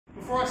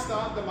Before I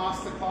start the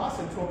masterclass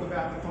and talk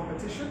about the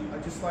competition,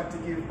 I'd just like to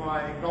give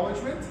my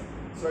acknowledgement.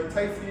 So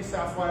TAFE New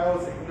South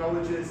Wales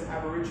acknowledges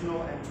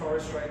Aboriginal and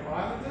Torres Strait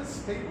Islanders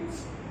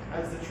peoples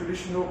as the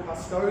traditional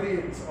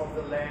custodians of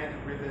the land,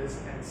 rivers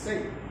and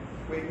sea.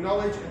 We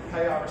acknowledge and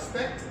pay our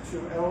respect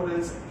to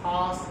elders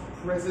past,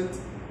 present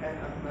and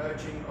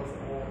emerging of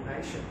all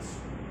nations.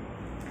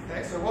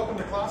 Okay, so welcome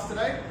to class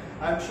today.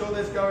 I'm sure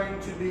there's going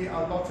to be a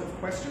lot of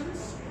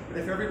questions, but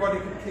if everybody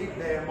could keep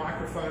their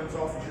microphones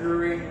off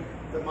during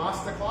the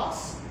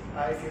masterclass.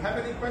 If you have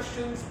any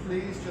questions,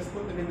 please just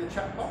put them in the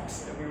chat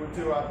box and we will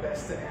do our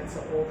best to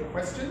answer all the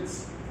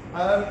questions.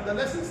 The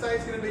lesson today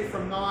is going to be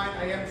from 9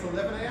 AM to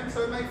 11 AM,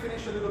 so it may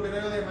finish a little bit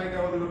earlier, it may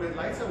go a little bit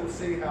later. We'll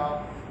see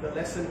how the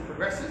lesson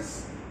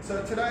progresses.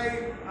 So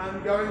today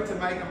I'm going to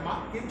make a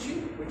mak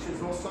kimchi, which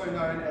is also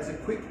known as a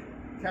quick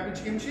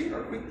cabbage kimchi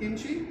or quick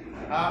kimchi.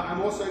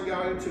 I'm also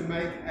going to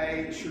make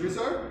a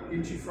chorizo,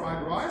 kimchi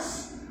fried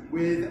rice,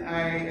 with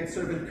it's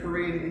sort of a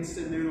Korean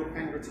instant noodle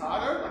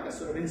pangratado, like a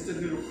sort of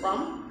instant noodle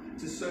crumb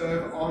to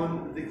serve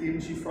on the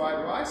kimchi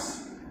fried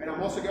rice. And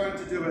I'm also going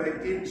to do a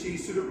kimchi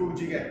soondubu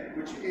jjigae,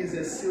 which is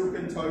a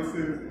silken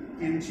tofu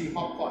kimchi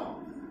hot pot.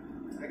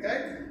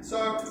 Okay,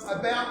 so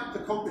about the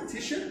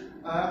competition,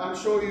 I'm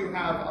sure you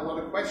have a lot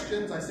of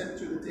questions. I sent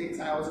through the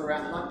details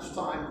around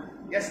lunchtime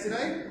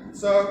yesterday.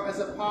 So as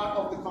a part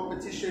of the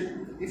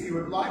competition, if you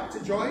would like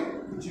to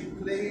join, could you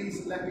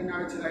please let me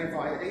know today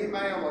via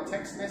email or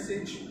text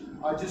message.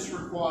 I just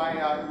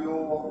require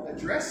your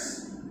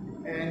address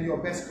and your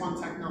best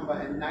contact number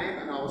and name,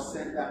 and I will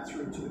send that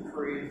through to the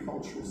Korean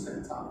Cultural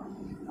Centre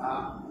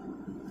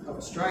of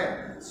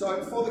Australia.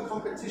 So for the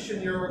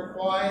competition, you're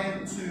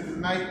required to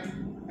make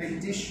a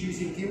dish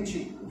using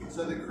kimchi.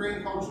 So the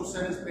Korean Cultural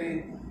Centre has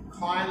been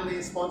kindly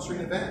sponsoring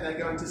the event, and they're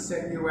going to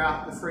send you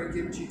out the free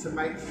kimchi to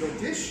make your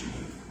dish.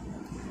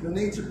 You'll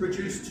need to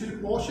produce 2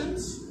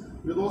 portions.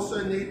 You'll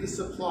also need to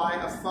supply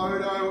a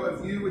photo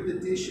of you with the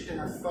dish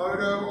and a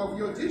photo of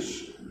your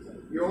dish.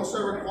 You're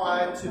also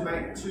required to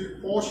make 2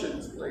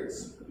 portions,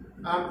 please.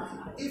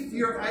 If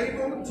you're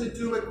able to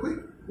do a quick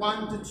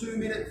 1 to 2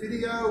 minute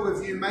video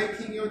of you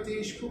making your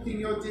dish, cooking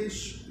your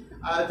dish,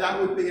 that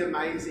would be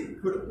amazing.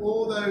 Could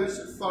all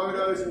those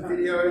photos and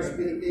videos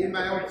be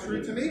emailed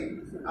through to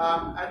me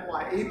at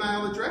my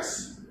email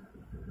address?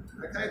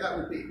 Okay, that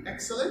would be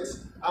excellent.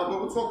 But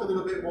we'll talk a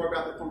little bit more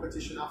about the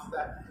competition after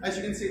that. As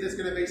you can see, there's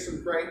going to be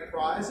some great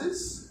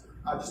prizes.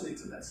 I just need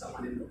to let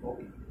someone in the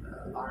lobby.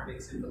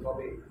 Irony's in the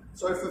lobby.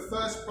 So for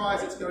first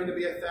prize, it's going to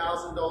be a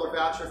 $1,000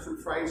 voucher from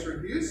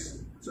Fraser &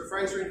 Hughes. So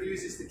Fraser &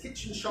 Hughes is the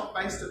kitchen shop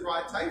based at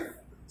Ryde TAFE.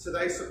 So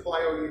they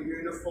supply all your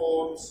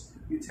uniforms,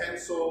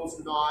 utensils,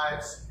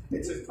 knives.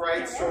 It's a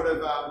great sort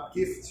of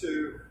gift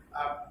to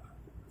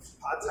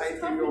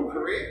partake in your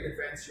career,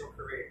 advance your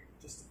career.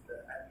 Just the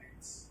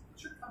admins. It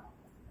should come up.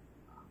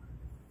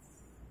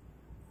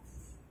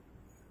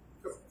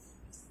 Cool.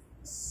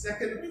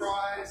 Second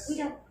prize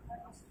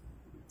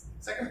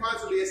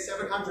will be a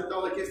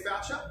 $700 gift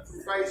voucher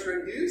from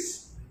Fraser &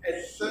 Hughes. And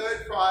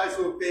third prize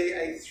will be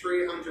a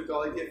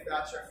 $300 gift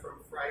voucher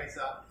from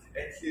Fraser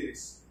 &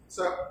 Hughes.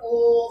 So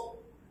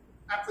all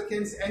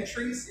applicants'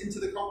 entries into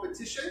the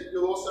competition,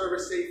 you'll also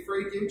receive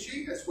free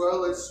kimchi as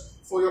well as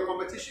for your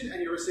competition,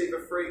 and you'll receive a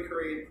free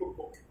Korean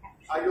cookbook.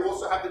 You'll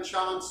also have the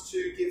chance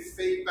to give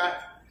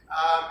feedback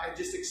and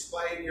just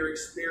explain your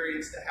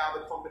experience to how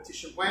the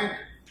competition went,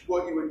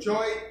 what you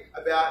enjoyed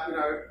about,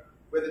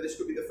 whether this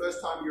could be the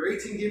first time you're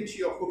eating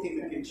kimchi or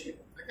cooking the kimchi,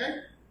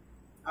 okay?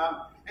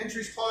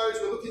 Entries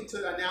closed. We're looking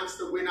to announce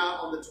the winner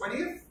on the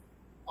 20th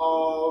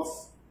of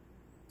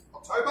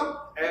October,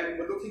 and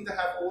we're looking to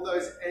have all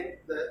those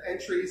the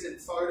entries and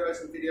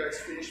photos and videos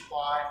finished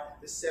by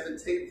the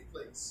 17th,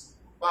 please.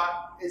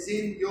 But as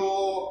in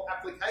your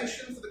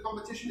application for the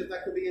competition, if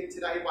that could be in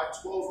today by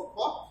 12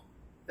 o'clock,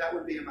 that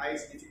would be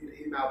amazing if you could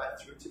email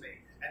that through to me.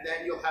 And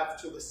then you'll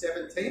have till the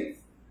 17th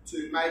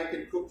to make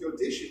and cook your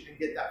dish and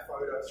get that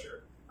photo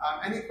through.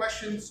 Any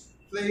questions,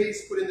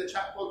 please put in the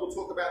chat pod. We'll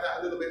talk about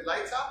that a little bit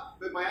later.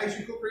 But my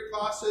Asian cookery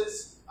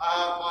classes,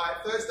 my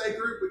Thursday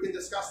group, we can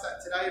discuss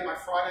that today. My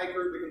Friday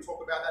group, we can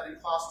talk about that in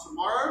class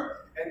tomorrow.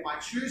 And my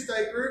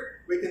Tuesday group,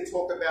 we can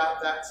talk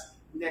about that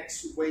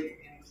next week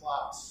in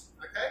class.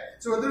 Okay?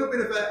 So a little bit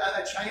of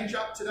a change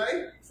up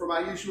today from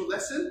our usual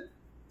lesson.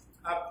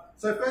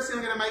 So first thing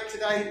I'm going to make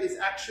today is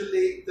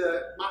actually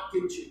the mak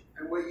kimchi.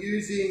 And we're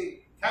using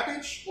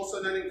cabbage,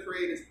 also known in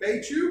Korean as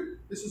beiju.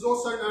 This is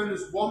also known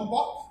as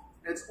wonbok,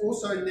 and it's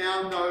also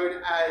now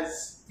known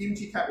as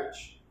kimchi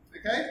cabbage.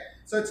 Okay,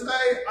 so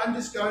today I'm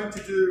just going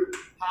to do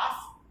half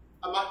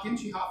a mak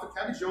kimchi, half a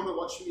cabbage. You don't want to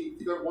watch me.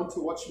 You don't want to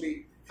watch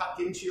me cut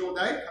kimchi all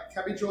day, cut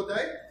cabbage all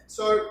day.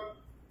 So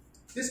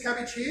this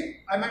cabbage here,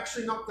 I'm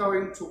actually not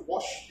going to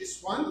wash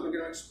this one. I'm going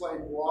to explain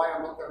why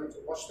I'm not going to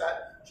wash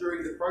that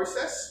during the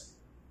process.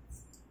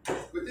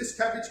 With this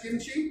cabbage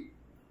kimchi,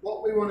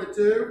 what we want to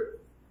do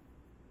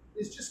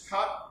is just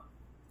cut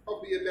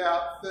probably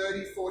about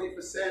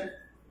 30–40%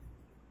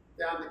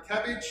 down the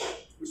cabbage.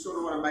 We sort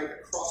of want to make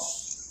a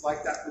cross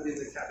like that within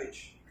the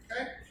cabbage.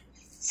 Okay?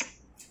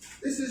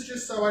 This is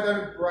just so I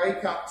don't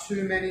break up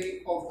too many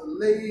of the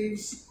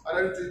leaves. I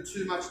don't do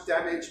too much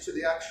damage to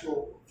the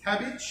actual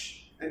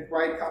cabbage and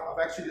break up.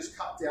 I've actually just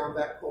cut down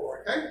that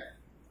core, okay?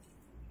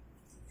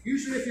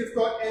 Usually if you've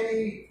got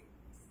any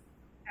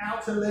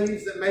outer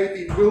leaves that may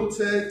be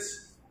wilted,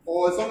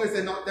 or as long as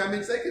they're not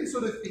damaged, they can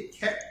sort of be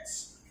kept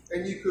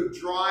and you could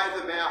dry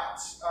them out.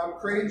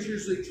 Koreans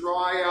usually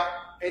dry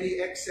up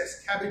any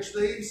excess cabbage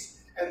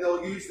leaves and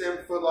they'll use them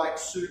for like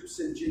soups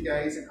and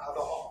jjigaes and other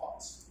hot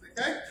pots,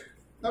 okay?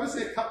 I'm just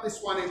going to cut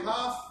this one in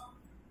half.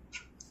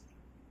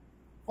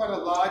 Quite a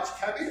large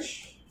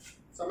cabbage.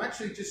 So I'm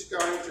actually just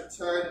going to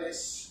turn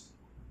this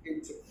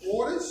into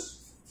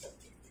quarters,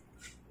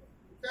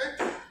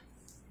 okay?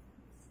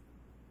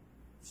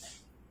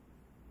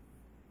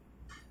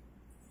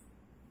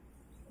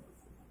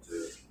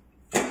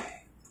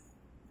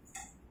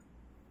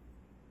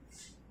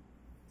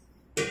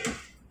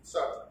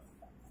 So,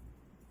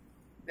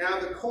 now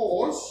the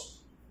cores,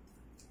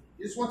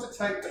 you just want to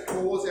take the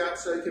cores out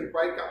so you can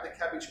break up the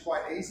cabbage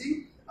quite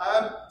easy.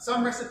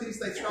 Some recipes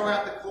they throw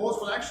out the cores,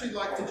 but I actually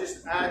like to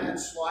just add and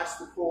slice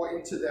the core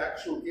into the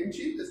actual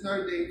kimchi. There's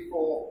no need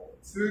for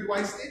food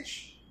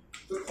wastage.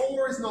 The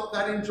core is not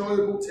that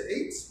enjoyable to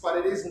eat, but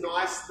it is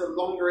nice. The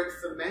longer it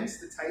ferments,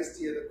 the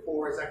tastier the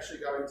core is actually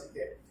going to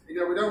get. You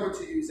know, we don't want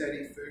to use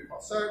any food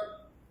cost. So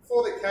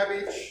for the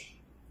cabbage,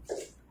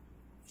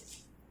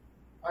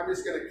 I'm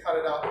just going to cut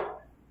it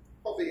up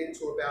probably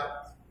into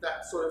about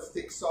that sort of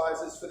thick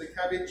sizes for the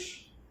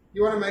cabbage.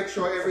 You want to make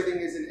sure everything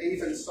is an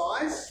even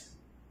size,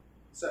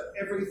 so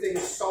everything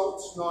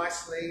salts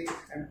nicely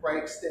and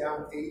breaks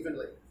down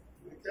evenly,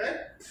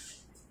 okay?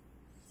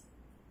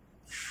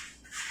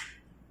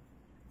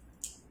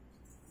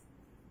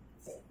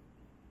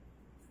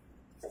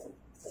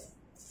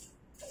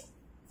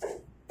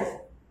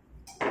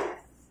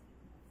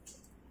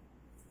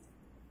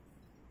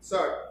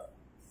 So,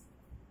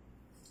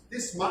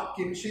 this muk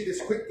kimchi,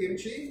 this quick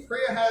kimchi,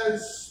 Korea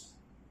has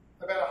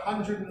about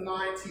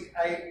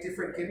 198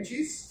 different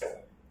kimchis.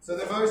 So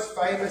the most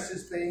famous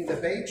is being the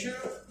beiju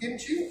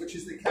kimchi, which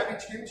is the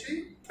cabbage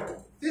kimchi.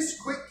 This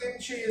quick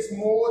kimchi is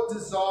more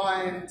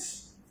designed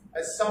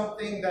as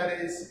something that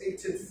is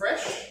eaten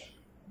fresh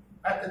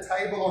at the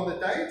table on the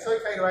day. It's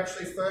okay to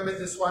actually ferment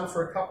this one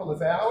for a couple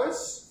of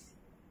hours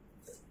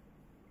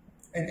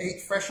and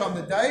eat fresh on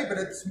the day, but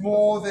it's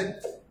more than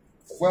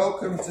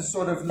welcome to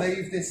sort of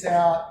leave this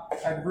out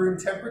at room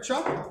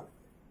temperature.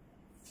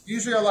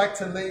 Usually I like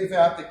to leave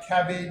out the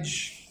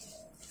cabbage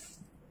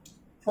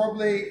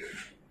probably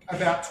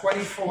about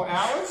 24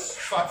 hours,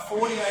 but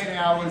 48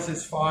 hours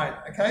is fine,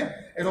 okay?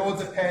 It all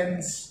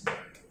depends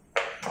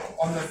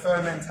on the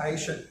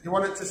fermentation. You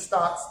want it to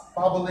start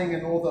bubbling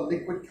and all the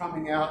liquid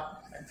coming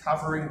out and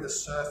covering the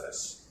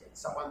surface.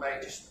 Someone may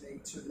just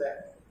need to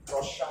let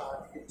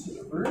Roshan into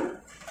the room.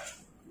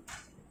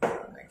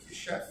 Thank you,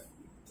 Chef.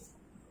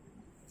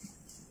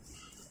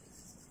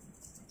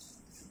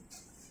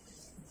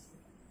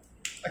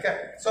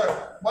 Okay,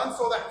 so once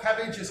all that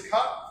cabbage is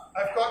cut,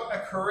 I've got a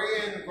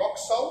Korean rock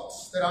salt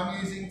that I'm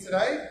using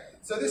today.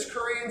 So this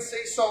Korean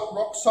sea salt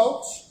rock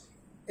salt,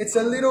 it's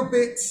a little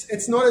bit,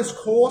 it's not as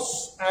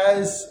coarse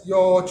as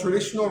your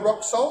traditional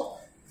rock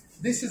salt.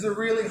 This is a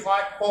really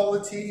high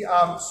quality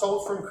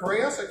salt from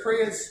Korea. So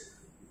Korea's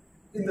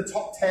in the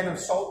top 10 of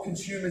salt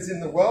consumers in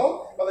the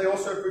world, but they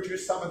also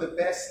produce some of the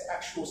best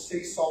actual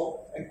sea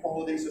salt and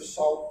qualities of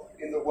salt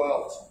in the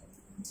world.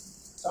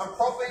 So I'm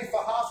probably,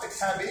 for half a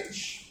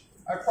cabbage,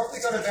 I've probably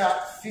got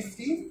about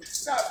 50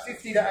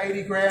 to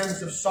 80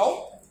 grams of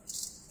salt.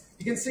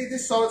 You can see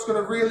this salt's got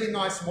a really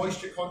nice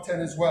moisture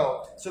content as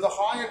well. So the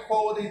higher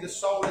quality the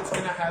salt, it's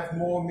going to have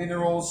more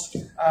minerals,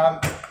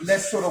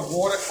 less sort of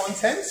water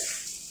content.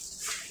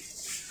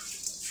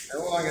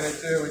 And all I'm going to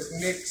do is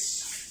mix,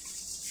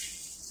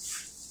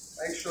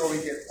 make sure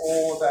we get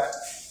all that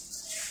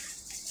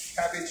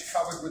cabbage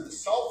covered with the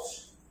salt.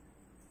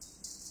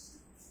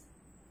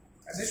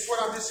 And this one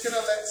I'm just going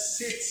to let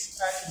sit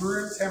at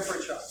room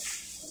temperature,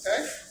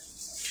 okay?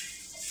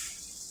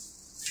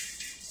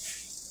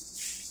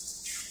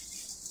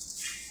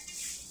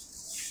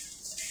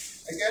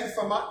 Again,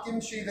 for muk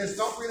kimchi, there's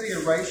not really a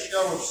ratio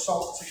of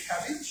salt to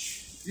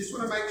cabbage. You just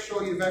want to make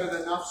sure you've added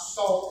enough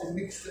salt and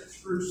mixed it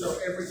through so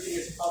everything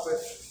is covered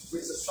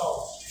with the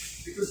salt.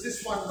 Because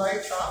this one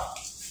later,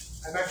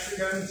 I'm actually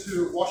going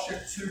to wash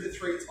it 2 to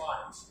 3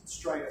 times and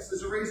strain it. So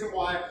there's a reason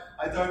why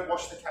I don't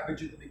wash the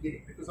cabbage at the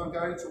beginning, because I'm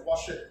going to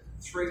wash it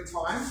 3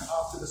 times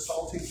after the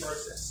salting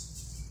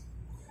process.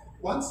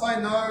 Once I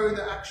know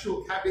the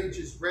actual cabbage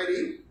is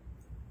ready,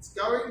 it's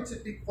going to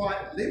be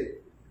quite limp,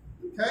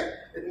 okay?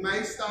 It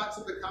may start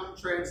to become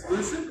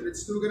translucent, but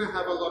it's still going to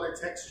have a lot of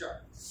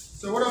texture.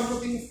 So what I'm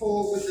looking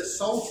for with the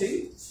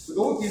salting, with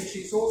all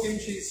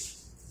kimchis,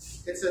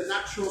 it's a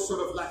natural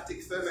sort of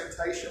lactic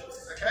fermentation,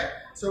 okay?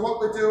 So what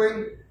we're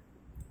doing,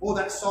 all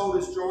that salt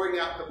is drawing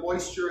out the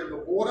moisture and the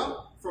water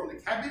from the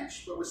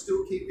cabbage, but we're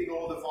still keeping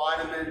all the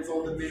vitamins,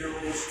 all the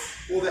minerals,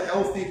 all the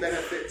healthy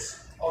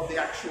benefits of the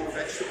actual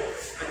vegetable,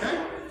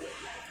 okay?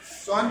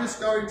 So I'm just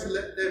going to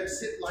let them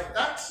sit like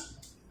that.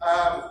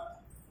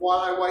 while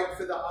I wait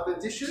for the other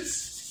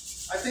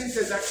dishes. I think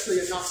there's actually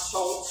enough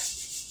salt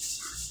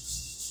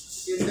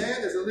in there.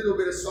 There's a little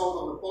bit of salt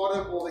on the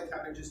bottom. All the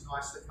cabbage is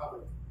nicely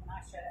covered. Can I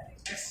share that?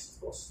 Yes,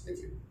 of course. Thank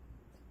you.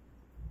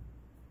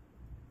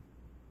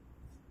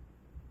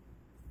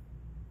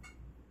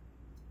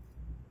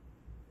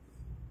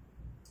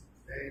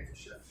 Thank you,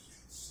 Chef.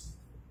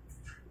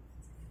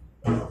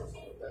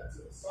 Put that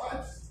to the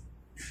side.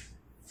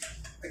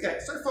 Okay,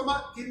 so for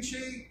mak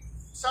kimchi,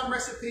 some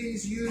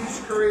recipes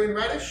use Korean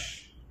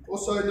radish,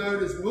 also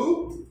known as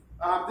mu.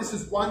 This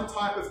is one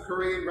type of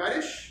Korean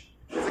radish.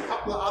 There's a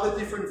couple of other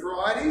different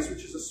varieties,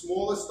 which is a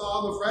smaller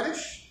style of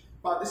radish,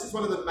 but this is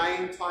one of the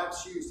main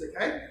types used,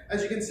 okay?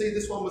 As you can see,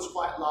 this one was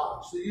quite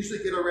large. They usually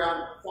get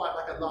around quite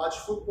like a large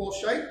football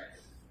shape.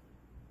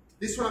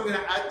 This one I'm going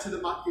to add to the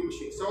mak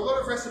kimchi. So a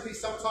lot of recipes,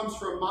 sometimes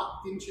for a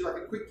mak kimchi, like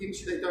a quick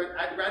kimchi, they don't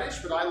add radish,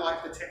 but I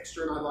like the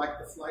texture and I like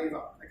the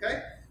flavor,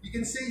 okay? You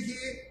can see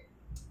here,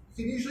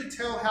 you can usually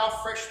tell how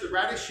fresh the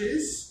radish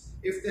is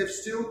if they've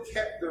still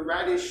kept the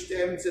radish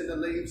stems and the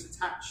leaves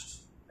attached.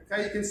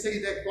 Okay, you can see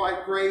they're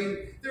quite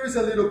green. There is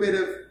a little bit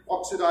of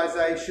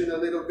oxidization, a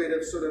little bit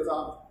of sort of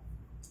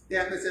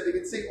dampness there. You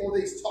can see all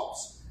these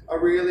tops are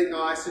really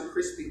nice and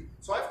crispy.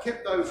 So I've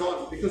kept those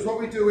on because what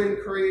we do in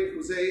Korean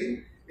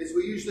cuisine is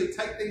we usually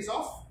take these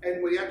off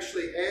and we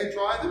actually air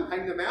dry them,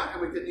 hang them out,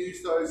 and we can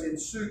use those in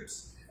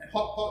soups and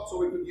hot pots,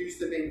 or we could use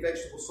them in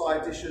vegetable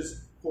side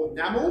dishes called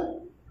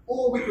namul.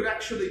 Or we could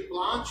actually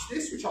blanch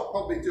this, which I'll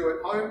probably do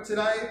at home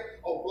today.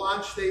 I'll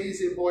blanch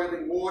these in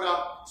boiling water,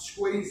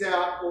 squeeze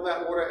out all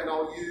that water, and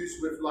I'll use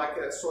with like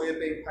a soya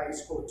bean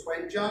paste called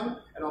doenjang,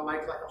 and I'll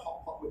make like a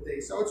hot pot with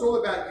these. So it's all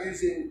about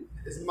using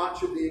as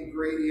much of the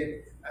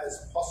ingredient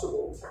as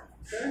possible.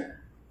 Okay?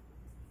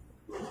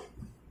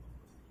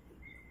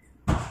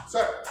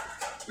 So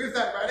with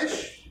that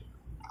radish,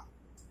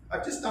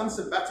 I've just done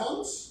some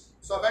batons.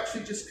 So I've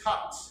actually just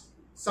cut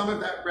some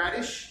of that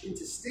radish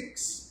into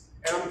sticks.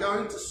 And I'm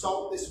going to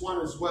salt this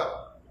one as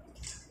well.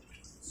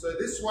 So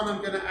this one I'm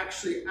going to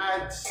actually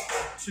add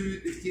to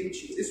the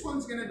kimchi. This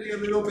one's going to be a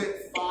little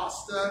bit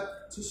faster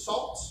to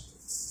salt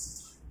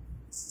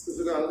because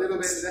we've got a little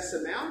bit less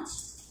amount.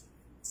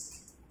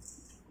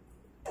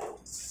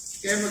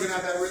 Again, we're going to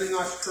have that really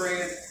nice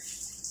Korean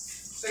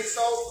sea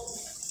salt.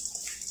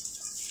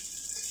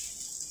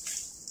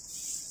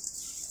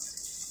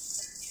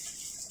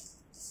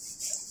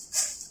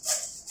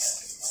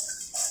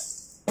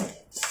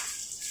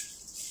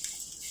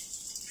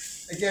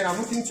 Again,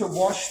 I'm looking to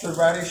wash the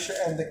radish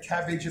and the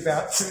cabbage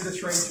about 2 to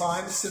 3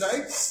 times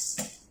today.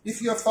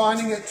 If you're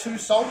finding it too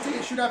salty,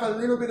 it should have a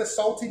little bit of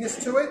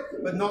saltiness to it,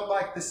 but not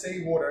like the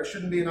seawater. It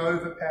shouldn't be an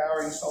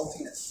overpowering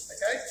saltiness,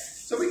 okay?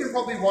 So we can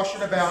probably wash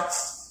it about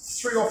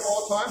 3 or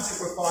 4 times if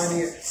we're finding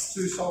it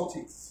too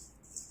salty.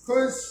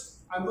 Because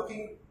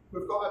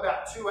we've got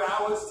about 2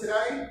 hours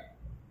today,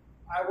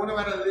 I want to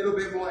add a little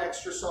bit more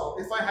extra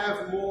salt. If I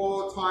have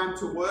more time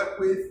to work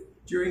with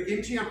during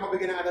kimchi, I'm probably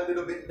going to add a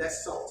little bit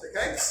less salt,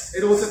 okay?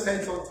 It all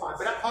depends on time.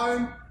 But at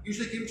home,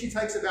 usually kimchi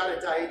takes about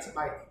a day to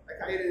make,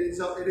 okay?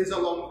 It is a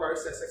long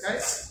process, okay?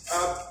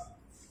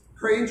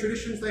 Korean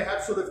traditions, they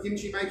have sort of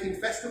kimchi making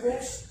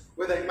festivals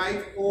where they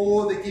make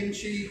all the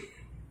kimchi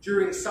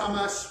during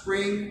summer,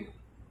 spring.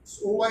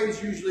 It's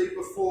always usually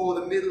before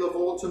the middle of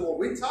autumn or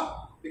winter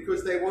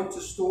because they want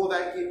to store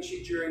that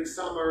kimchi during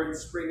summer and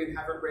spring and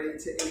have it ready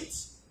to eat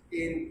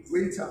in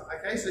winter,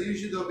 okay? So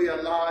usually there'll be a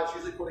large,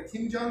 usually called a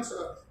kimjang,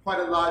 so quite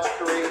a large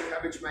Korean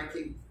cabbage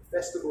making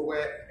festival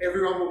where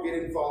everyone will get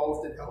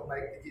involved and help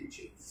make the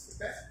kimchi,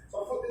 okay? So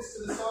I'll put this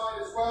to the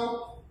side as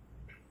well.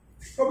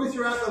 Probably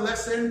throughout the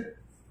lesson,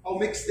 I'll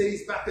mix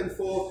these back and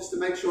forth just to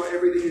make sure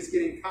everything is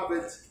getting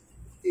covered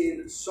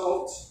in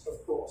salt,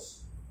 of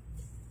course.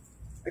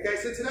 Okay,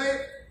 so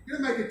today I'm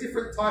going to make a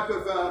different type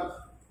of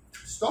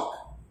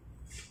stock.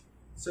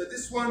 So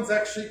this one's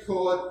actually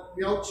called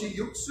Kimchi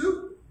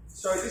Yuksu.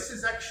 So this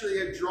is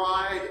actually a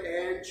dried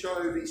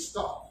anchovy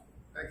stock,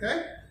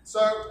 okay? So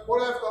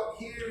what I've got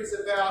here is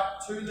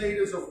about 2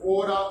 liters of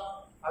water.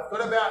 I've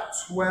got about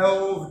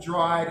 12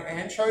 dried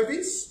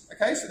anchovies,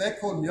 okay? So they're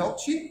called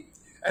milchi.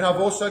 And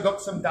I've also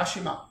got some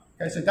dashima.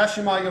 Okay, so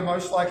dashima, you'll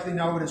most likely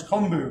know it as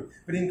kombu,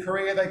 but in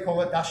Korea they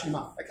call it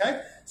dashima,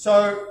 okay?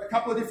 So a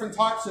couple of different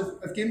types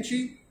of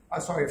kimchi,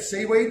 of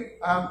seaweed.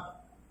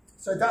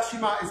 So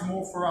dashima is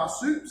more for our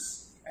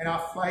soups and our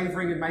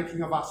flavouring and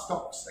making of our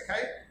stocks,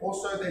 okay?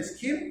 Also there's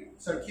kim.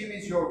 So kim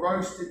is your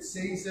roasted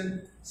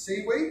seasoned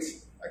seaweed,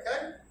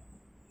 okay?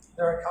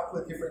 There are a couple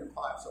of different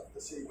types of the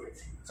seaweed.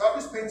 So I've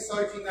just been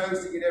soaking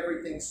those to get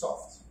everything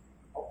soft.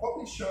 I'll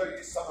probably show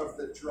you some of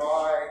the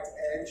dried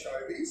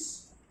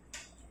anchovies.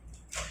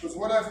 Because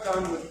what I've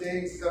done with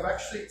these is I've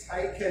actually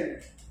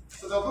taken,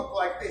 so they'll look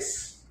like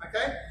this,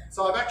 okay?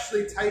 So I've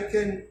actually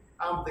taken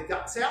the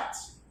guts out.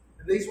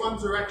 And these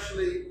ones are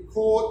actually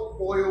caught,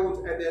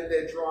 boiled, and then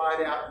they're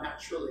dried out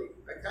naturally,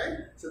 okay?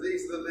 So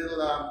these are the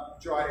little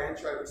dried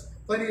anchovies.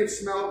 Plenty of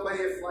smell,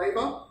 plenty of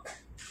flavour.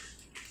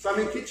 So I'm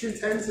in kitchen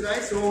 10 today,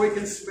 so all we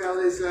can smell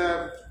is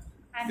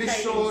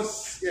fish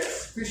sauce,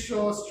 yes, fish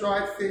sauce,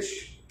 dried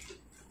fish,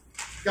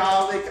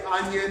 garlic,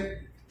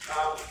 onion,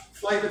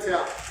 Flavor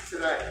town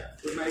today.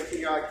 We're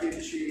making our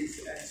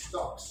kimchis and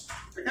stocks.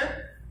 Okay?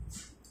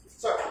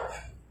 So,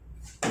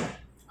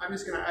 I'm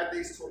just going to add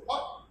these to a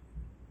pot.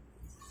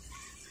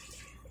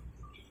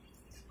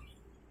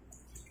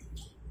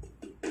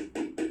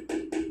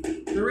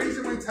 The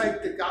reason we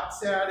take the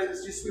guts out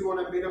is just we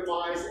want to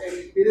minimize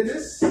any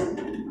bitterness,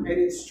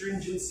 any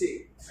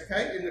stringency,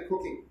 okay, in the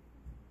cooking.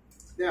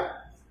 Now,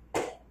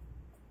 I've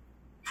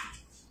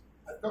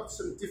got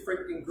some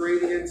different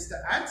ingredients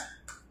to add.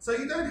 So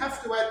you don't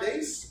have to add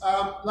these.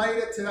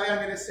 Later today, I'm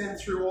going to send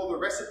through all the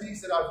recipes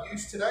that I've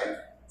used today.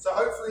 So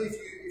hopefully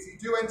if you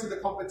do enter the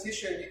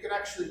competition, you can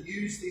actually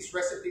use these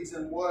recipes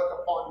and work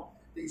upon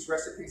these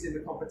recipes in the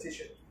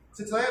competition.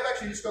 So today I've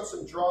actually just got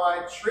some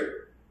dried shrimp.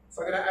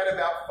 So I'm going to add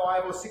about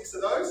 5 or 6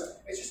 of those.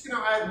 It's just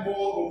going to add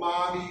more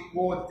umami,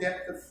 more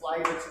depth of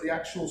flavour to the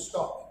actual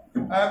stock.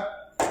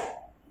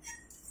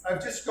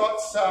 I've just got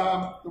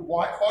the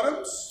white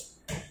bottoms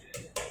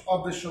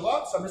of the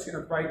shallots. So I'm just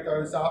going to break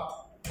those up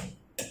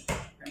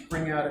and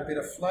bring out a bit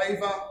of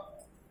flavour.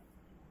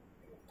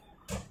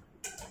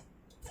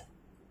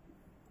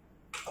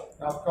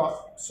 I've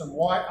got some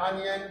white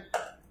onion.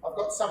 I've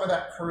got some of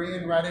that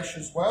Korean radish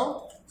as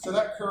well. So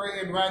that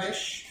Korean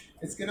radish,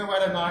 it's going to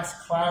add a nice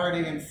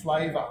clarity and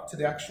flavour to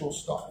the actual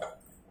stock.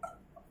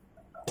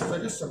 So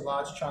just some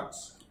large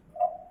chunks.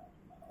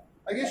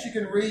 I guess you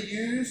can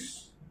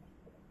reuse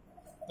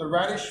the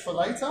radish for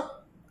later,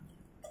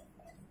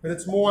 but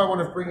it's more I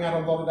want to bring out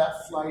a lot of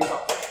that flavour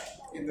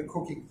in the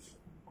cooking.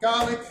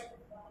 Garlic,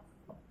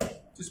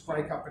 just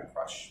break up and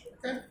crush,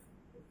 okay?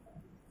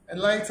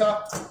 And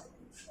later,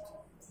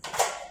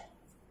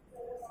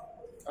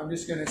 I'm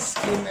just going to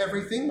skim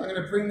everything. I'm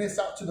going to bring this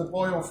up to the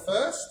boil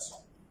first.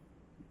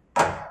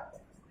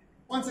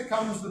 Once it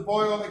comes to the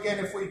boil, again,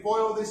 if we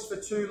boil this for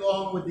too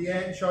long with the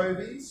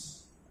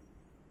anchovies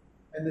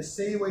and the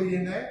seaweed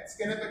in there, it's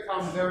going to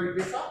become very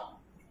bitter.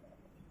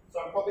 So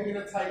I'm probably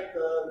going to take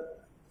the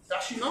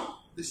dashima,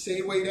 the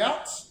seaweed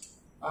out,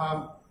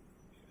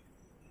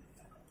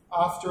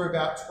 after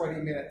about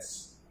 20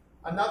 minutes.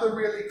 Another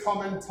really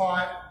common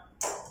type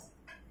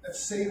of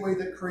seaweed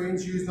that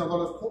Koreans use in a lot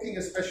of cooking,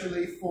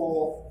 especially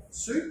for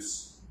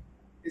soups,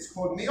 is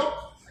called miok.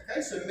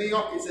 Okay, so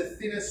miok is a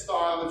thinner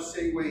style of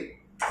seaweed.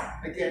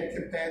 Again,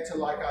 compared to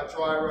like our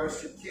dry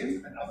roasted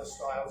kim and other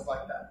styles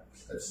like that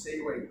of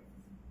seaweed.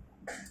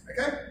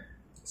 Okay,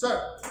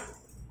 so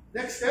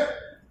next step,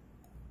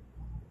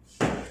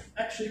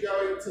 actually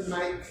going to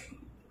make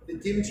the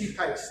kimchi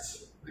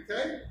paste,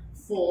 okay,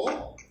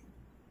 for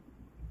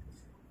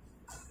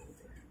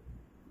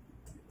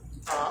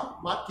our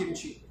mud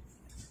kimchi,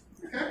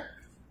 okay.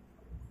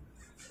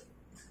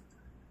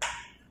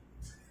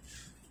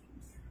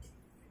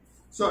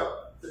 So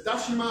the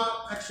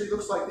dashima actually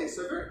looks like this,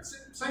 so very,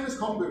 same as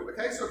kombu,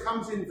 okay? So it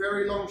comes in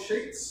very long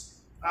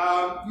sheets.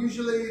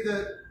 Usually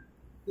the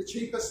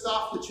cheaper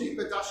stuff, the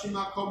cheaper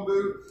dashima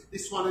kombu,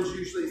 this one is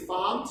usually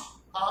farmed,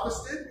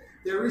 harvested.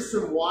 There is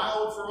some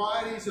wild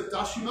varieties of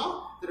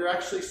dashima that are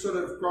actually sort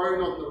of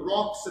grown on the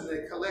rocks and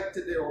they're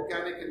collected, they're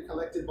organic and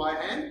collected by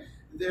hand.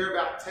 They're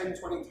about 10,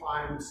 20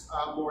 times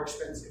more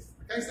expensive.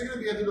 Okay, so they're going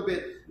to be a little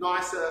bit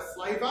nicer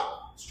flavour,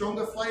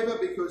 stronger flavour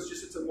because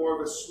just it's a more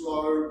of a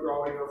slow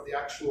growing of the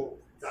actual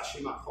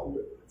dashima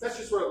kombu. That's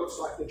just what it looks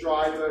like, the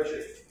dry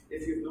version,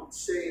 if you've not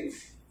seen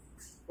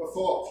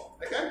before.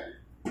 Okay?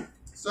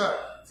 So,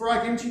 for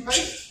our kimchi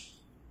paste,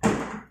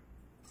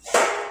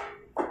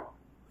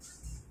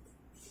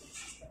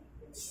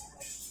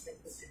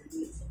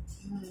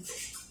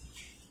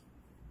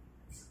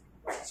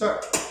 so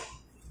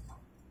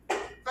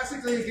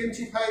classically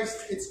kimchi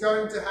paste, it's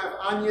going to have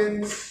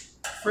onions,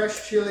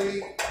 fresh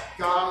chili,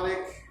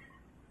 garlic,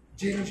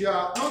 ginger,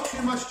 not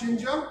too much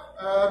ginger.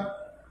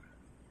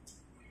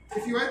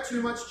 If you add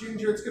too much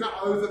ginger, it's going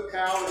to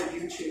overpower the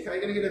kimchi. Okay?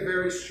 You're going to get a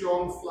very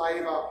strong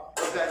flavour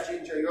of that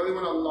ginger. You only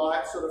want a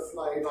light sort of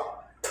flavour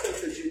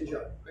of the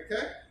ginger.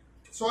 Okay?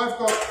 So I've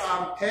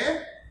got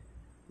pear,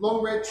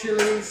 long red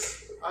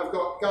chilies, I've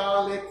got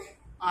garlic,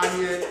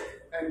 onion,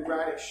 and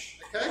radish.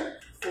 Okay?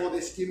 For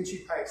this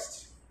kimchi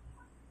paste.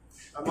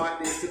 I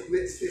might need to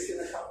blitz this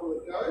in a couple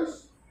of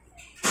goes.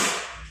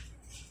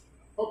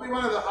 Probably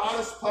one of the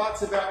hardest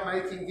parts about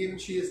making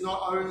kimchi is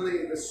not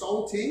only the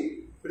salting,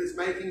 but it's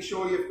making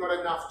sure you've got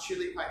enough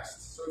chili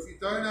paste. So if you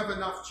don't have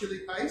enough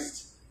chili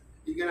paste,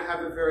 you're going to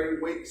have a very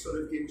weak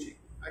sort of kimchi.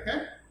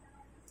 Okay?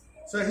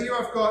 So here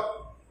I've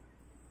got,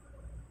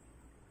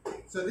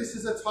 so this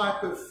is a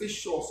type of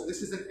fish sauce. So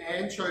this is an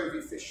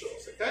anchovy fish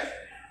sauce. Okay?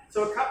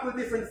 So a couple of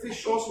different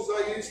fish sauces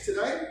I use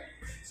today.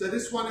 So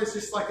this one is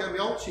just like a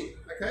melchi.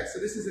 Okay? So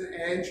this is an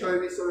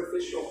anchovy sort of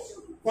fish sauce.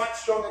 Quite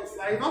strong in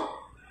flavour.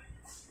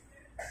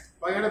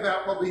 I get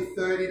about probably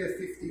 30 to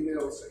 50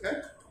 mils,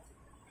 okay?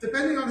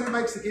 Depending on who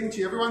makes the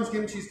kimchi, everyone's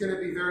kimchi is going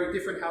to be very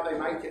different how they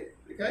make it,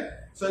 okay?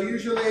 So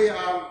usually,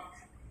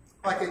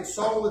 like in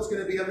Seoul, it's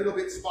going to be a little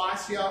bit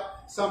spicier.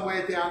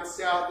 Somewhere down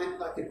south,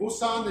 like in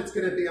Busan, it's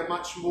going to be a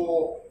much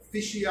more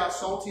fishier,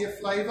 saltier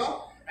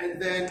flavour.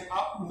 And then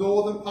up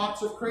northern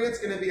parts of Korea, it's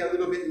going to be a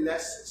little bit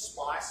less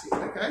spicy,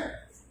 okay?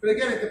 But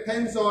again, it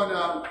depends on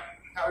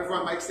how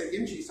everyone makes their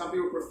kimchi. Some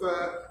people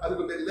prefer a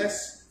little bit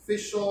less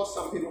fish sauce,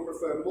 some people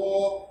prefer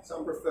more,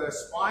 some prefer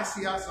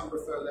spicier, some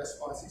prefer less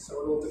spicy,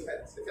 so it all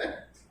depends, okay?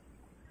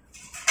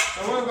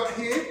 So what I've got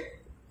here,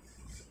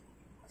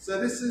 so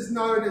this is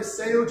known as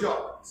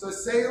seoljot. So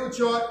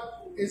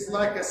seoljot is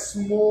like a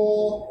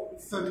small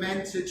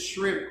fermented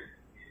shrimp.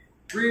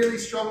 Really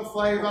strong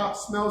flavor,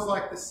 smells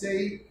like the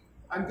sea.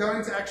 I'm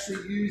going to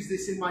actually use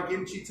this in my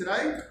kimchi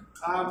today.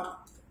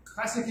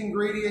 Classic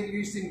ingredient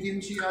used in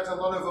kimchi adds a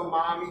lot of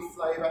umami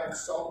flavor and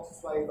salt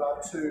flavor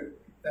to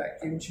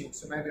that kimchi.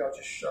 So maybe I'll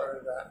just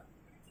show that.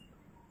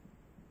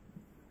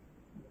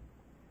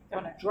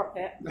 Don't want to drop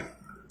it.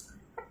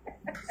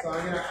 So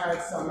I'm going to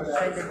add some of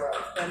that as well.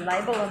 The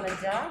label on the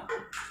jar.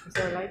 Is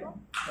there a label?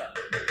 Yeah.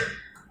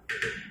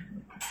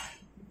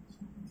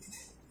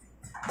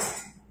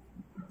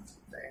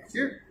 Thank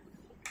you.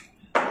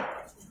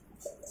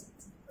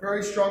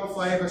 Very strong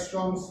flavor,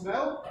 strong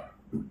smell.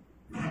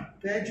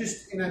 They're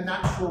just in a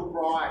natural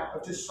brine.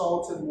 I've just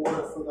salted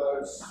water for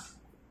those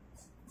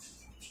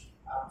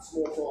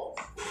small prawns.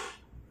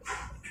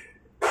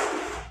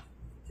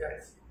 Okay.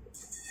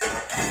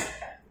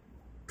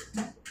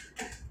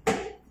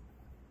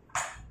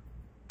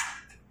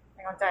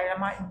 Hang on, David, I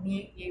might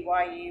mute you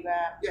while you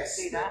yes.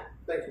 do that.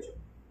 Thank you, Jim.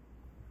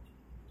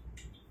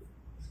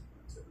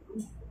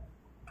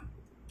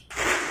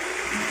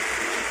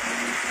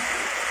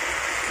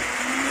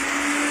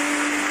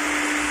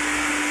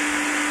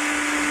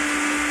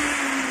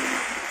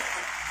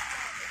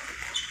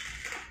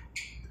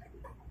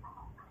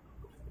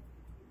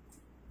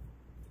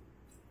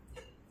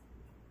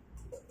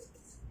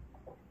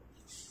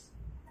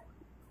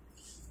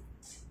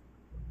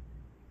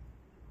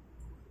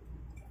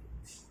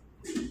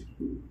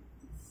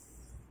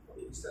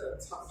 Just add a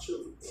touch of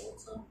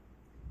water.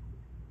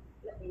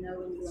 Let me know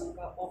when you want to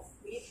go off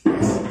with.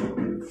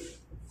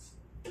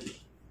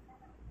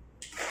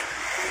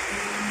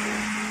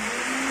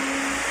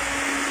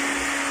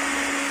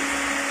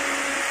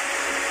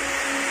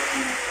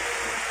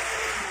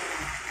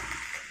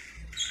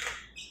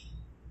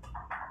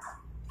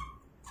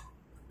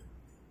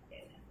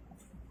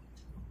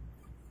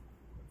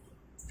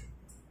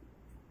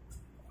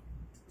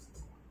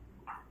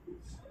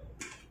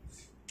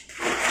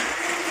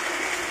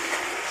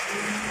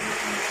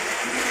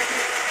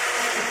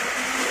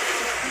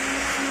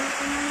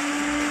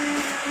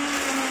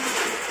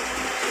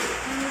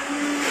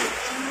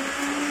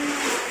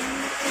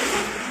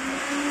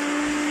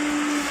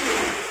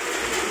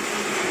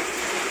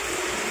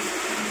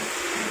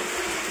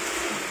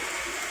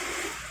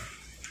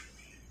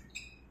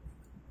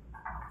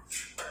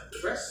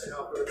 Rest and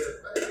I'll put a bit of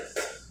base.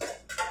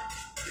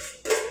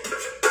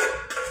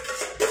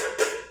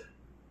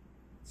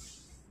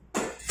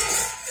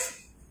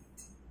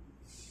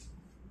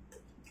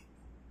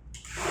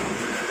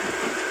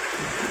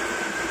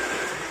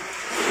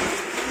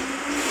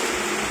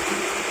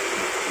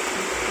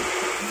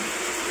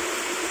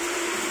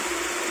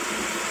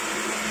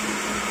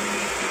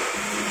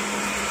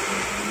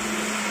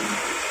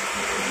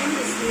 I'm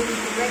just ready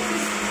for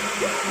breakfast.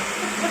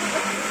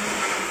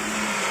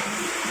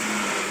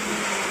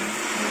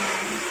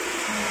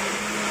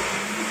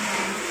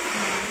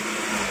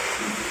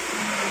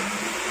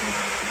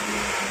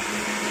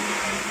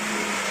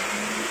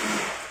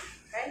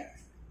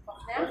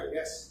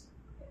 Yes.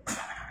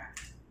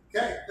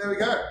 Okay, there we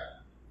go.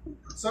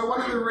 So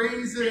one of the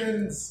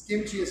reasons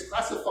kimchi is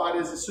classified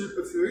as a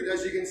superfood,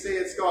 as you can see,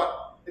 it's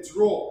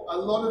raw. A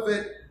lot of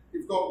it,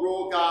 you've got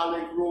raw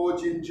garlic, raw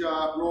ginger,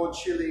 raw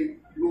chili,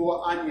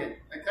 raw onion.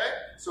 Okay,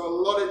 so a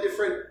lot of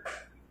different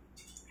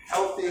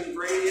healthy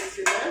ingredients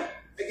in there.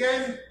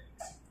 Again,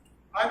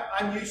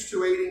 I'm used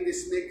to eating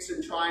this mix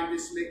and trying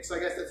this mix. I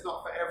guess that's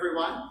not for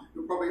everyone.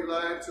 You'll probably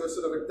learn to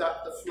sort of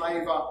adapt the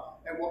flavor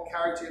and what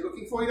character you're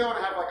looking for. You don't want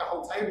to have like a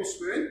whole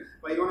tablespoon,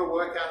 but you want to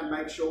work out and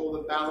make sure all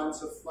the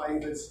balance of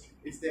flavors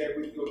is there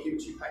with your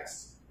kimchi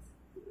paste.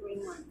 The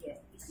green one, yeah,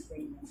 it's the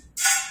green one.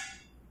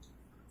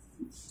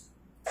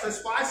 So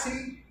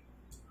spicy.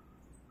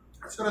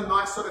 It's got a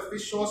nice sort of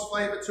fish sauce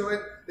flavor to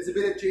it. There's a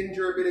bit of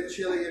ginger, a bit of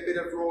chili, a bit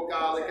of raw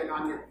garlic and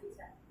onion.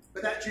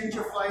 But that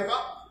ginger flavor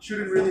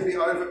shouldn't really be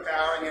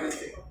overpowering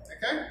anything,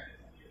 okay?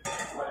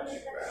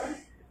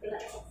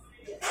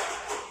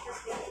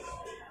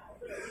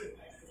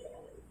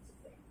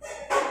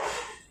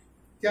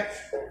 Okay,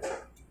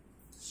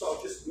 so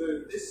I'll just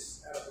move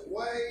this out of the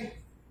way.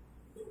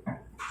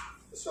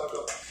 So I've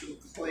got some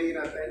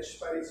cleaner bench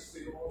space for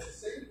you all to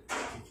see.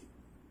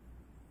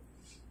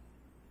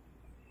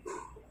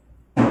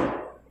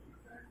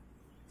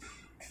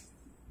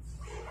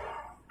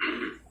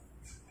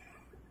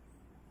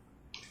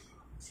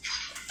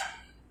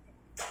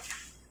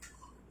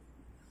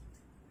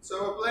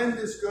 So a blend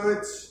is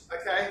good,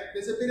 okay?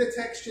 There's a bit of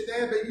texture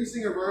there, but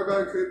using a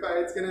Robo Coupe,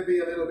 it's going to be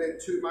a little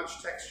bit too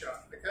much texture,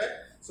 okay?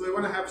 So we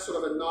want to have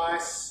sort of a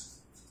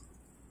nice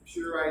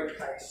pureed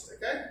paste,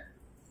 okay?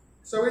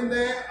 So in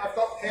there, I've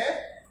got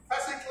pear.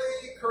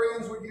 Classically,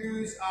 Koreans would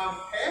use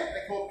pear.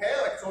 They call it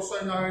pear. Like it's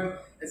also known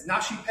as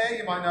nashi pear.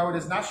 You might know it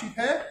as nashi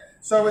pear.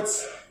 So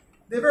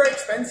they're very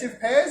expensive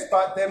pears,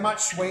 but they're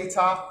much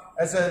sweeter,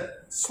 as a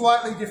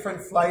slightly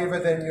different flavour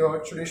than your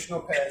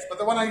traditional pears. But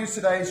the one I use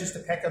today is just a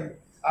Peckham.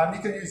 You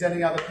can use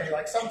any other pear.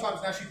 Like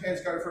sometimes nashi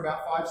pears go for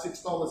about $5,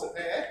 $6 a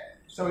pear.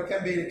 So it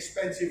can be an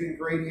expensive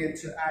ingredient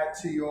to add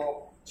to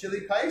your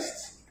chili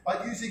pastes.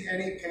 But using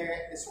any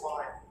pear is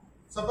fine.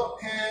 So I've got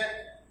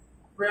pear,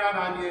 brown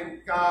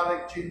onion,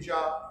 garlic, ginger.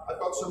 I've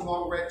got some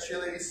long red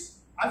chilies.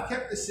 I've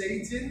kept the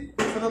seeds in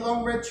for the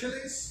long red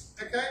chilies,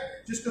 okay?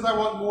 Just because I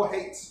want more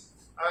heat.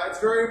 It's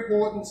very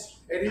important.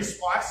 It is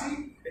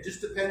spicy. It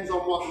just depends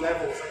on what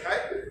levels,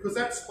 okay? Because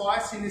that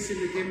spiciness in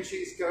the kimchi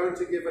is going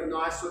to give a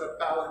nice sort of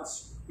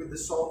balance with the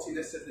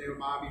saltiness and the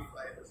umami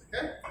flavors,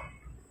 okay?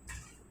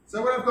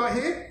 So what I've got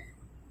here,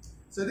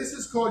 so this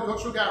is called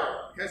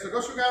gochugaru, okay? So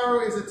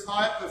gochugaru is a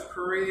type of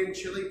Korean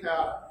chili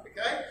powder,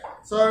 okay?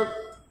 So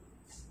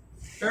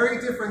very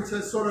different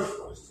to sort of,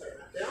 I'll just take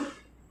that down.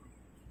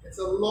 It's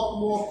a lot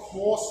more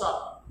coarser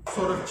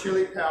sort of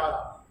chili powder.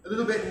 A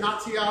little bit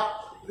nuttier,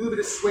 a little bit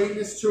of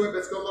sweetness to it, but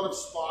it's got a lot of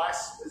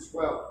spice as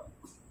well.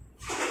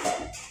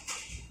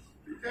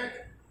 Okay?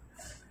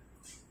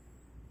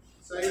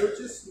 So you'll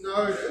just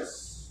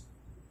notice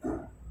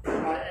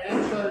my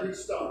anchovy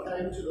stock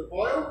came to the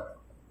boil.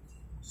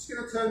 Just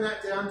going to turn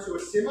that down to a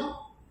simmer.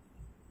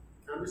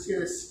 I'm just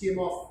going to skim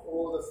off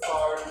all the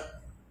foam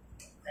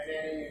and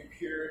any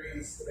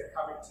impurities that are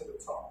coming to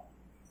the top.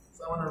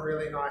 So I want a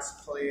really nice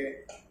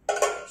clear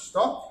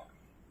stock.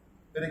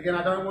 But again,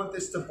 I don't want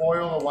this to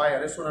boil away.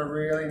 I just want a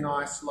really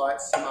nice light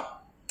simmer.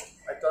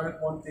 I don't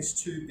want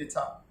this too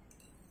bitter.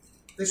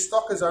 This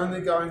stock is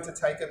only going to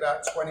take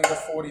about 20 to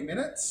 40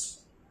 minutes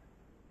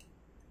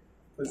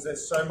because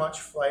there's so much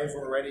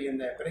flavour already in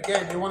there. But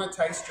again, you want to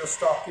taste your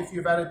stock. If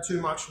you've added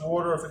too much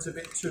water, if it's a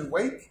bit too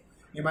weak,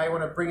 you may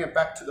want to bring it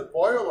back to the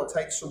boil or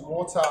take some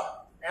water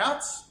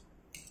out.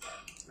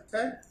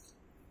 Okay?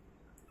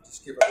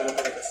 Just give it a little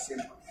bit of a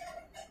simmer.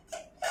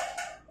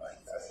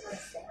 Like that.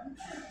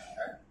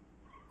 Okay.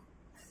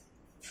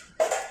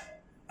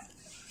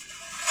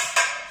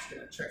 Just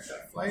going to check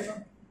that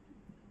flavour.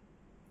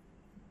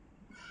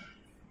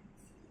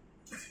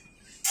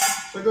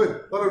 So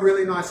good. A lot of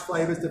really nice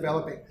flavours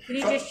developing. Can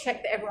you just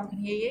check that everyone can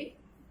hear you?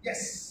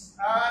 Yes.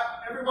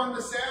 Everyone,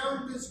 the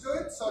sound is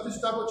good, so I'll just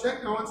double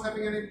check. No one's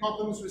having any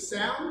problems with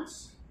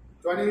sounds.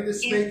 Do I need to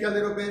speak a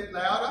little bit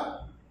louder?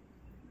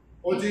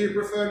 Or do you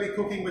prefer me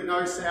cooking with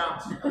no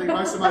sound? I think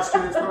most of my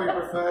students probably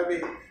prefer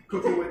me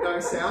cooking with no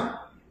sound.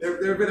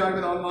 They're a bit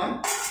over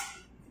online.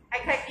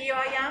 Okay for you,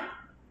 Ayam?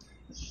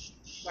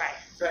 Right.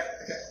 Okay.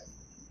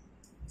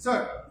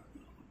 So,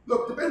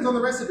 look, depends on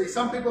the recipe.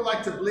 Some people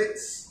like to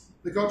blitz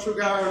the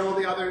gochugaru and all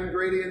the other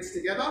ingredients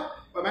together.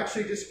 I'm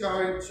actually just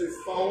going to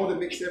fold and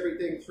mix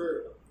everything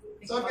through.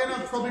 So again,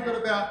 I've probably got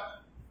about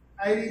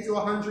 80 to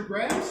 100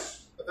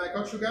 grams of that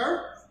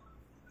gochugaru.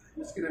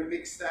 I'm just going to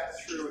mix that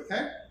through,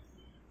 okay?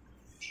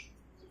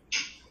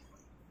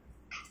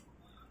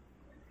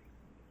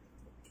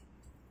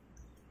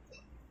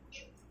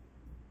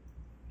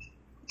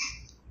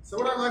 So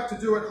what I like to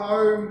do at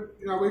home,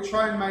 we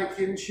try and make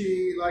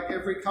kimchi like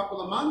every couple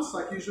of months.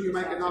 Like usually we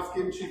make enough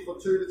kimchi for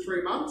 2 to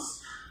 3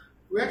 months.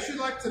 We actually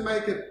like to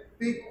make a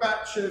big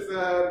batch of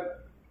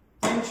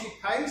kimchi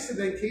paste and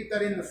then keep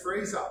that in the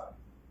freezer.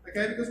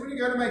 Okay, because when you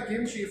go to make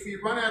kimchi, if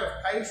you run out of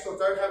paste or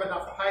don't have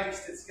enough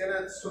paste, it's going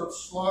to sort of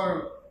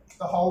slow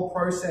the whole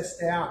process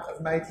down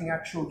of making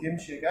actual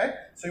kimchi, okay?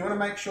 So you want to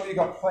make sure you've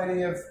got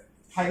plenty of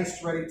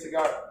paste ready to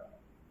go.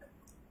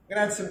 I'm going to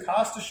add some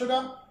caster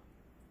sugar,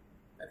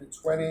 maybe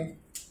 20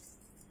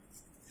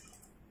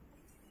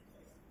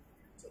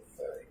 to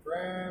 30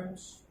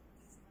 grams.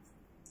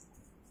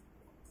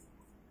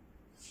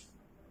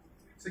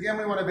 So again,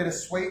 we want a bit of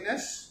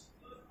sweetness,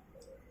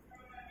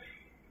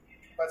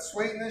 but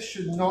sweetness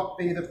should not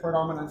be the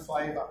predominant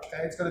flavour,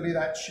 okay? It's got to be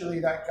that chili,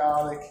 that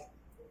garlic,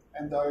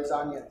 and those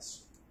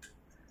onions.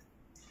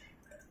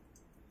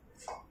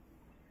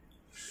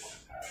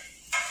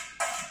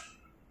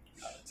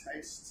 Have a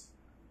taste.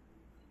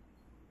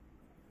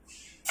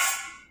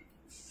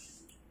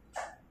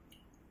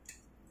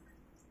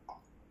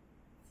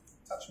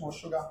 Touch more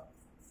sugar.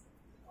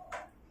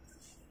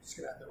 Just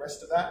going to add the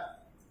rest of that.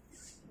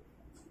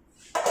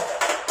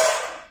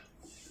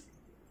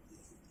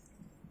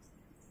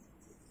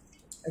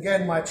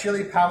 Again, my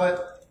chili palette,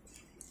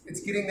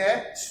 it's getting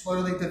there,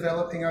 slowly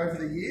developing over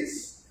the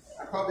years.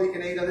 I probably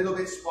can eat a little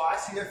bit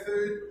spicier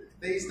food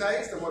these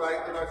days than what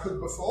I could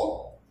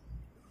before.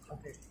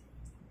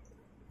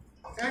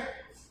 Okay.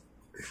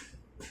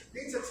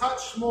 Needs a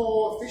touch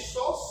more fish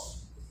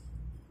sauce.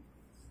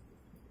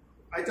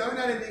 I don't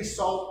add any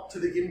salt to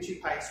the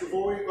kimchi paste. We've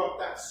already got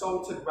that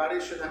salted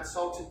radish and that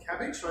salted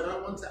cabbage, so I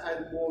don't want to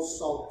add more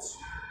salt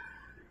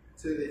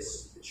to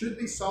this. It should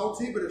be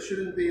salty, but it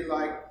shouldn't be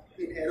like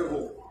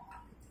inedible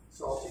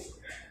salty.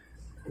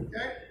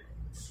 Okay?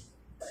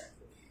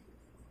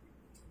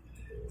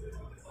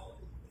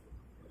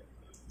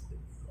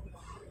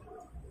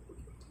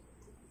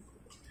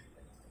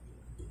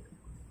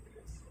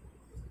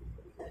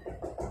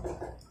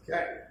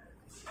 Okay.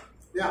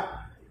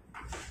 Now,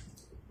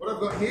 what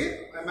I've got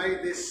here, I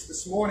made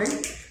this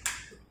morning.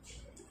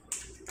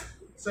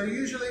 So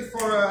usually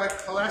for a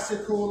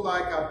classical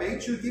like a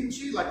beichu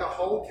kimchi, like a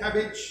whole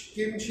cabbage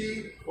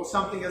kimchi or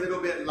something a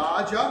little bit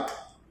larger,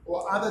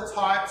 or other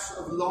types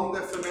of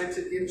longer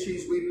fermented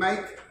kimchis, we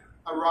make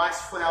a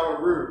rice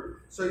flour roux.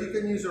 So you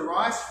can use a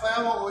rice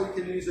flour or you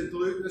can use a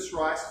glutinous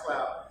rice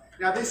flour.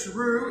 Now this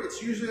roux,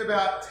 it's usually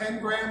about 10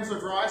 grams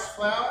of rice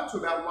flour to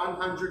about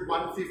 100,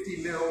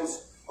 150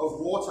 mils of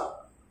water.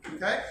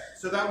 Okay,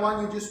 so that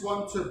one you just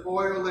want to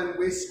boil and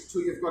whisk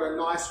till you've got a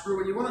nice roux,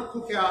 and you want to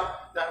cook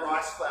out that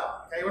rice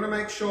flour. Okay, you want to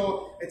make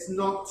sure it's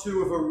not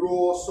too of a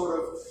raw sort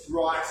of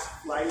rice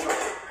flavour.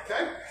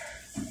 Okay.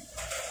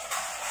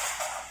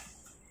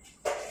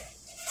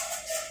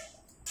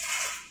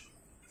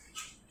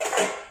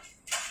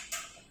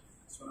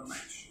 Just want to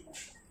make sure.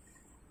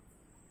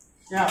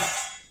 Now,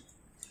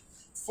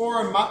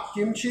 for a muk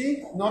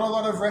kimchi, not a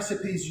lot of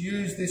recipes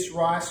use this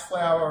rice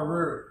flour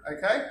roux.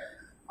 Okay.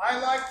 I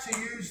like to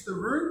use the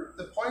roux.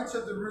 The point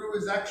of the roux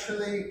is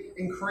actually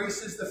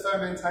increases the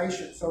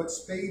fermentation, so it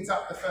speeds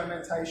up the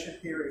fermentation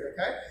period,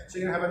 okay? So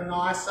you're gonna have a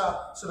nicer,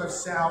 sort of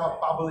sour,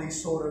 bubbly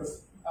sort of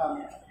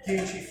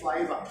kimchi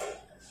flavour,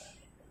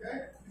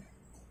 okay?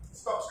 It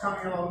stops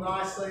coming along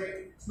nicely,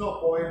 it's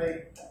not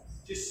boiling,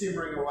 just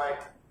simmering away,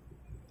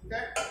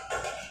 okay?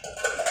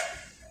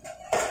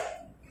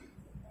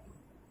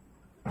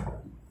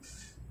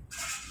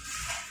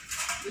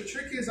 The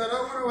trick is I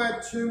don't want to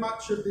add too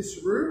much of this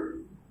roux.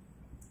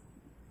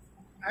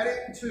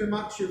 Adding too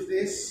much of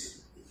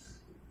this,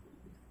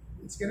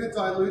 it's going to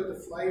dilute the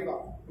flavour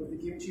of the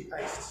kimchi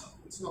paste.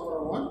 It's not what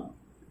I want.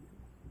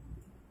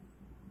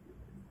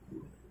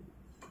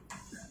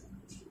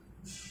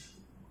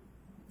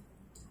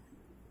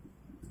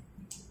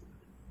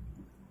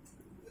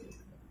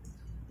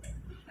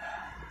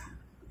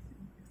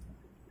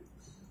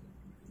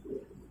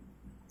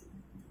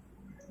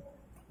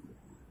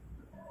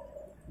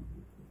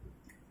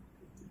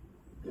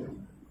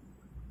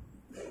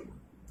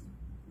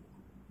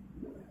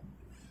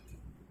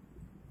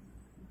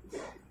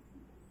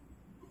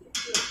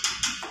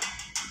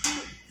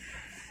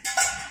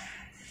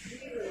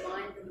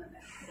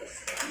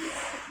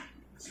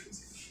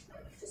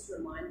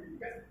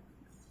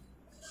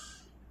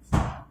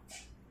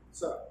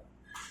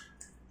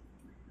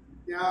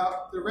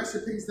 Now, the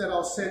recipes that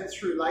I'll send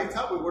through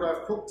later with what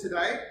I've cooked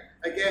today,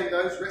 again,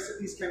 those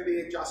recipes can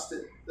be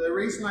adjusted. The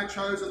reason I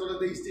chose a lot of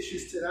these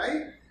dishes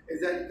today is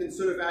that you can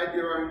sort of add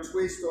your own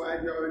twist or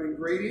add your own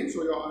ingredients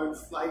or your own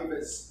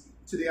flavours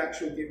to the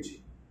actual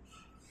kimchi,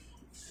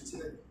 to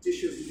the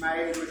dishes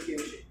made with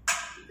kimchi,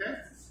 okay?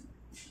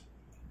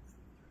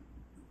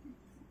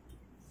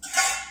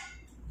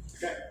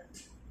 Okay,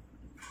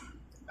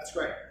 that's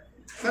great.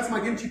 So that's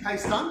my kimchi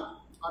paste done.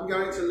 I'm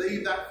going to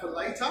leave that for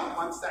later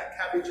once that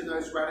cabbage and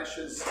those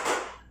radishes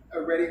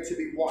are ready to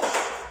be washed,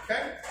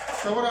 okay?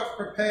 So what I've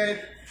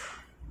prepared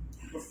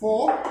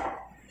before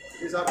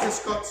is I've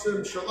just got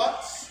some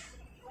shallots.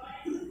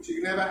 So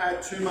you never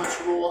add too much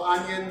raw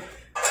onion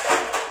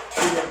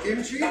to your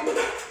kimchi.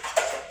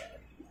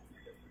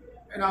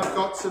 And I've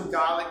got some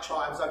garlic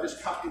chives I've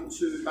just cut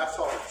into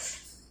batons.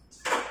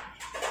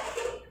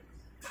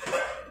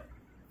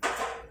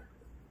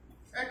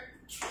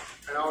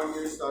 And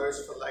I'll use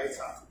those for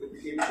later with the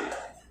kimchi.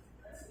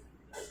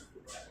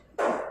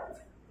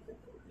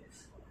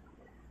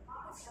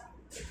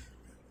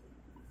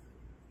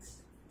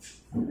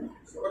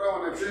 So what I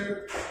want to do,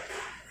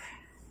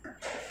 I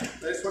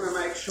just want to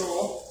make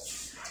sure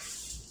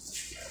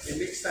you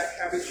mix that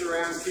cabbage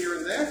around here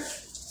and there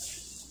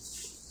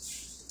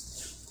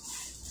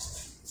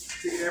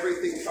to get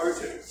everything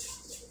coated.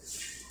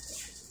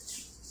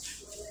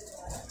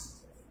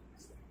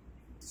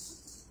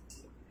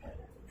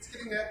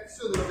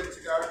 Still a little bit to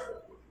go.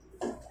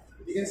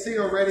 You can see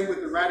already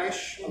with the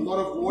radish, a lot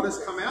of water's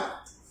come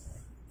out.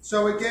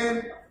 So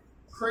again,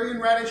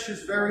 Korean radish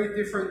is very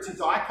different to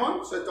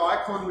daikon. So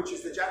daikon, which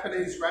is the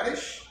Japanese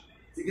radish,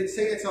 you can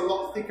see it's a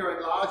lot thicker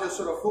and larger,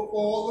 sort of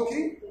football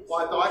looking,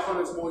 while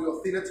daikon is more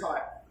your thinner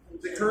type.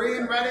 The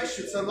Korean radish,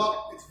 it's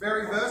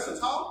very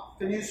versatile.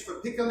 You can use for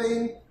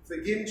pickling, for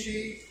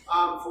kimchi,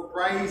 for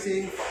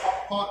braising, for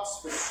hot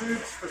pots, for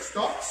soups, for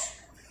stocks.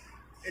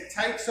 It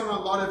takes on a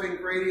lot of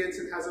ingredients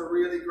and has a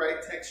really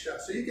great texture.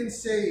 So you can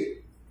see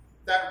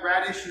that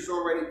radish is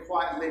already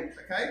quite limp,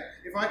 okay?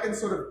 If I can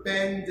sort of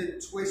bend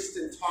and twist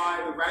and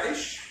tie the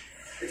radish,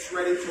 it's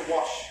ready to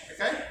wash,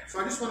 okay? So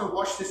I just want to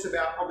wash this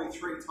about probably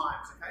 3 times,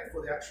 okay,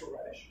 for the actual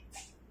radish.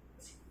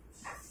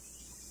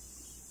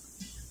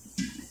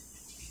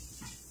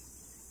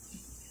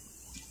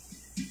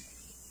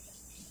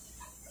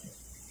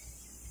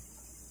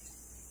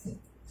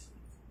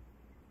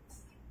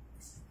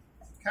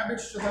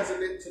 Cabbage still has a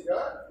bit to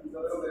go, it's a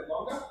little bit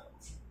longer.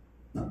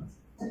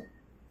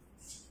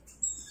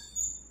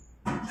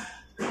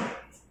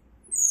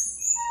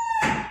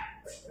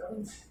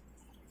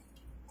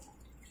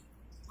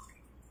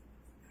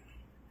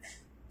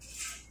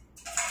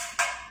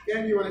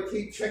 Again, you want to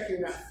keep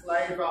checking that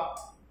flavour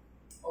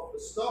of the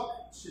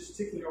stock. It's just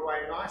ticking away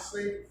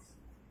nicely.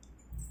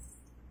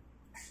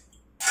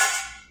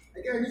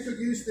 Again, you could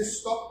use this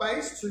stock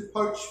base to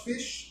poach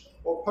fish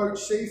or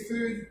poach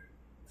seafood.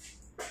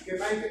 You can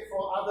make it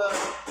for other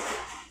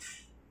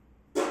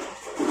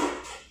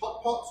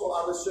hot pots or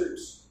other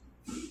soups.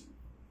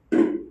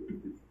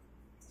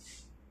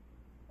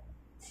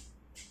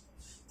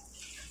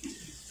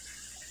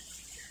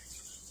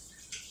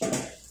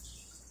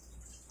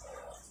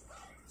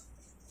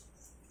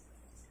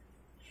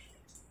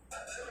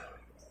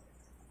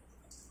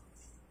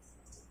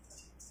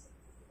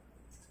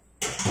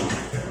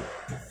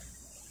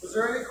 Is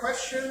there any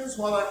questions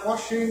while I'm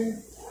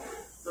washing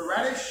the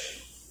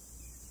radish?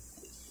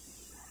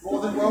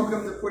 More than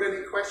welcome to put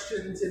any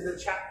questions in the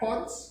chat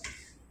pods.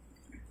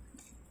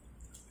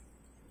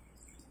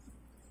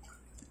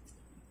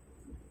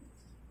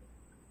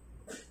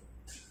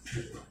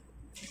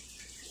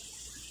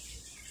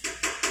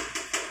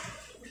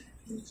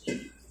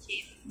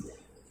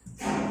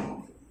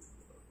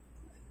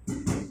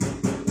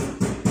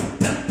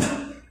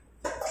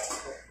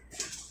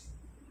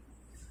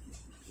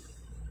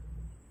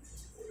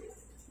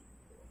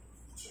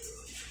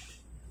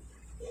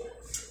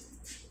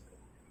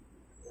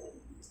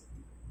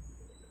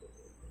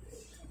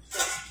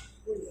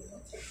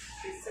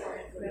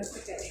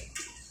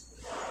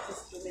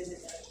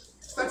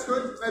 That's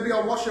good. Maybe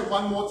I'll wash it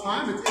one more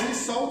time. It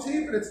is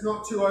salty, but it's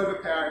not too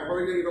overpowering. I'm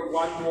probably going to give it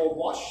one more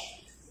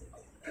wash,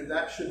 and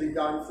that should be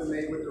done for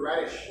me with the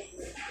radish.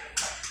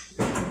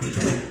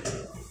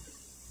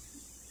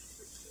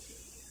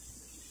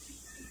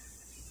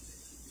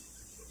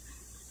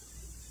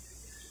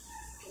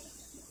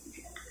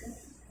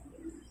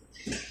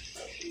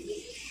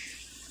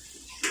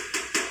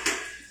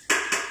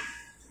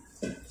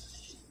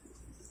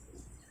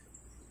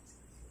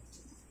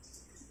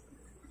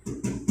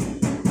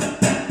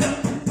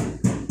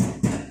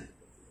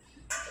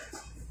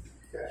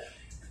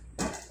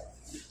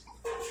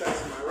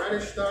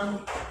 Done.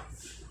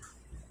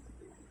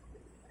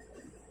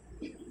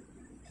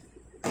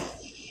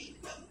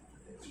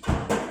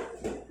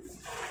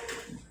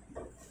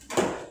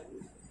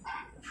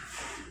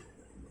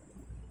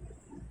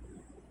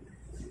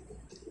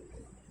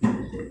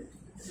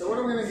 So what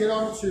I'm going to get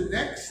on to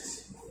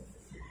next,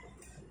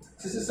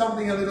 this is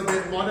something a little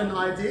bit modern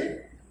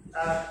idea.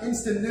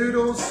 Instant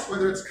noodles,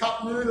 whether it's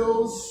cup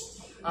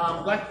noodles,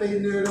 black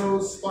bean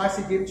noodles,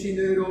 spicy kimchi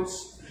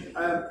noodles.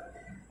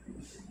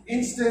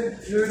 Instant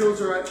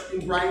noodles are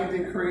ingrained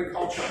in Korean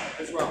culture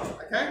as well,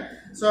 okay?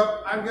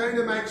 So I'm going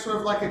to make sort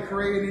of like a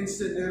Korean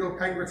instant noodle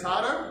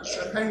pangrattato.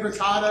 So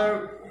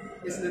pangrattato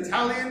is an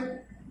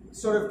Italian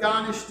sort of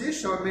garnish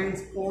dish, so it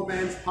means poor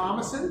man's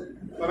parmesan.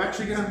 But I'm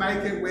actually going to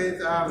make it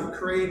with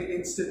Korean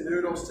instant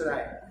noodles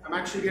today. I'm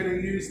actually going to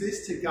use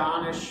this to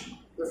garnish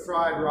the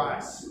fried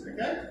rice,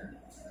 okay?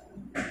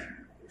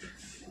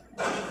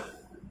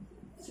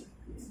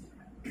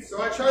 So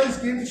I chose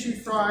kimchi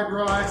fried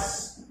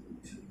rice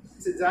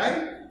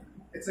today.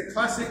 It's a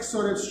classic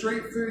sort of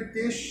street food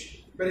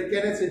dish, but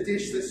again, it's a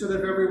dish that sort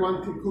of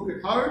everyone can cook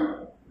at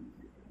home.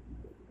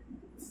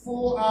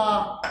 For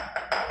our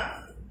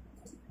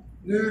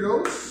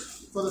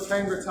noodles, for the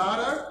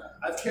pangrattato,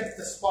 I've kept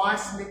the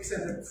spice mix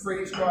in the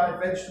freeze-dried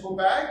vegetable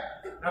bag.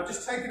 And I've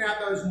just taken out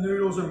those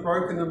noodles and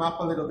broken them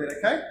up a little bit,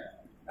 okay?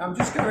 I'm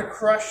just going to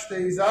crush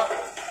these up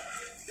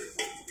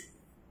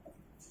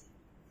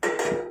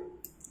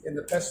in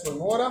the pestle and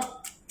water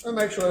and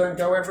make sure they don't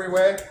go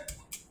everywhere.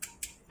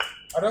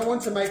 I don't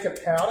want to make a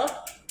powder.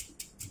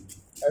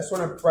 I just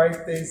want to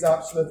break these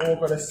up so they've all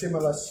got a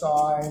similar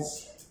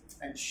size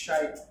and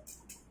shape.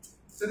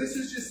 So this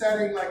is just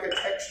adding like a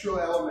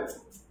textural element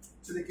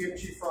to the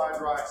kimchi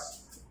fried rice.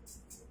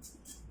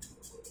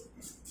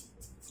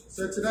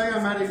 So today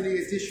I'm adding the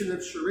addition of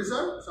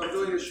chorizo. So I'm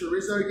doing a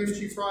chorizo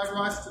kimchi fried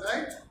rice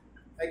today.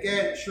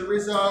 Again,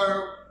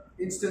 chorizo,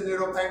 instant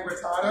noodle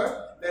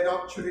pangrattato. They're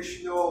not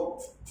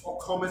traditional or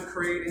common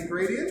Korean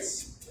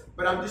ingredients.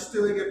 But I'm just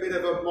doing a bit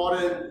of a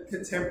modern,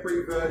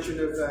 contemporary version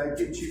of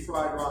kimchi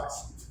fried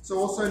rice. So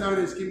also known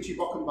as kimchi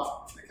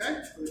bokkeumbap,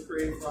 okay, for the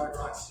Korean fried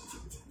rice.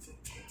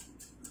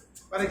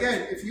 But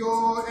again, if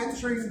you're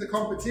entering the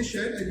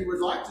competition and you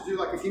would like to do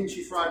like a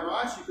kimchi fried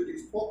rice, you could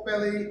use pork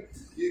belly,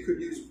 you could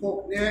use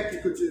pork neck, you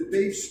could do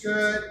beef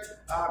skirt,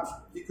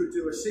 you could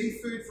do a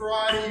seafood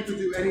variety, you could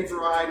do any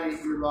variety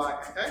you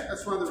like, okay?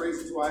 That's one of the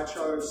reasons why I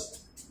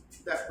chose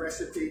that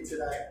recipe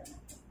today.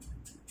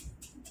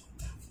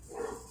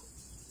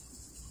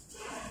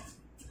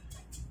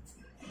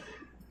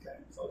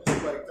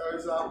 Just break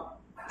those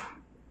up.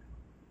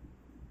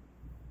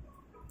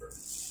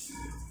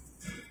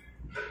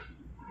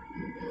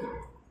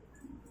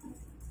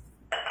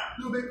 A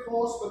little bit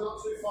coarse, but not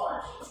too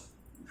fine.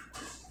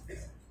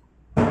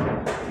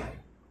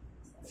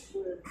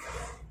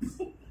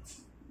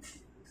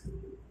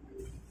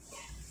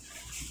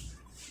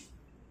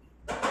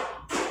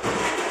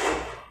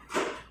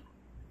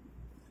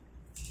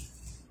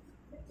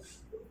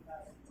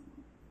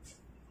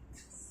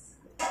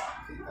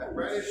 Keep that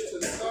radish to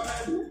the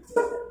side.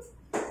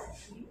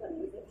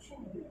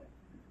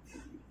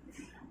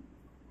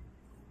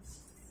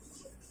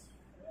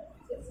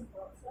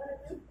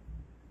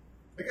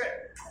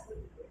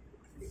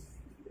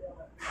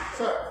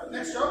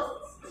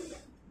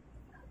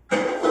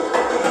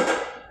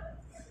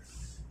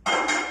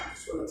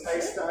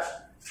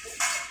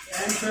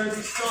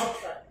 anchovy stock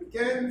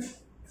again.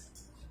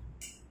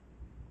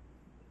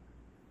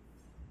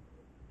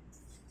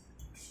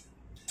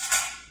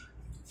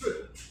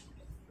 Good.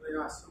 Really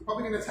nice. I'm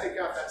probably going to take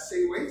out that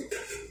seaweed.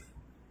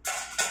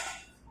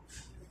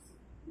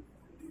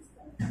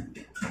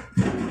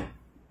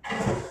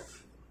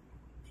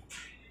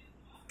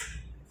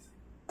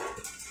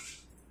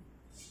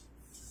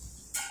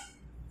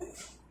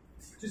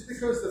 Just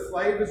because the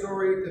flavour's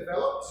already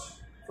developed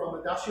from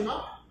the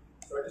dashima,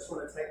 so I just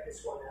want to take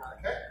this one out,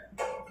 okay?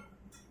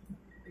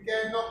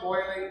 Again, not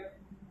boiling,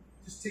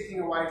 just ticking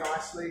away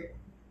nicely.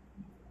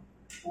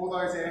 All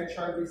those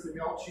anchovies, the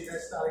milchi, they're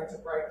starting to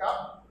break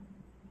up.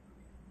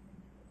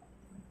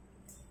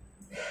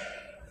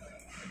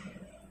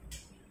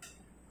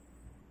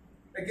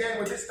 Again,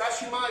 with this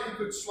dashima, you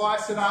could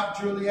slice it up,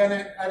 julienne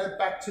it, add it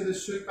back to the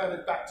soup, add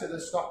it back to the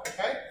stock,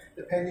 okay?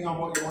 Depending on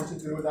what you want to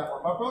do with that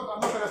one. But I'm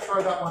not going to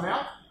throw that one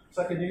out,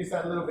 so I can use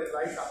that a little bit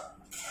later.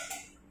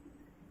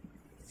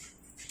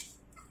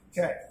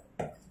 Okay,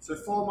 so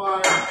for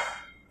my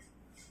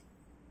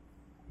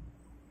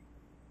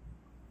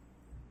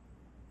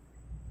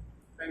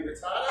bang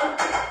potato,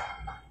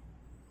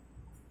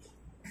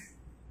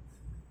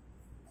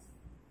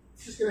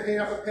 just going to heat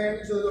up a pan,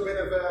 use a little bit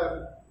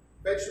of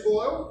vegetable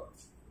oil.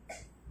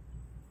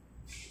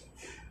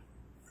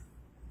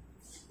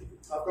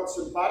 I've got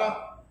some butter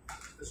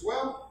as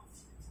well.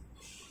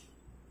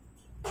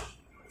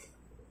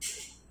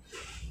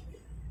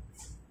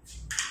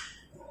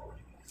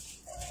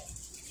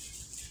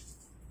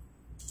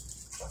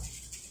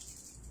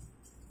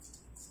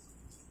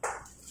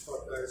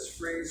 Got those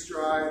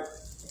freeze-dried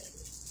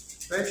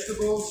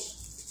vegetables.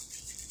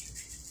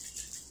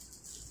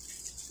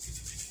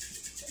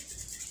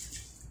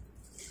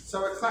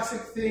 So a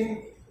classic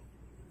thing,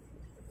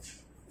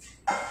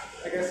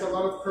 I guess a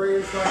lot of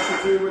Koreans like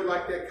to do with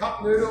like their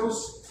cup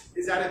noodles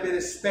is add a bit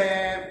of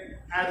Spam,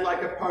 add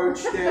like a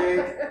poached egg,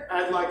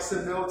 add like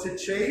some melted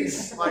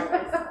cheese, like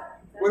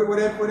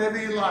whatever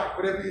you like,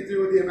 whatever you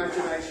do with the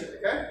imagination,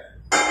 okay?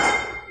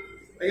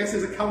 I guess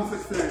as a comfort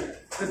food.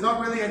 There's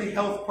not really any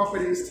health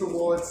properties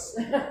towards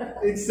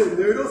instant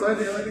noodles. I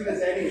don't think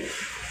there's any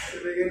to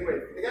begin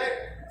with,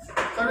 okay?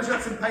 So I've just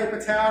got some paper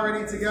towel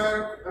ready to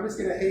go. I'm just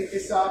going to heat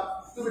this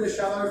up, a little bit of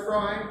shallow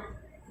frying.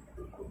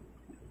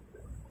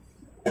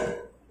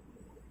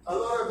 A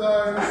lot of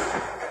those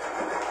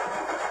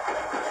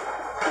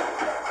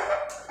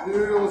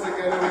noodles are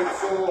going to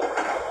absorb the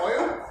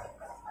oil.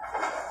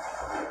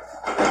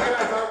 Again, I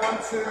don't want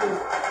to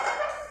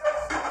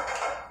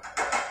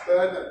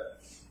burn them.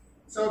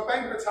 So a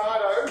baked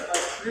potato,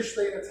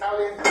 traditionally an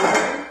Italian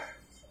cuisine,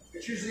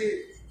 it's usually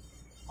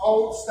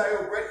old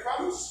stale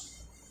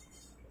breadcrumbs.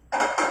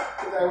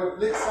 So they would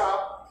blitz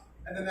up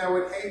and then they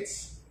would heat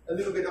a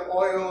little bit of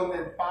oil and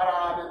then butter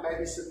and then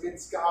maybe some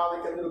minced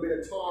garlic, a little bit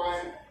of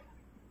thyme.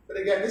 But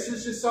again, this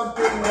is just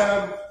something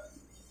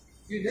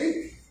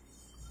unique.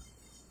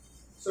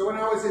 So when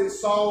I was in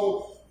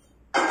Seoul,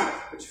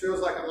 which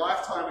feels like a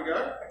lifetime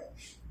ago,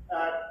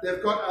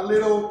 they've got a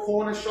little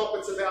corner shop.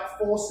 It's about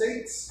 4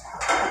 seats,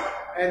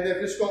 and they've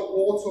just got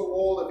wall to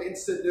wall of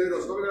instant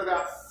noodles. We've got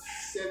about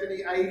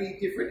 70, 80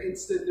 different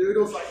instant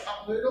noodles, like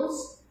cup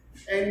noodles,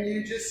 and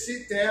you just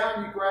sit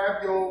down, you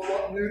grab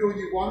what noodle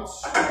you want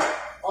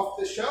off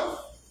the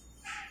shelf,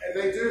 and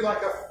they do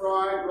like a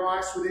fried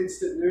rice with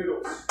instant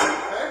noodles,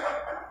 okay?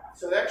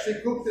 So they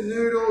actually cook the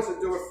noodles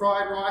and do a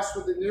fried rice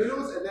with the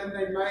noodles, and then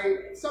they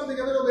made something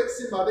a little bit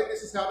similar. I think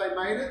this is how they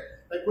made it.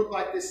 They put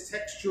like this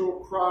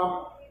textural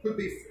crumb, could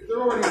be,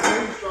 they're already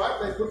freeze dried,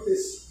 they put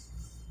this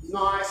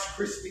nice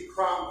crispy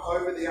crumb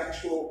over the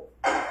actual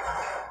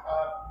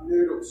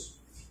noodles.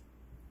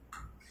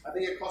 I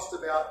think it cost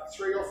about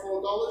 $3 or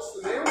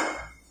 $4 the meal.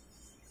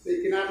 But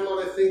you can add a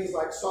lot of things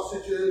like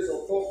sausages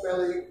or pork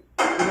belly. You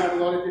can add a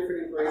lot of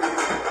different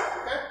ingredients.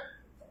 Okay?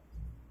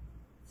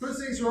 Because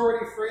these are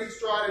already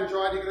freeze-dried and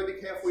dried, you've got to be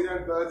careful we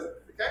don't burn them.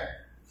 Okay?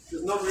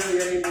 There's not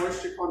really any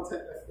moisture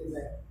content left in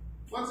there.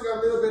 Once I've got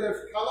a little bit of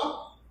colour,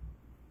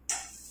 I'm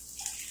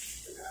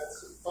going to add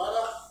some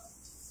butter.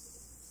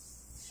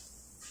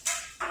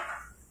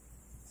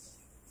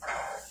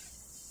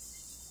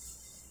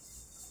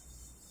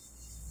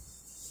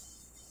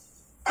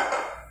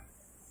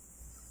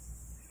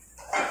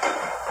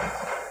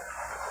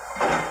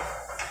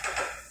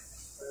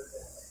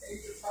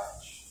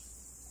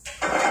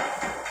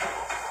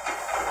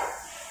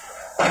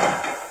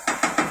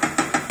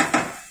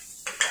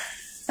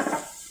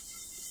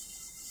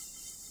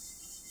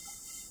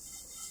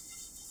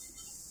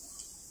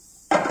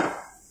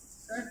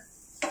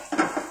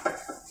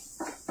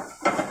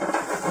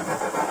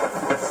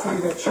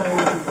 The change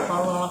in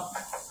colour,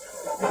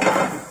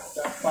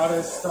 that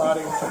butter's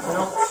starting to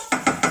melt,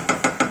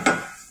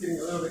 it's getting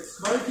a little bit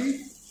smoky.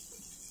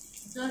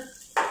 Okay.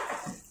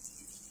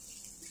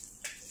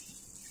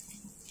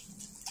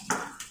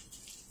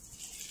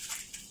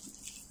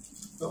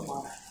 Got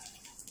my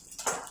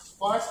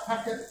spice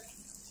packet,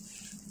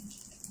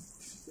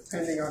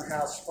 depending on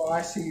how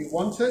spicy you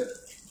want it.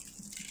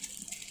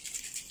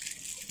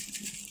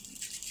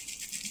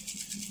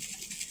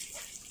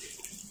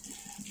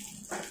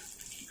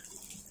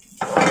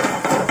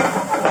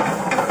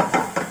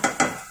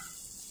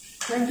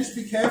 Then just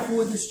be careful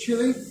with this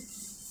chili. It's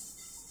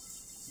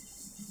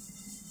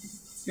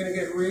going to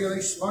get really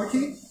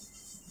smoky.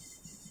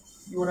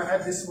 You want to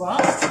add this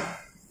last.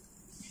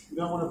 You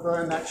don't want to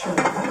burn that chili.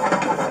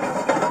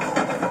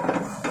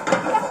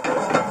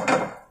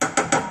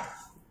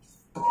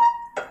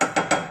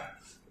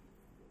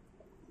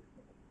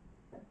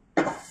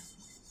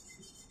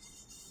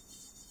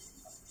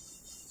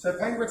 So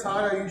pan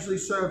grattato usually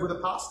served with a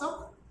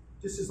pasta,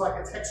 just as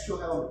like a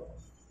textural element.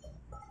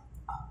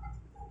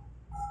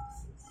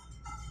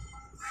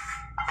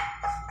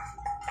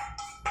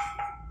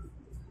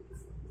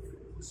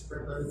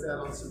 Spread those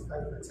out on some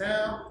paper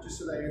towel, just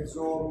so they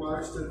absorb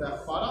most of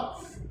that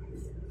butter.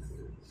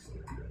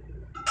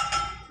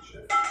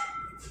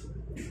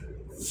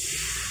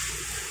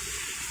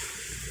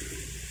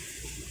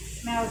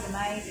 Smells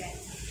amazing.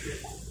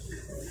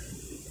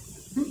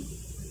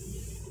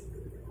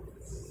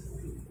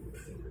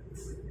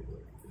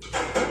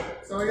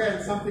 So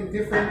again, something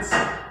different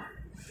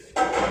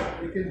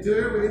you can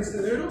do with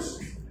instant noodles.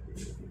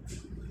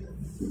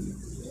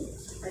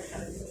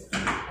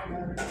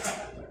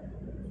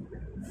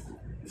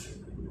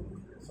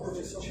 So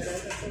just check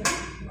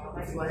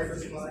the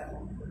flavors like.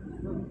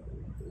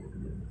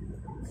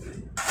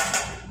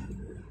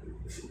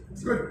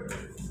 It's good.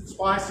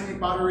 Spicy,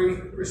 buttery,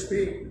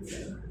 crispy.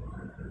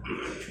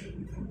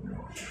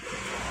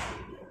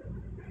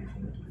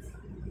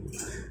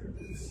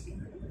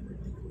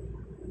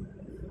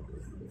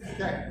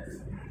 Okay.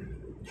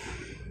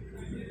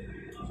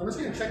 So I'm just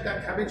going to check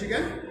that cabbage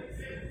again.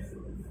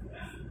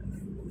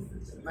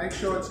 Make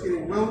sure it's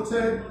getting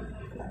wilted,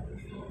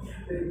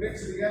 getting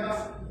mixed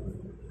together.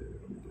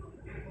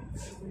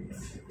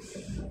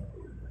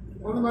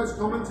 One of the most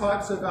common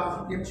types of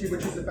kimchi,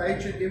 which is the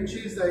beiju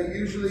kimchi, they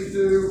usually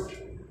do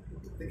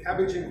the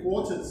cabbage in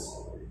quarters,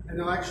 and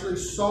they'll actually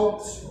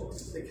salt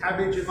the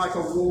cabbage in like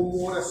a warm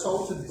water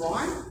salted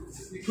brine.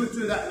 You could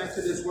do that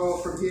method as well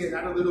from here and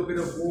add a little bit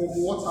of warm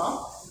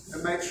water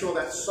and make sure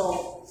that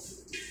salt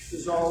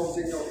dissolves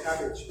in your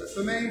cabbage. But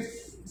for me,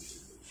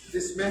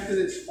 this method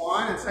is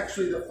fine. It's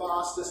actually the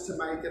fastest to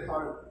make at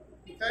home.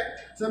 Okay,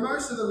 so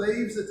most of the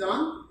leaves are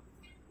done.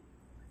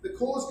 The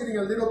core is getting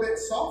a little bit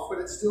soft, but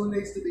it still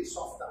needs to be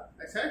softer.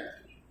 Okay,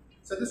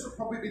 so this will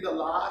probably be the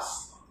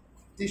last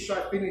dish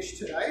I finish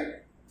today,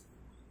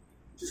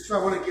 just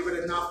because I want to give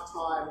it enough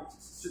time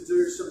to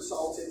do some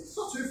salting. It's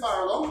not too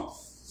far along.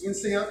 You can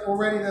see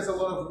already there's a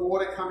lot of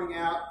water coming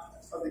out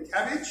of the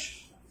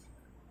cabbage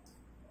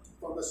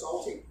from the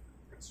salting.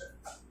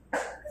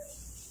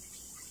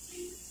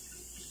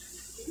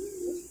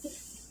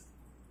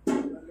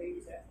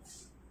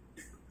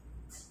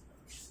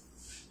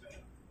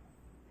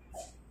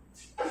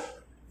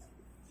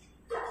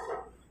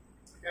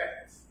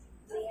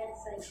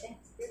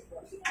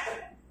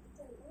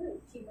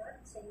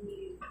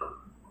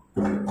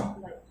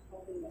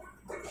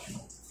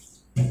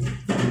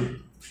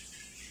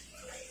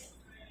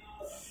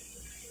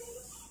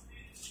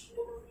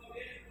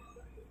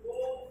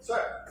 So,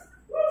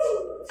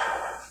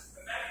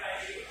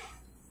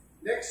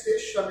 next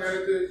dish I'm going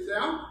to do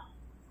now,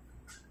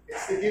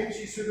 it's the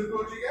kimchi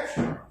soondubu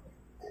jjigae.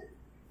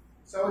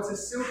 So it's a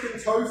silken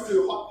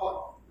tofu hot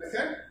pot,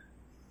 okay?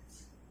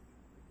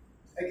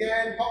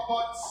 Again, hot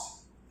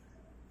pots,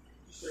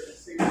 just so you can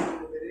see it a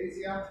little bit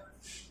easier.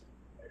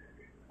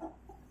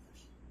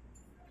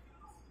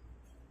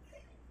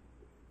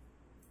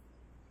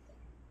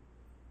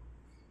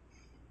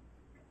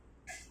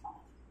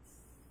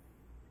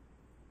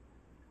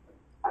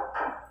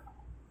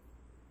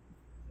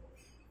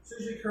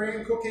 Usually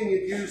Korean cooking,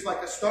 you'd use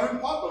like a stone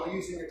pot, but we're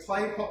using a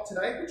clay pot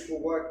today, which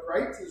will work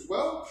great as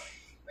well.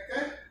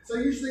 Okay, so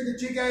usually the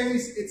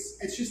jjigaes,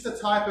 it's just a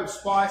type of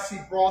spicy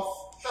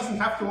broth. It doesn't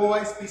have to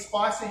always be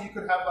spicy. You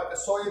could have like a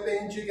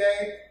soybean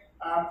jjigae.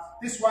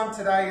 This one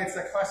today, it's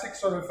a classic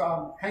sort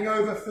of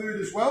hangover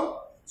food as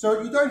well.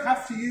 So you don't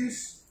have to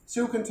use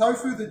silken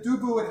tofu. The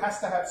dubu, it has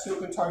to have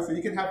silken tofu.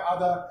 You can have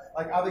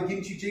other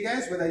kimchi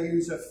jjigaes where they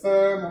use a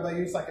firm or they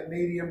use like a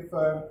medium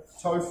firm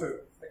tofu.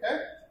 Okay.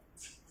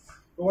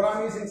 But what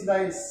I'm using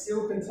today is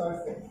silken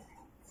tofu.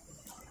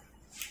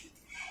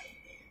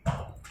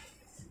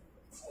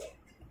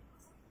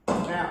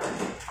 Now,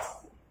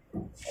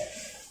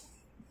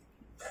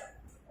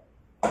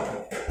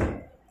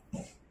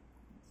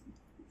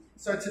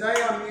 so today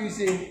I'm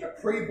using a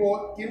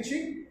pre-bought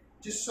kimchi,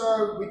 just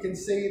so we can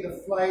see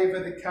the flavor,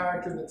 the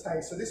character, and the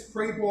taste. So this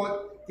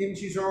pre-bought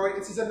kimchi is already,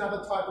 this is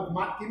another type of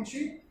mud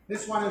kimchi.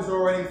 This one is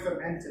already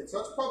fermented.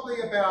 So it's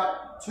probably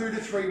about 2 to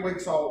 3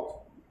 weeks old.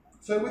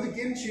 So with the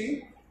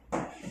kimchi,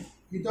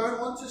 you don't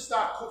want to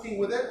start cooking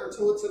with it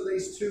until it's at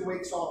least 2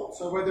 weeks old.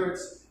 So whether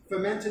it's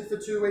fermented for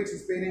 2 weeks,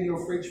 it's been in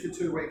your fridge for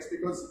 2 weeks,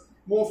 because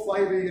more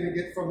flavor you're going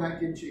to get from that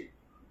kimchi.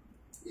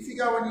 If you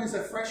go and use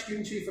a fresh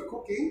kimchi for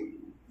cooking,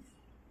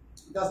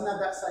 it doesn't have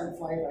that same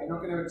flavor. You're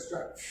not going to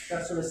extract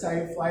that sort of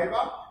same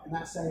flavor and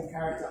that same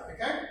character,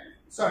 okay?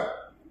 So,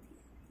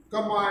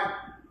 got my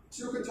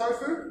silken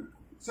tofu.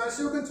 So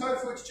silken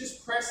tofu, it's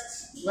just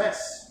pressed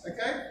less,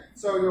 okay?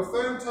 So your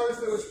firm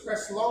tofu is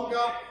pressed longer,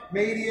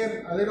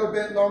 medium, a little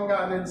bit longer,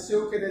 and then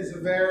silken is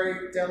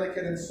very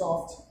delicate and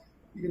soft.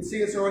 You can see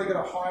it's already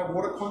got a high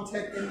water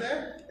content in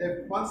there.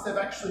 Once they've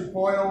actually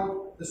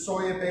boiled the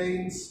soya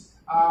beans,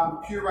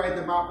 pureed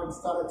them up and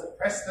started to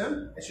press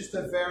them, it's just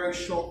a very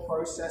short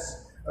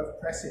process of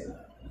pressing.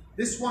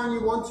 This one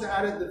you want to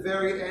add at the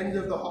very end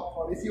of the hot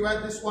pot. If you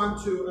add this one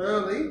too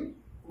early,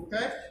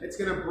 okay, it's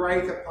going to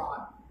break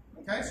apart.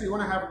 Okay, so you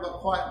want to have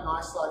quite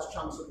nice large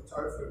chunks of the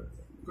tofu.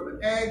 I've got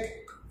an egg,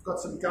 I've got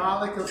some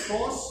garlic of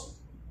course,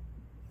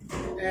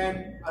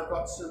 and I've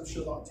got some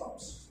shallot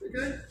tops.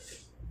 Okay?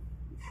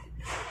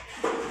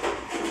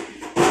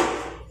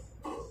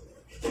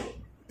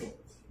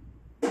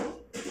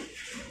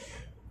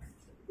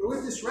 But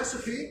with this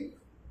recipe,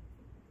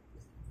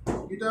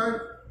 you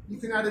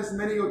can add as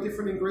many or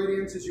different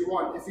ingredients as you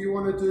want. If you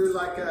want to do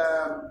like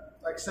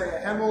say a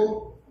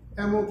Hamel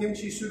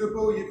kimchi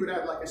soondubu, you could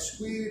add like a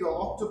squid or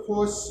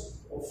octopus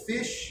or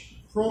fish,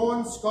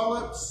 prawns,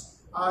 scallops.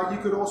 You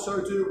could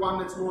also do one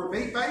that's more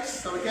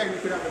meat-based. So again, you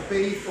could have a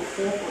beef or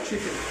pork or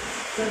chicken.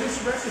 So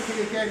this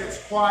recipe, again, it's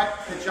quite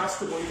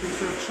adjustable. You can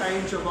sort of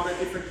change a lot of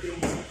different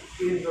things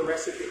in the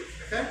recipe,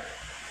 okay?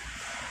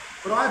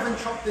 But I haven't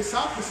chopped this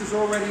up. This is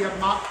already a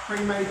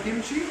pre-made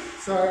kimchi.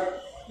 So,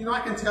 you know,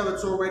 I can tell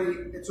it's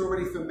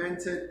already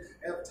fermented.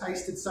 I've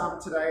tasted some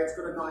today. It's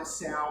got a nice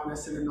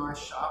sourness and a nice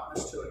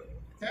sharpness to it.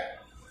 Okay,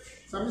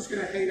 so I'm just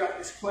going to heat up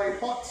this clay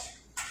pot.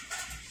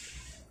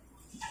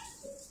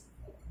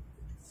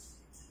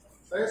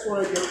 So I just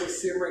want to get this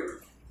simmering.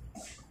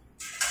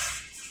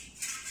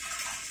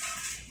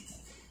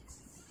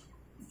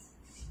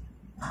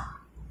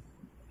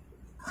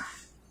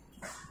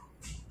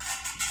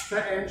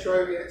 That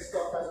anchovy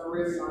stock has a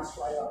really nice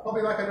flavour.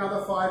 Probably like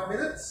another 5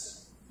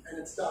 minutes and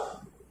it's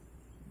done.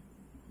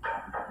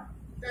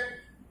 Okay,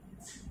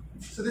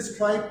 so this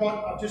clay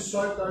pot I've just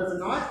soaked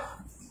overnight.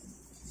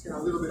 A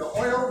little bit of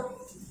oil,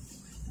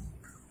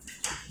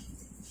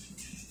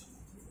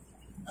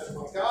 add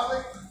my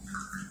garlic.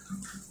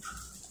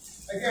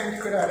 Again,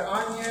 you could add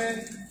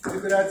onion, you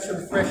could add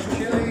some fresh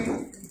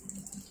chili,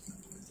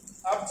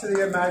 up to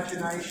the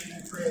imagination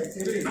and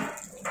creativity.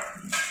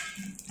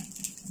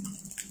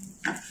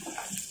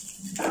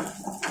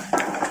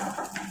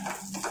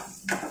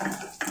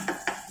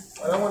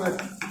 I don't want to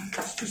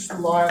just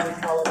lightly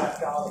colour that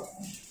garlic.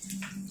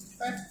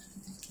 Okay.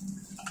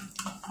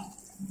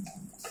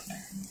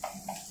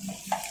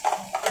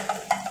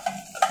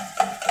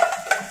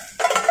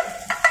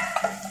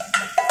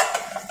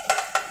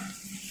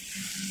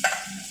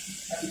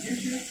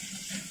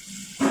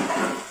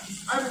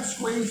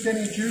 Squeezed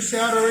any juice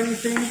out or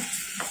anything,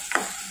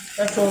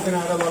 that's all going to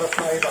add a lot of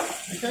flavour,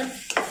 okay?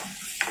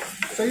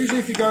 So usually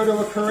if you go to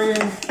a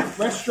Korean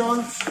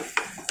restaurant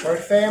or a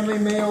family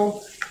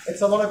meal,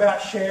 it's a lot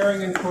about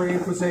sharing in Korean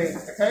cuisine,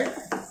 okay?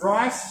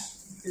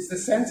 Rice is the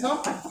centre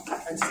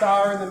and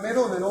star in the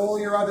middle, and then all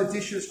your other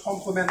dishes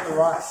complement the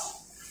rice.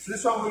 So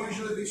this one will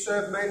usually be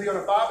served maybe on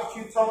a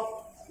barbecue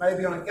top,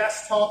 maybe on a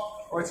gas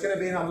top, or it's going to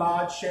be in a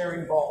large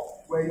sharing bowl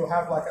where you'll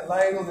have like a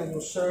ladle and then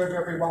you'll serve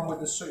everyone with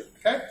the soup,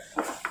 okay?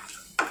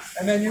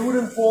 And then you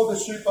wouldn't pour the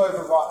soup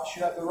over rice.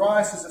 You have the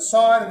rice as a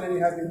side, and then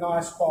you have your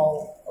nice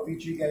bowl of your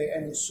jjigae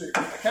and your soup,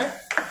 okay?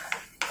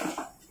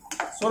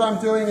 So what I'm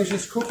doing is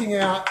just cooking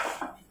out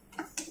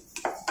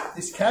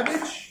this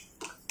cabbage,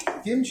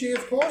 kimchi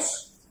of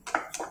course.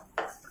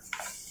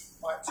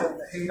 Might turn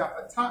the heat up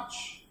a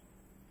touch.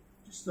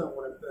 Just don't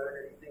want to burn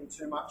anything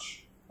too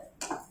much.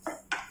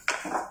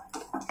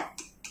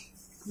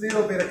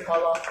 Little bit of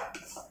colour.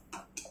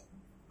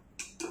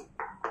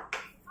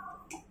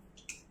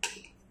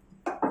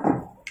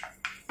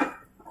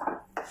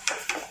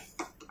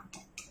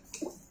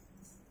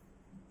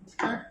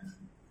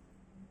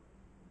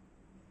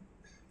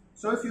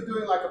 So if you're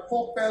doing like a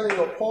pork belly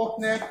or pork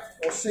neck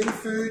or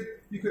seafood,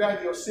 you could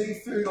add your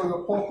seafood or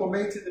your pork or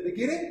meat at the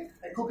beginning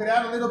and cook it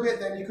out a little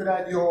bit, then you could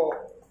add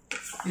your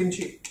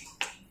kimchi.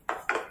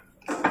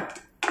 Okay.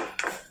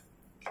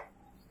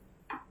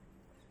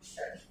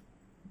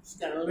 Just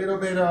get a little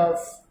bit of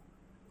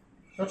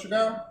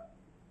gochujang.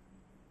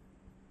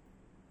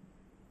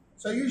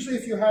 So usually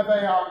if you have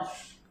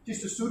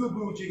just a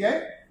soondubu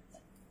jjigae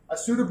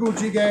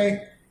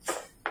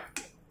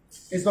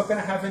is not going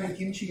to have any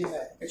kimchi in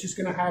there. It's just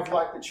going to have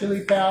like the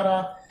chili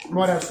powder. You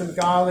might have some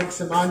garlic,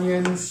 some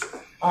onions.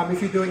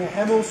 If you're doing a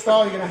Hamel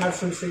style, you're going to have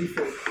some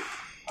seafood.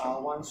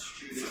 One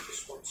student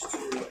just wants to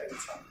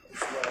enter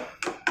as well.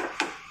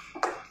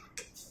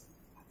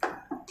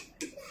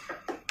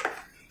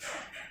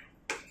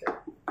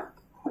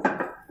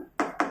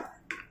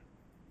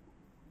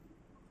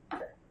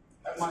 Okay.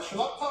 Have my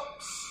shallot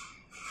tops.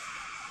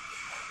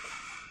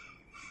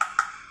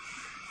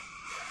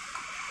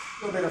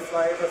 A little bit of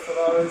flavour for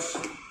those.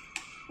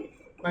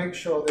 Make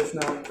sure there's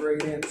no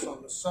ingredients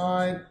on the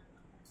side.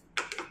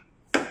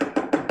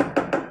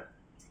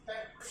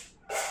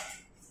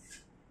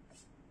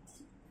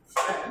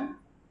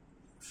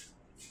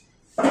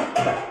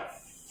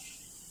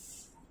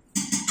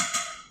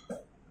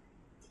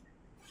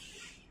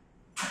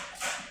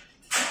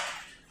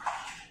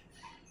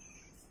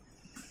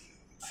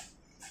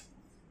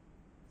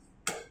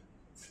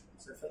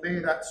 me,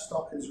 that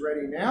stock is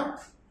ready now.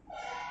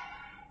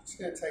 Just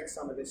going to take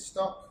some of this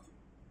stock.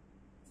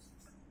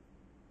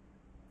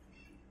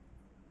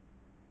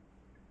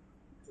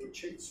 Do a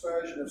cheats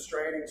version of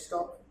straining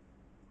stock.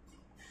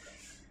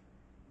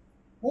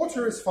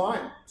 Water is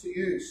fine to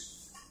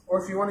use,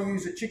 or if you want to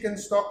use a chicken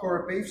stock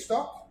or a beef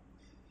stock.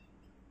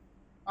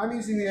 I'm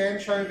using the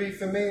anchovy.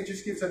 For me, it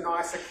just gives a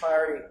nicer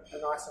clarity, a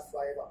nicer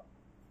flavour.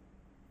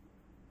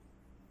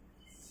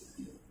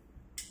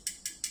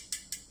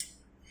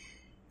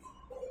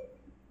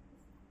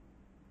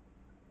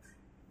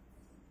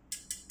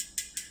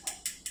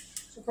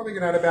 So I'm probably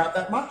going to add about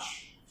that much.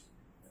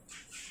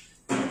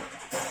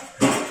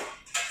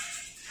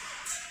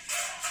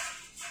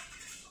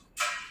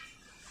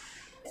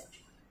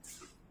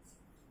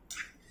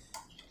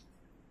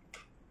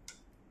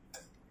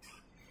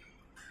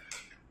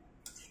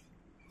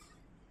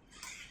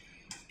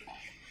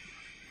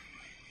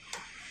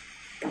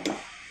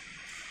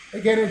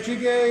 Again, a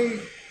jjigae,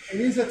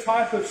 it is a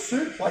type of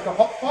soup, like a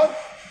hot pot.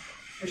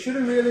 It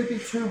shouldn't really be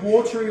too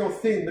watery or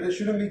thin, but it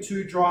shouldn't be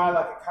too dry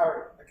like a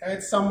curry. Okay,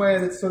 it's somewhere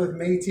that's sort of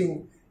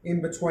meeting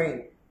in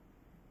between.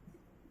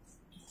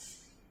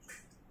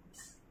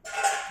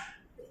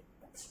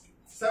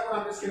 So that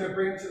one I'm just going to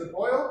bring to the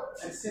boil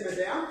and simmer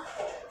down.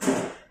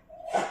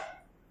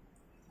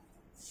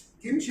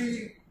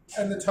 Kimchi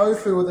and the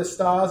tofu are the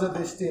stars of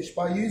this dish.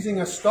 By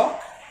using a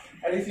stock,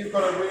 and if you've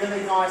got a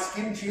really nice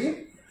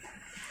kimchi,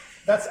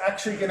 that's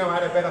actually going to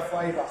add a better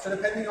flavour. So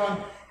depending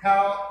on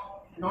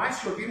how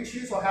nice your kimchi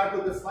is or how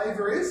good the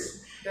flavour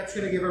is, that's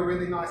going to give a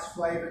really nice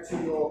flavour to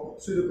your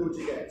soondubu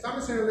jjigae. So I'm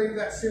just going to leave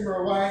that simmer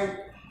away,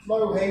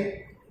 low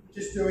heat,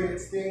 just doing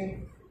its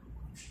thing.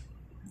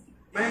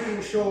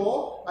 Making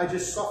sure I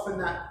just soften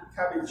that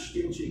cabbage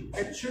kimchi.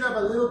 It should have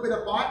a little bit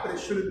of bite, but it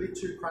shouldn't be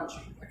too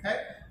crunchy,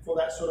 okay, for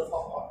that sort of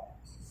hot pot.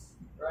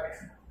 Right.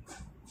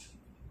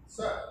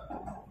 So,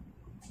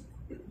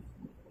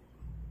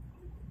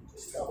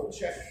 just double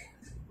check.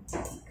 My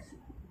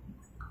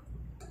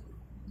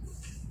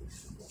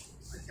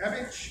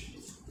cabbage.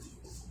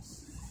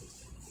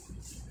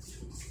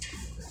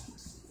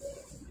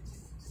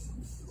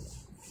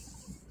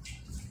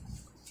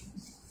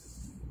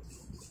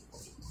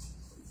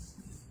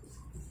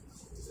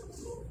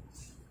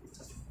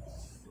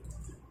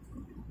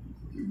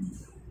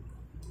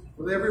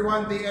 Will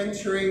everyone be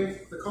entering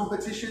the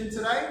competition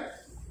today?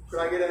 Could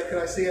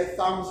I see a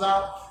thumbs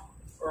up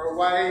or a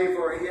wave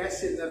or a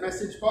yes in the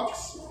message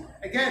box?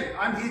 Again,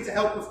 I'm here to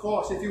help, of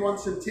course. If you want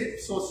some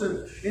tips or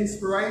some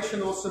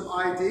inspiration or some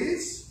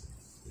ideas.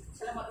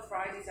 Tell them what the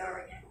Fridays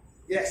are again.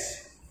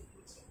 Yes.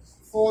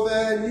 For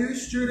the new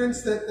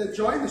students that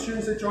joined, the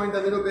students that joined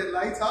a little bit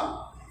later,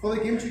 for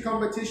the kimchi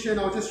competition,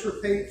 I'll just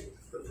repeat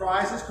the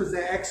prizes because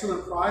they're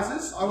excellent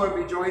prizes. I won't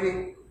be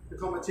joining the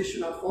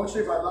competition,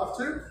 unfortunately, but I'd love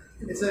to.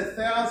 It's a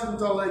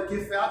 $1,000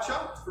 gift voucher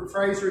from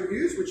Fraser &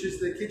 Hughes, which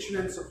is the kitchen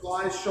and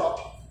supplies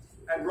shop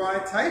at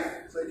Ryde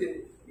TAFE. So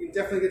you can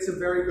definitely get some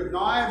very good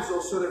knives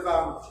or sort of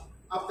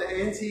up the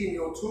ante in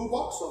your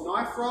toolbox or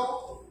knife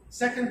roll.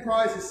 Second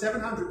prize is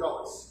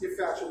 $700 gift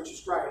voucher, which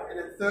is great. And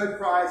then third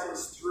prize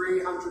is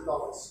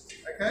 $300,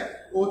 okay?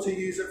 Or to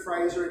use at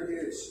Fraser &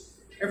 Hughes.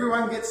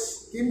 Everyone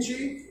gets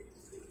kimchi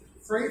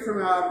free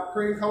from our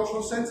Korean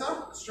Cultural Centre,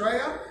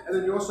 Australia, and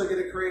then you also get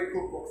a Korean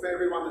cookbook for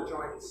everyone that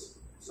joins.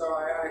 So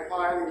I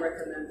highly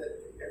recommend that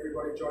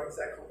everybody joins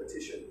that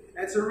competition.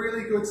 And it's a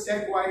really good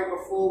segue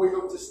before we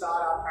look to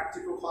start our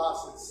practical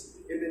classes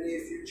in the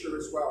near future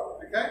as well,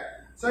 okay?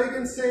 So you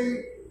can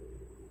see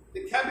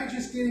the cabbage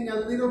is getting a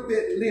little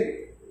bit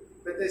limp,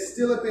 but there's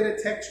still a bit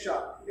of texture.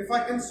 If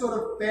I can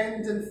sort of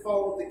bend and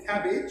fold the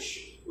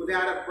cabbage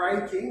without it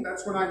breaking,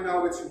 that's when I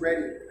know it's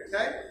ready,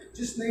 okay?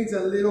 Just needs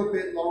a little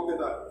bit longer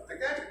though,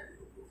 okay?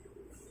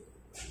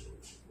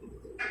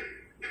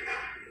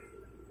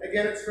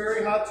 Again, it's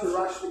very hard to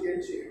rush the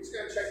kimchi. I'm just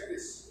going to check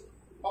this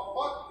hot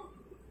pot.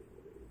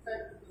 Okay,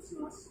 that's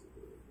nice.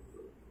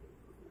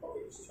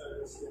 Probably just turn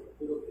this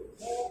a little bit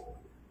more.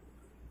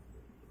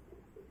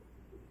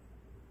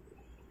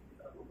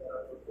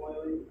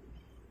 Boiling.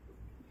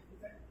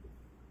 Okay.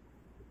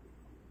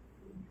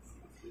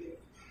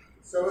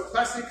 So a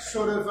classic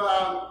sort of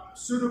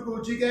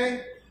soondubu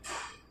jjigae,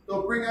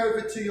 they'll bring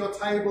over to your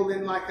table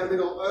in like a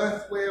little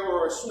earthware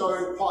or a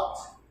stone pot.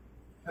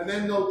 And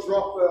then they'll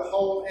drop a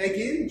whole egg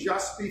in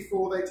just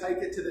before they take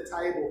it to the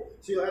table.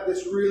 So you'll have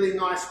this really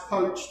nice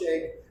poached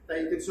egg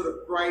that you can sort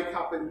of break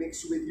up and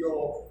mix with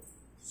your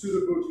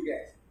soondubu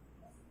jjigae.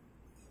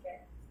 Okay,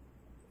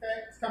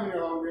 it's coming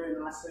along really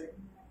nicely.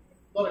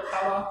 A lot of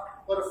colour,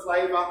 a lot of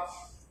flavour.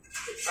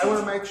 I want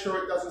to make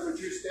sure it doesn't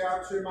reduce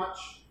down too much.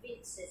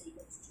 Vince says he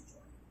wants to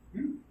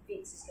join.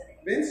 Vince is going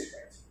to Vince?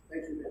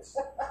 Thank you, Vince.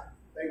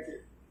 Thank you.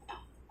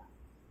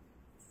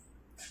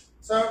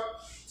 So,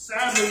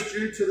 sadly,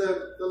 due to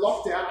the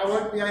lockdown, I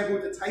won't be able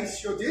to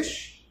taste your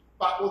dish,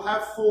 but we'll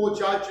have 4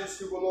 judges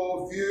who will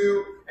all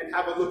view and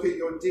have a look at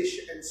your dish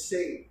and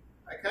see.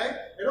 Okay?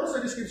 It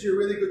also just gives you a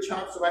really good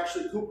chance to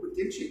actually cook with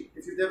kimchi.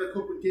 If you've never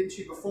cooked with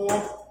kimchi before,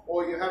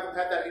 or you haven't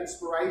had that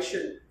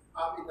inspiration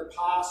in the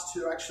past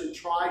to actually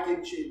try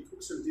kimchi and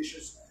cook some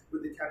dishes,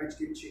 with the cabbage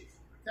kimchi.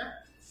 Okay?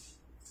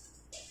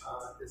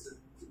 There's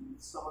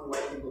someone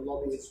waiting in the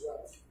lobby as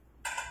well.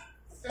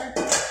 Okay?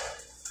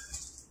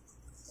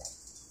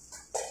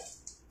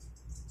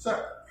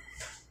 So,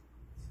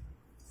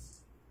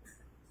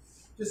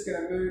 just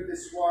going to move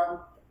this one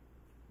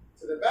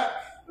to the back.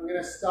 I'm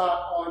going to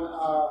start on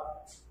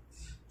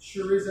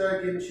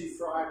chorizo kimchi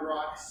fried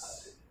rice.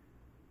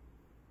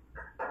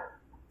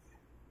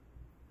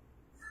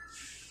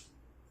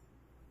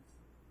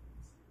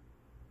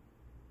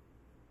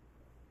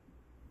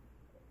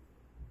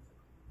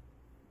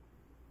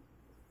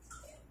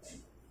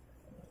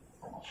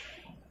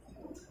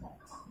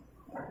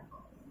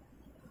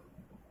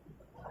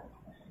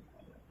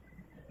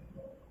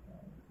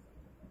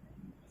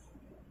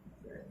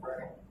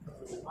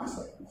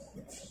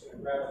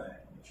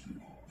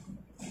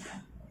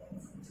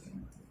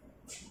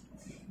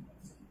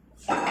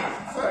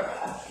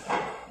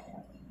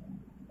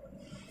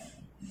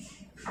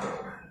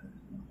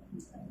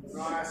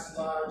 Nice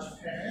large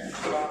pan.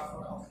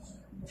 So,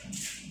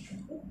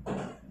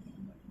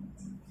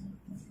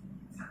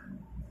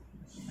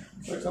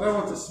 because I don't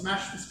want to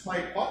smash this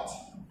clay pot,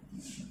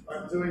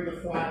 I'm doing the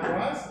fried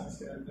rice. I'm just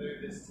going to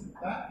move this to the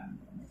back.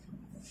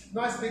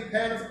 Nice big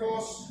pan, of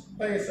course,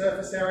 plenty of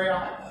surface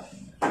area.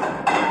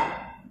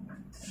 About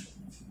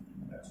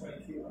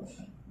 20 kilos.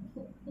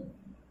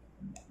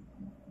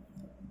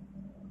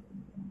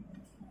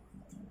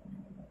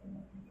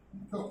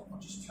 Cool, I'll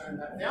just turn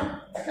that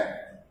down. Okay,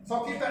 so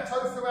I'll keep that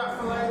tofu out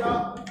for later.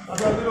 I've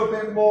got a little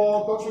bit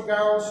more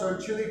gochujang, so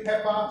chili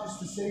pepper, just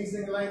for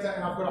seasoning later,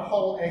 and I've got a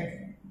whole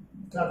egg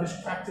that I've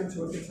just cracked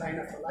into a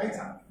container for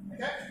later.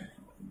 Okay?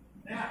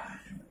 Now,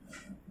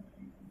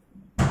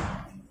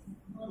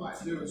 what I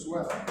might do as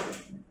well.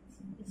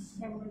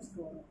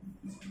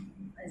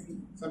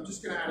 So I'm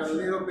just going to add a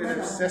little bit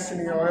of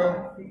sesame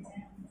oil.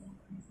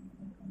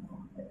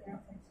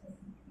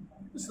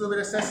 Just a little bit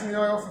of sesame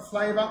oil for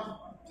flavour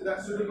to that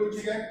soondubu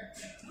jjigae.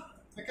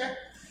 Okay?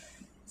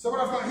 So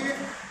what I've got here,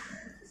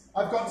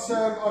 I've got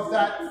some of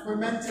that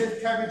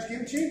fermented cabbage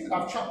kimchi that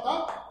I've chopped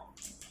up.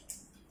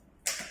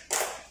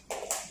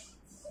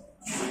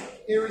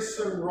 Here is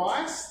some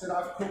rice that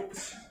I've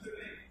cooked.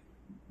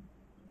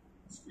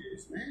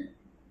 Excuse me.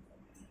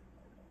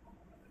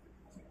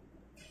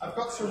 I've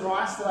got some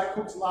rice that I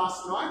cooked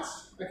last night.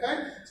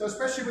 Okay? So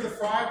especially with the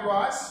fried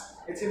rice,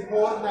 it's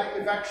important that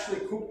you've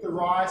actually cooked the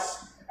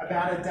rice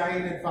about a day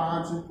in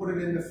advance and put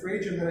it in the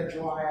fridge and let it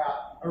dry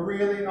out. A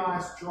really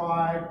nice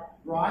dried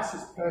rice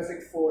is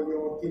perfect for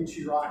your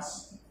kimchi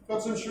rice.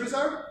 Got some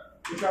chorizo,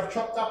 which I've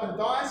chopped up and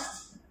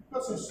diced.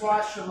 Got some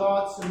sliced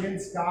shallots, some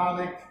minced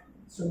garlic,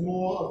 some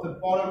more of the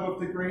bottom of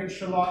the green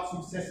shallot,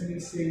 some sesame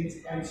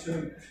seeds, and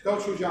some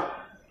gochujang.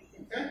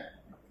 Okay?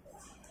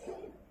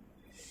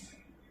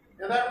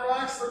 Now that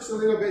rice looks a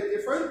little bit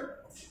different.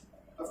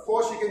 Of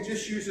course, you can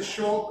just use a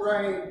short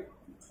grain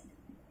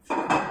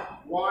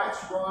white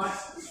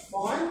rice, is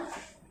fine.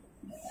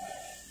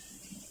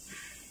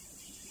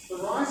 The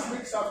rice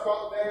mix I've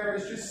got there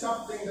is just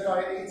something that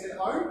I eat at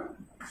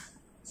home.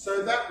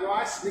 So that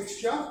rice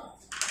mixture,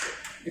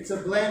 it's a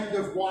blend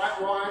of white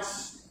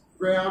rice,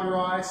 brown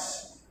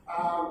rice,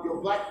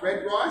 your black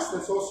red rice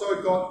that's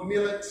also got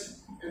millet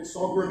and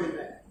sorghum in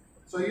there.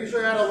 So I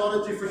usually add a lot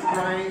of different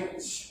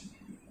grains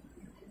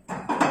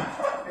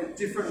and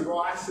different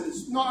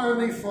rices, not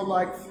only for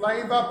like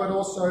flavour but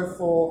also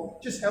for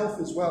just health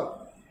as well.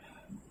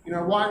 You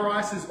know, white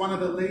rice is one of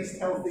the least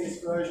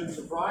healthiest versions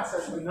of rice,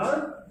 as we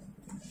know.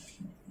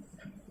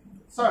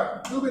 So,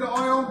 a little bit of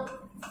oil,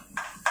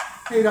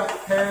 heat up the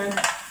pan.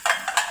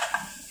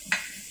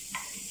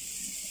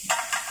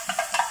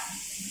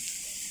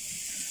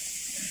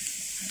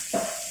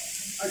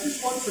 I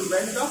just want to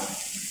render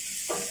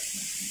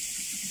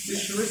this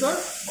chorizo.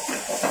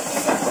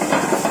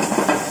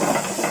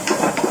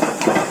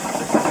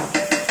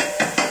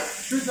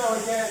 Chorizo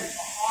again, a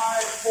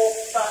high pork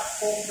fat,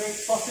 pork meat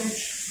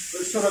sausage.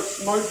 It's sort of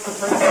smoked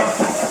paprika.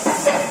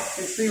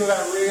 You can see all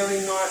that really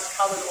nice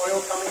coloured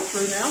oil coming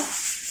through now.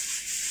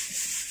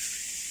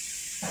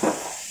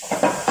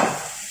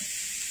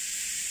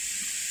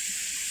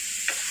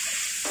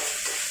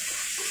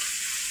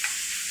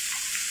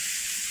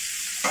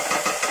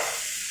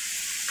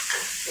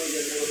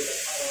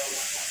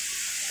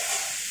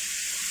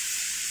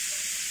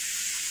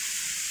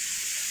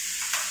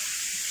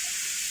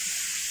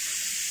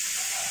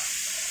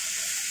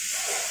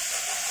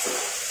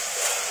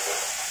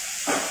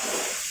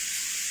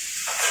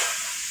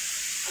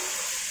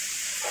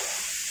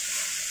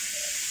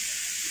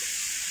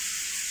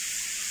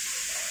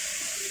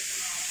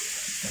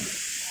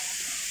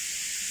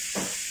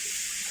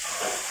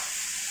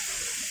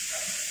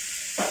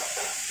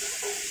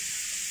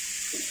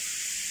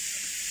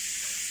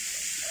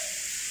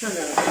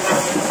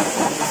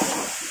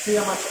 See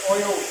how much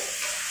oil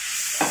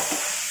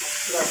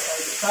should I say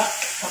the fat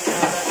coming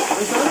out of that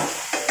chorizo.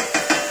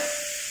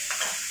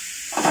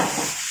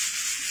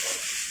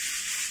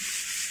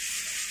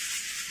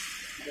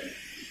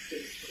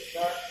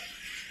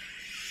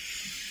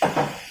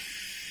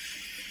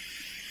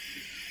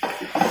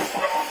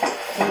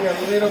 Putting a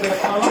a little bit of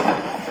colour.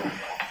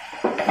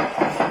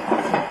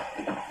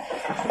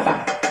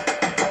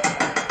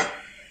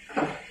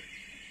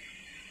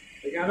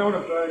 Again, I don't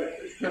want to burn it.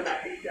 Just turn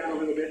that heat down a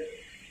little bit.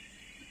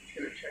 Just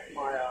going to check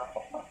my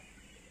hopper.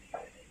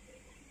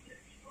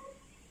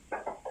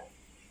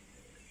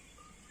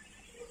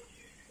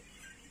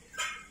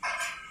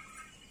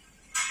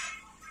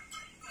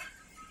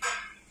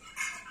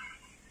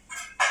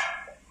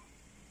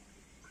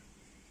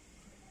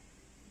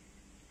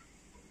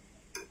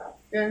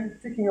 Again,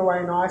 ticking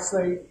away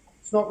nicely.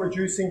 It's not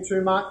reducing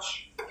too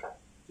much.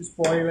 Just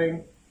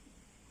boiling.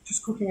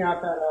 Just cooking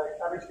out that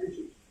cabbage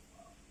kimchi.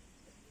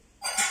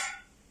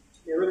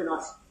 Yeah, really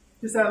nice.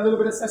 Just add a little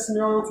bit of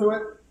sesame oil to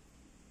it.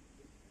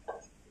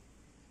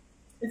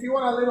 If you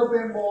want a little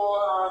bit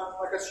more,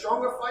 like a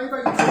stronger flavour,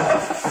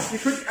 you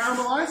could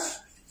caramelize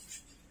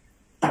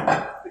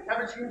the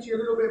cabbage kimchi a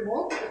little bit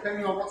more,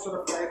 depending on what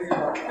sort of flavour you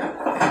like. Okay?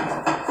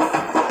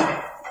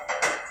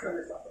 Turn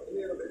this up a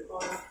little bit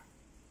finer.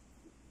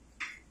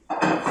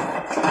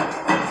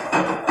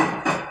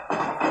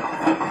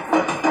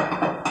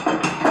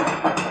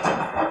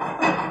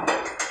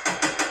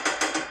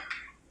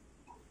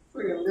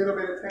 Putting a little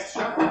bit of texture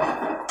to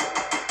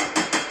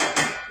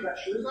that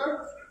chorizo.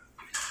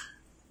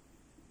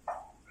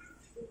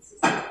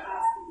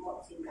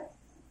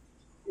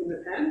 In the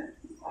pan.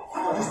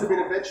 Just a bit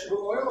of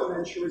vegetable oil and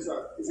then chorizo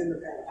is in the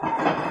pan.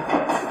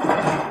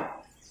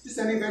 Just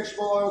any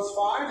vegetable oil is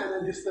fine, and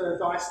then just a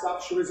diced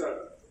up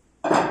chorizo.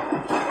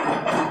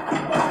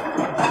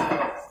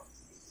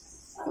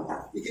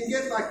 You can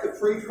get like the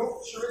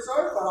pre-cooked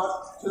chorizo,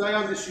 but today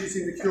I'm just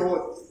using the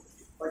cured,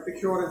 like the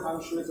cured and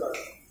hung chorizo.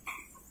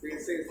 You can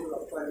see it's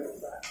got plenty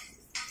of that.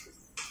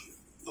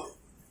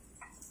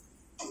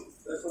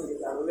 Just want to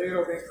get that a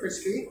little bit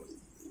crispy.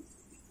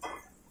 A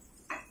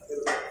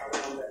little bit of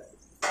colour on there.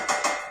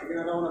 Again,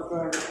 I don't want to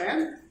burn the pan.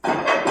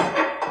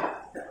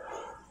 Okay.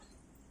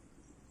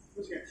 I'm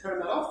just going to turn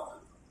that off.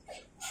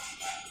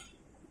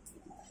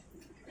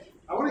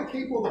 I want to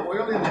keep all the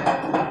oil in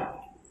there.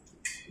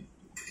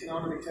 You know, I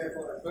want to be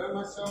careful that I burn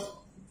myself.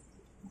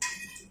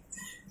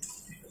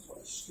 Just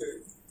want to scoop.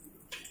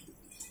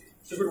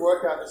 It's a good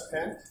workout, this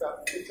pan. It's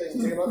about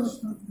 15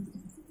 kilos.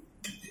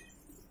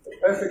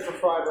 Perfect for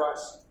fried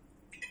rice.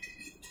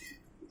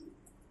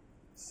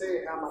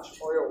 See how much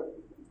oil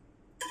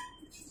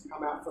has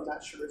come out from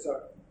that chorizo.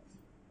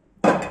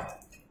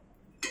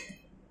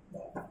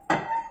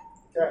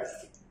 Okay.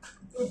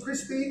 A little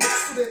crispy,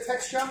 a bit of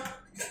texture.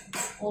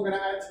 All going to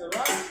add to the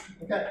rice.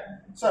 Okay.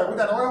 So with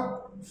that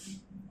oil,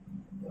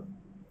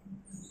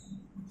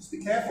 just be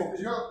careful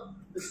because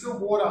there's still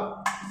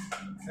water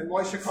and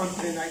moisture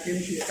content in that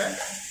kimchi, okay?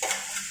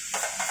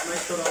 And make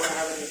sure that I don't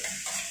have any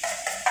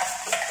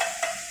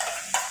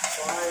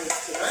fires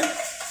today.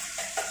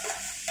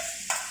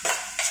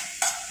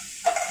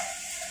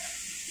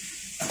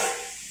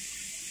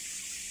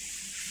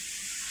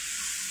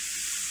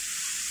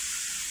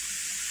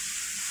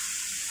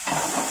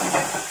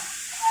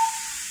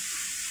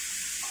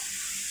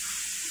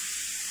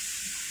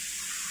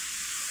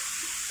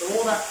 So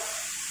all that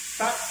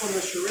fat from the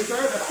chorizo,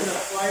 that's going to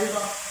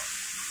flavour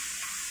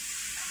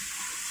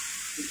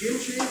the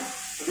kimchi,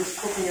 and just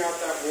cooking out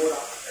that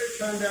water. Okay,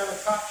 turn down a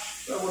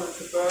touch, don't want it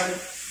to burn,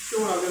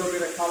 still want a little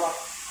bit of colour.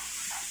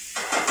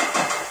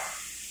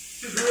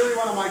 This is really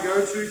one of my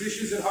go-to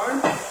dishes at home.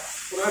 I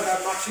don't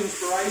have much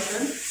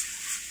inspiration.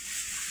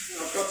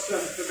 I've got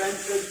some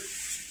fermented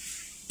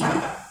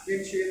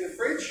kimchi in the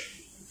fridge.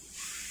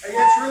 And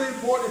yeah, it's really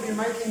important if you're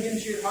making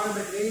kimchi at home,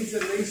 it needs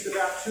at least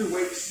about 2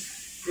 weeks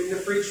in the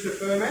fridge to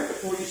ferment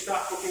before you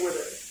start cooking with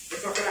it.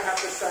 It's not going to have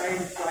the same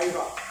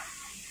flavour.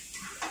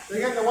 So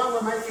again, the one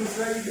we're making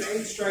today, you can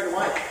eat straight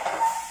away.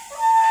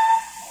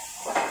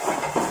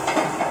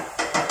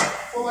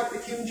 Or like the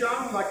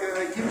kimjang, like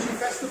kimchi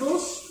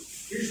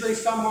festivals, usually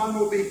someone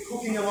will be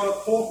cooking a lot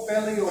of pork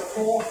belly or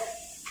pork,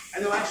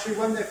 and they'll actually,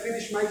 when they're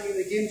finished making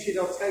the kimchi,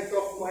 they'll take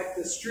off like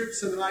the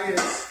strips and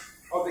layers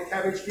of the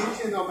cabbage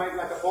kimchi, and they'll make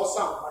like a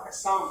bosam, like a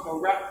sam. They'll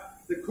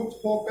wrap the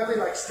cooked pork belly,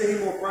 like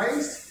steam or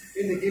braised,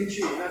 in the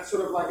kimchi, and that's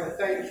sort of like a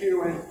thank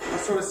you and a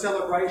sort of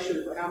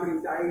celebration for how many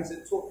days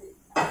it took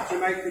to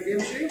make the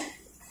kimchi.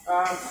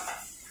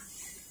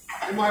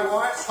 In my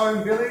wife's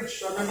home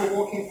village, I remember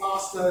walking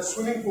past a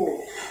swimming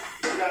pool,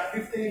 about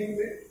 15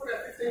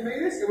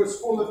 metres. It was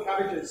full of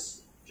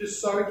cabbages, just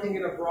soaking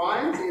in a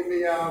brine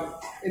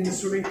in the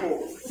swimming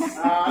pool.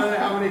 I don't know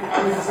how many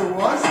cabbages it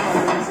was, but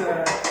it was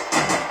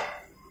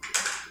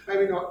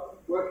maybe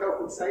not work health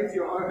and safety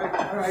or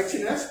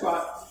OH&S,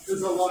 but it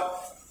was a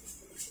lot.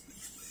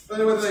 I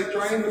don't know whether they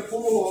drained the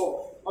pool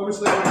or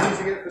obviously they were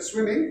using it for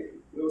swimming.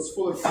 It was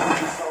full of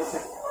cabbages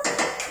salted.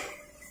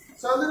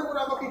 So what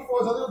I'm looking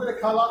for is a little bit of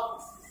colour.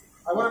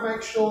 I want to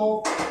make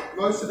sure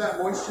most of that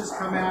moisture's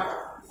come out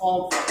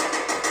of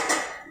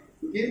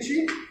the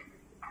kimchi.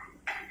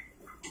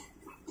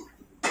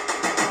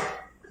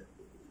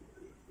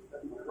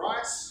 And my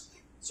rice.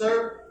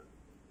 So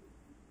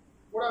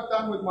what I've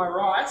done with my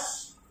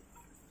rice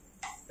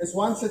is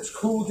once it's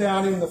cooled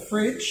down in the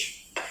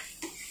fridge,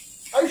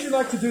 I I usually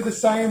like to do the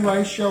same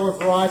ratio of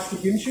rice to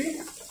kimchi.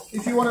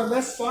 If you want it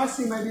less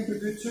spicy, maybe you could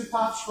do 2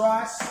 parts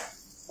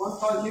rice, 1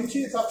 part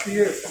kimchi. It's up to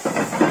you.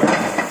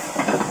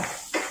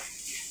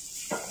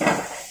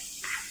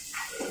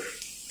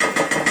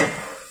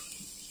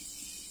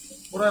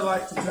 What I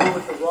like to do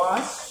with the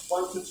rice,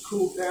 once it's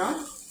cooled down,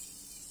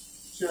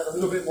 is add a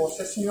little bit more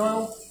sesame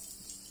oil.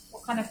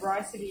 What kind of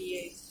rice have you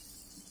used?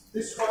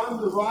 This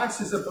one, the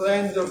rice is a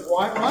blend of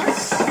white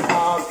rice,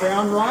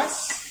 brown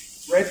rice,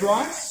 red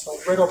rice,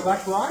 like red or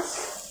black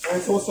rice, and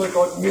it's also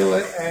got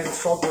millet and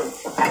sorghum.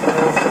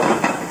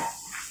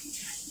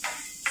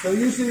 So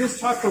usually this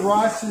type of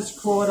rice is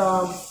called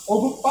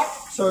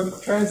ogukbak, so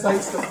it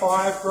translates to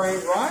 5-grain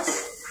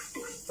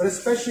rice. But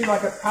especially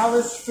like a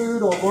palace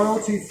food or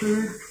royalty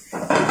food,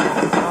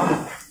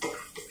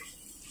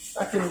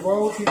 back in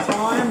royalty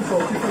times or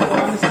different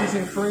dynasties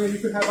in Korea, you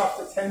could have up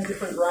to 10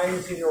 different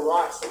grains in your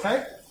rice,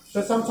 okay?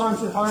 So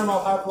sometimes at home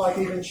I'll have like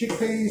even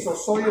chickpeas or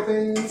soya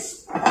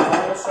beans.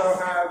 I also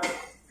have,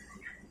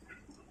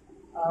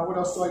 what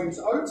else do I use?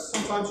 Oats.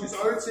 Sometimes use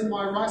oats in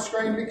my rice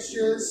grain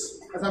mixtures.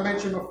 As I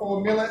mentioned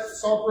before, millet,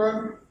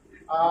 sorghum.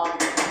 You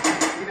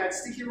can add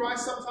sticky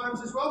rice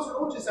sometimes as well, so it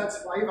all just adds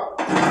flavour.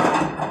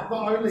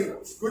 Not only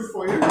good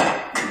for you,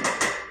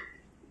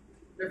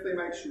 definitely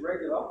makes you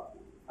regular,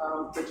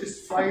 but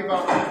just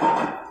flavour,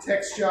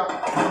 texture.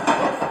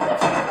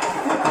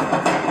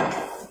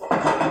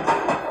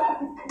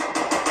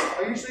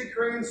 Usually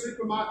Korean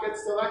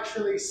supermarkets, they'll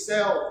actually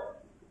sell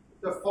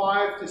the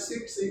 5 to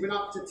 6, even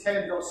up to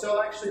 10. They'll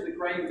sell actually the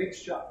grain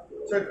mixture.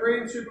 So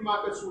Korean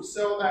supermarkets will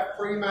sell that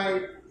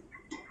pre-made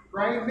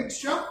grain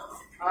mixture,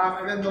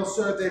 and then they'll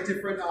serve their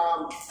different,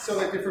 sell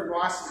their different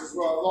rices as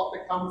well. A lot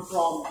that come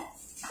from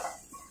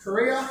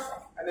Korea,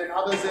 and then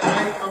others that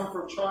may come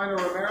from China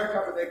or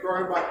America, but they're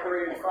grown by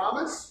Korean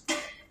farmers.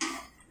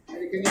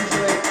 And you can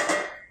usually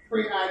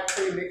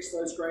pre-mix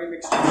those grain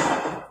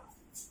mixtures.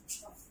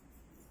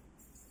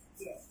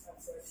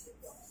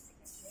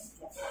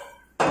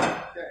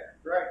 Okay,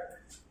 great.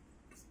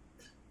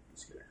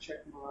 Just going to check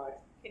my...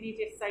 Can you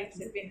just say to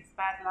Vince,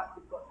 bad luck,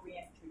 we've got 3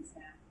 entries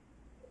now.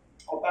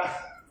 Oh, back.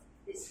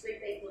 There's 3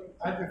 people in.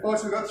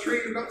 Unfortunately,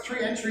 we've got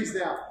three entries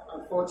now.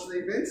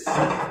 Unfortunately, Vince.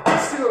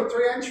 Still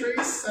 3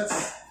 entries.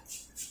 That's...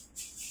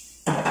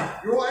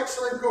 You're all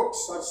excellent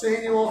cooks. I've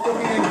seen you all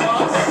cooking in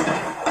class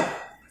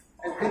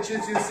and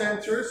pictures you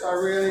sent through, so I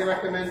really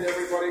recommend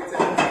everybody to...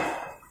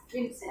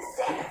 Vince is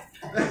dead.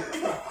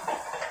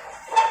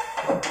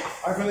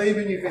 I believe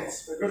in you,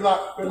 Vince. But good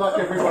luck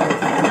everybody.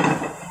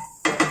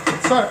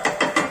 So,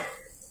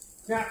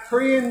 now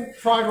Korean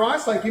fried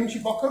rice, like kimchi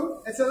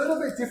bokkeum, it's a little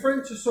bit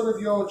different to sort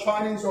of your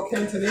Chinese or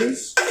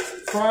Cantonese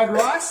fried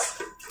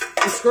rice.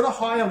 It's got a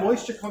higher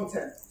moisture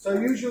content. So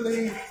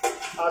usually,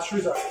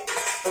 chorizo.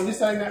 So I'm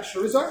just adding that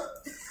chorizo.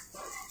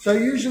 So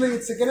usually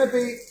it's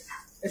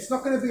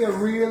not going to be a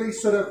really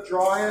sort of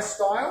drier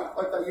style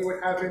like that you would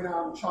have in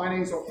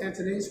Chinese or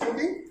Cantonese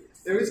cooking.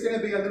 There is going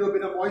to be a little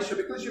bit of moisture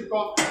because you've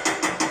got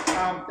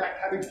that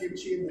cabbage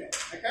kimchi in there,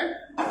 okay?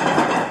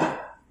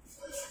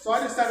 So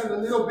I just added a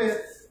little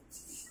bit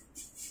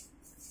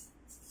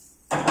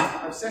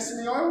of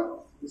sesame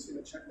oil. I'm just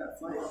going to check that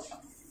flame.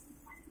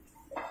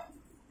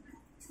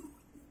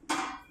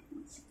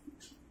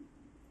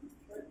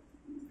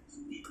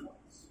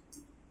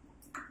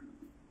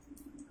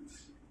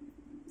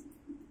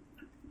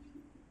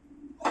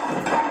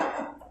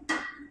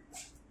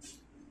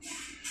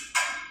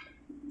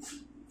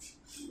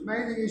 The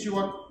main thing is you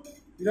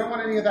don't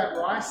want any of that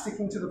rice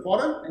sticking to the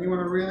bottom, and you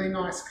want a really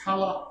nice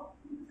colour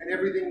and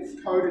everything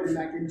coated in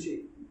that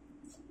kimchi.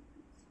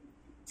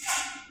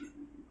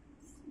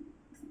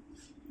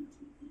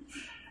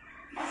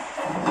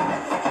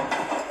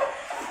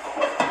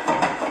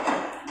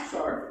 So,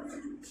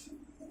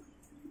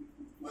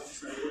 might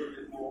just add a little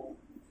bit more.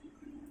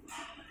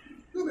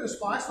 A little bit of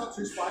spice, not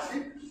too spicy.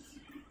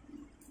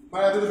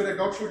 Might add a little bit of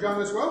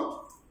gochujang as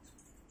well.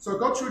 So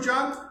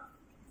gochujang,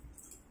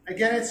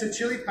 again, it's a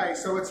chili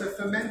paste, so it's a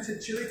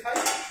fermented chili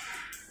paste,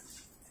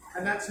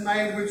 and that's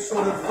made with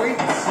sort of wheat.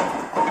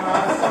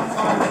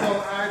 Sometimes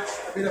they'll add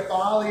a bit of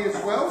barley as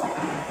well,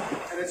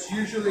 and it's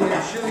usually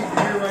a chili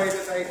puree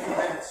that they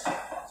ferment.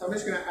 So I'm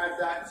just going to add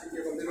that to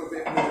give a little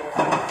bit more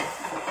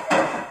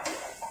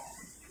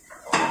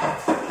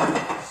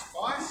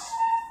spice.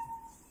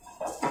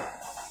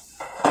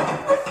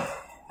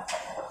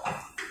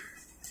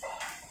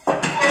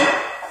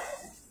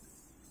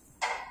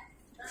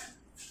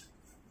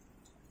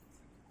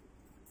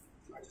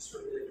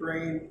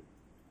 Green,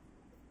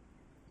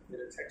 a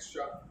bit of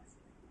texture.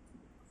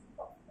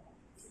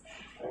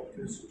 I'll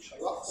do some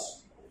shallots.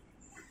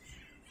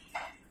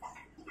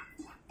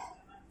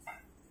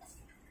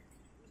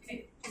 Do you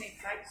need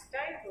plates,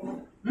 Dave? Or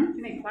do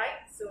you need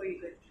plates, or are you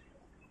good?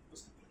 Do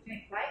you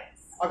need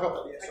plates? I got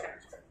that, yes.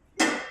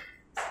 Okay.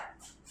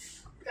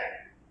 Okay.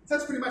 So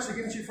that's pretty much the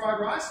kimchi fried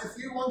rice. If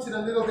you wanted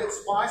a little bit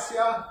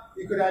spicier,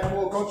 you could add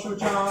more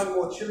gochujang,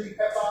 more chili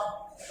pepper.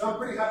 So I'm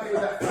pretty happy with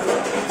that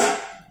flavor.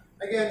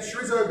 Again,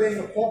 chorizo being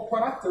a pork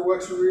product, it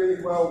works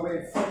really well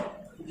with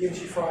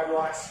kimchi fried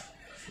rice.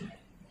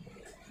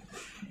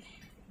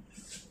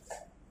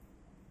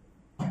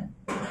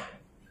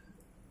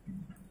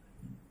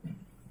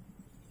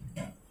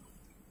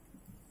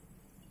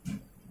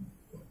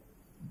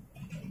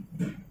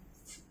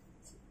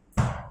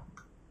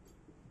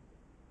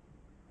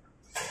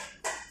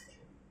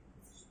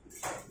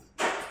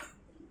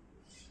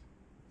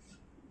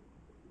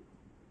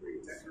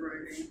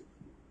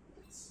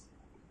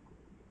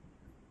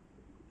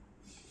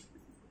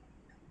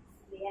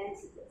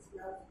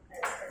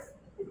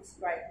 It's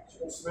great. You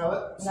can smell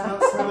it? No.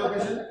 Smell it,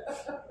 Vision?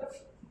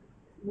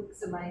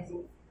 Looks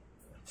amazing.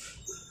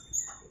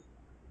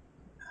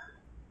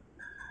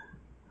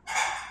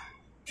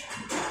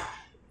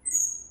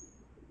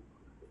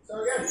 So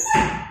again,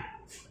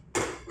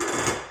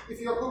 if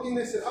you're cooking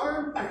this at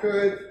home, you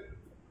could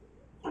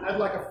add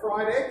like a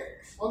fried egg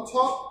on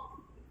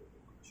top,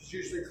 which is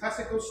usually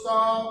classical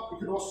style. You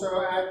could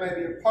also add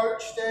maybe a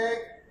poached egg.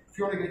 If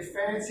you want to get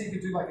fancy, you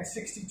could do like a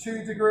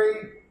 62-degree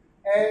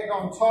egg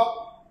on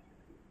top.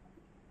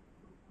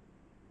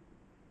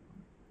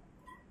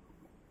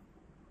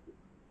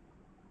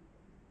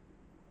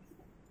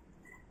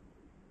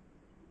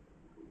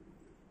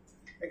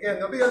 Again,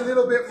 there'll be a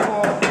little bit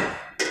more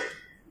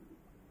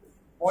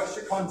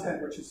moisture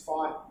content, which is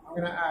fine. I'm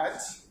going to add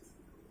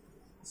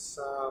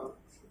some,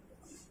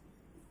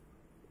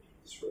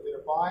 just for a bit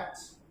of bite,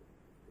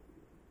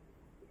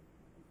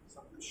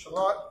 some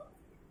shallot,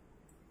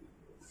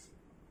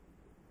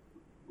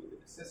 a bit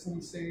of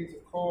sesame seeds,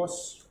 of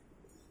course,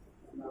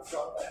 and I've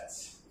got that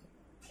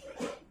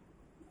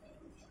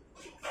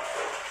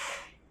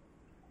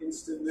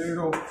instant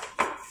noodle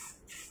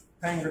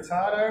pan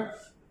grattato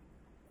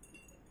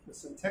with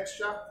some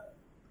texture.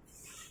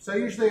 So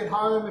usually at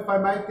home, if I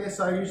make this,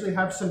 I usually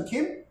have some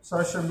kim,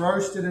 so some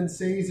roasted and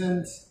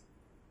seasoned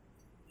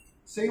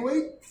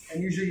seaweed,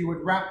 and usually you would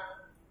wrap,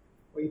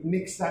 or you'd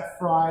mix that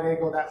fried egg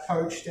or that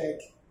poached egg,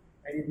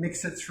 and you'd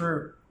mix it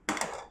through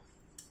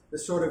the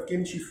sort of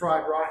kimchi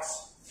fried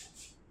rice.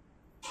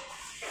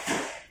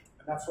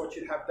 And that's what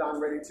you'd have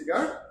done ready to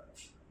go.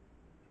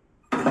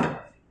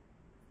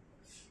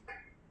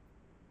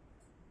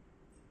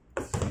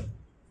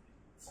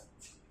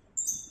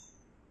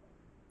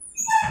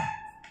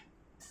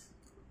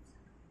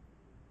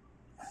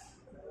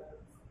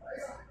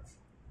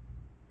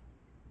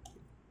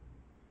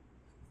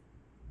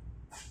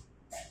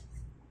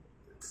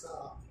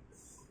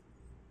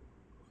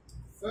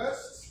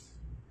 First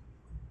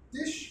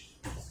dish.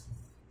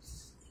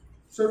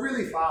 So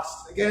really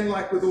fast. Again,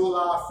 like with all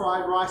our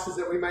fried rices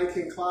that we make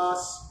in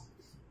class,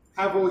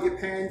 have all your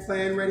pan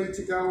plan ready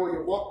to go or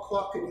your wok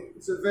clock, and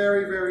it's a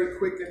very, very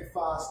quick and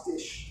fast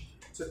dish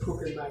to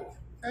cook and make.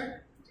 Okay?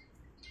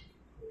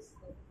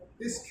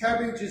 This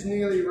cabbage is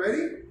nearly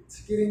ready.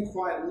 It's getting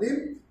quite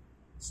limp,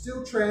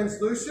 still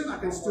translucent. I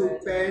can still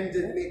bend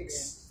and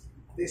mix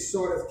this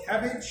sort of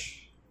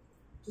cabbage.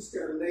 Just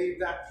going to leave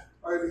that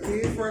over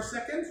here for a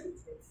second.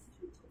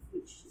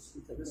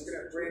 I'm just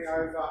going to bring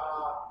over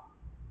our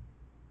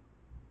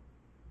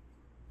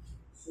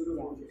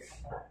soondubu here.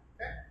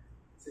 Okay,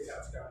 see how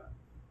it's going.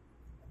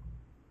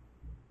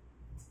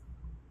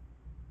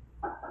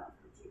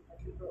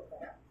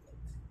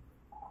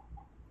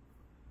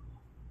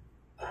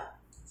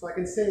 So I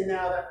can see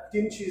now that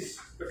kimchi's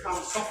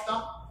become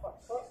softer.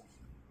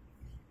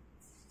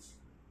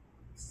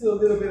 Still a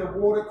little bit of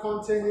water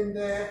content in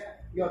there.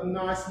 You got a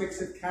nice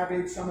mix of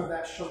cabbage, some of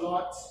that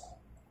shallot.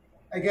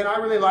 Again, I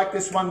really like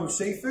this one with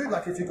seafood,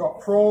 like if you've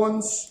got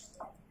prawns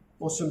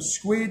or some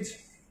squid.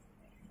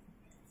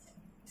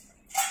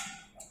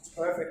 It's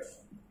perfect.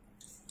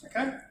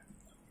 Okay?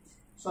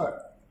 So,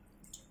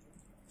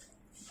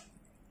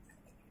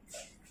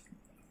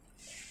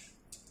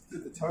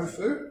 with the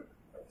tofu.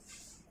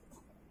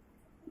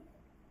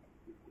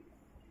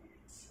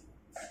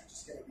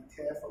 Just going to be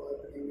careful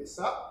opening this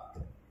up.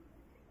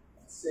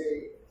 Let's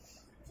see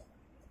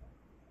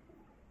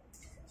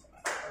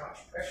how much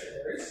pressure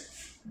there is.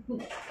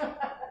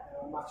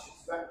 How much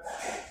is that?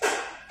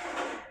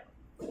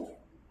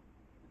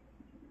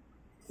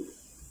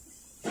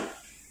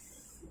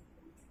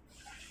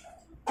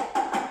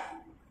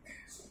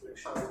 So make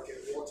sure I don't get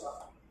water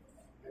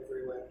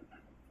everywhere.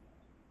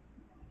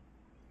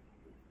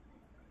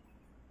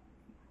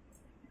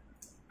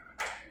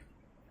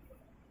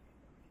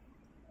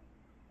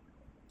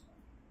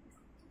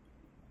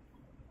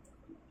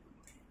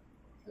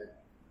 Okay.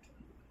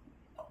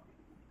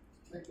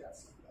 Take out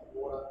some of that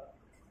water.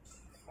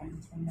 So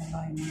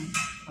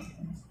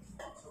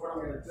what I'm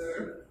going to do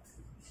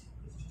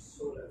is just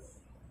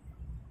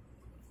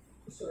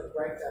sort of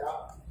break that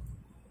up.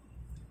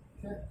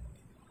 Okay.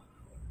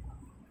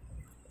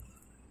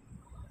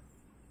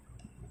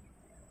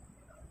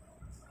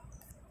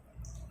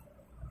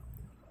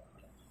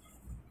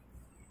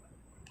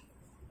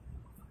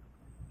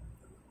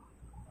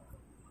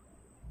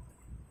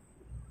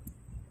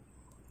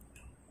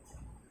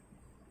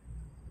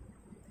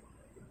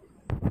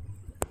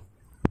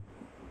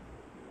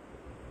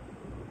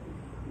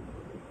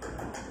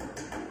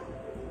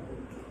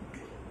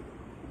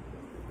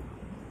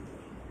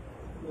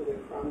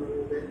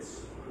 Little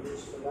bits I'll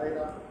use for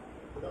later.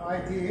 But the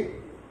idea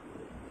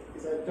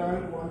is I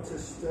don't want to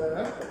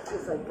stir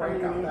if I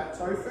break up that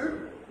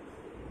tofu.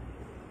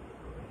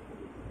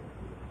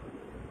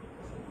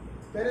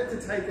 It's better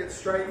to take it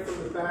straight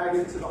from the bag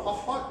into the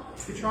hot pot.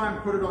 If you try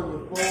and put it on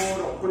your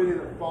board or put it in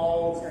a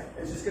bowl,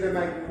 it's just going to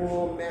make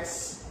more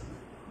mess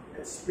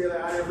and spill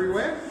out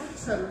everywhere.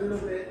 Just add a little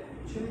bit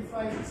of chili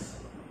flakes.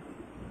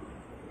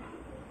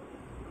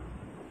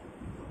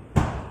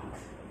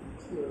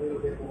 Give a little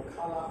bit more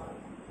colour,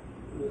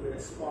 a little bit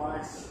of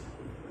spice.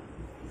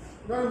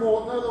 No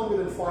longer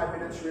than 5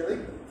 minutes really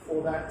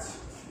for that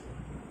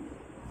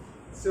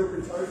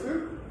silken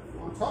tofu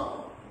on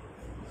top.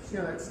 Just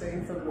gonna let it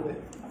steam for a little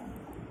bit.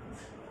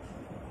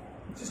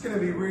 It's just gonna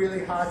be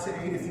really hard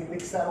to eat if you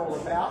mix that all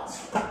about.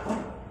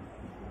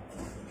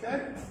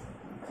 Okay?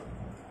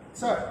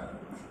 So,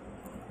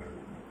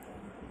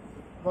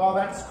 while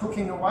that's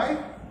cooking away,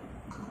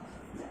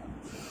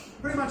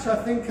 pretty much I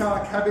think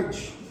our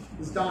cabbage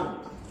is done.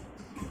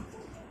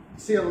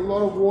 See a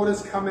lot of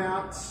waters come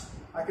out.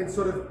 I can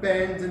sort of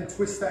bend and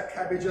twist that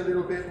cabbage a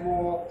little bit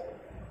more.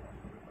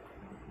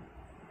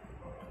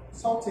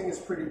 Salting is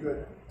pretty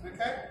good,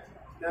 okay?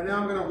 Now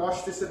I'm going to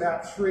wash this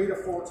about 3 to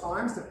 4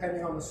 times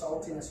depending on the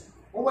saltiness.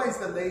 Always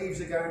the leaves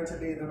are going to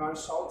be the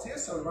most saltiest,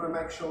 so we want to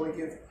make sure we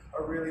give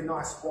a really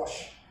nice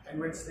wash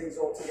and rinse things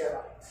all together.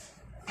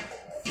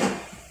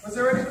 Was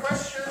there any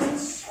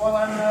questions while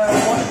I'm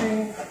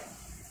washing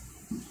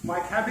my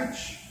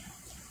cabbage?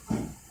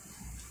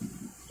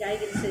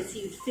 Gagan says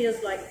he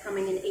feels like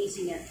coming and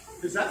eating it.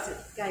 Who's that?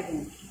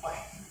 Gagan.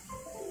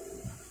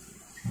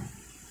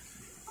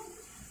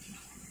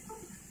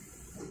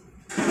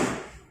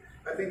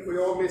 I think we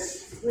all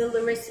miss. Will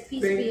the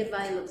recipes be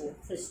available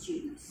for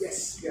students?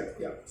 Yes,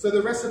 yeah. So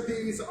the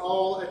recipes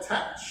I'll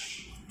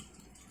attach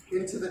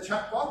into the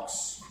chat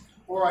box,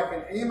 or I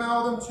can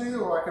email them to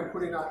you, or I can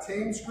put in our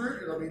Teams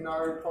group. It'll be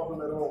no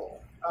problem at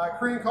all.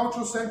 Korean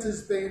Cultural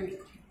Centre's been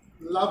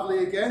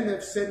lovely again.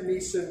 They've sent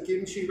me some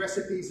kimchi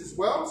recipes as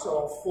well, so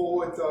I'll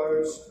forward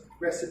those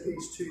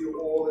recipes to you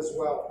all as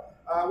well.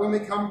 When we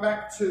come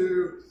back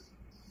to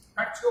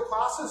practical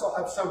classes, I'll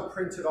have some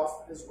printed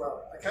off as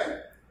well,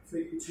 okay, for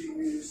you to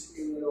use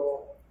in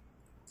your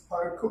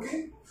home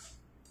cooking.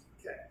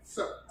 Okay,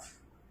 so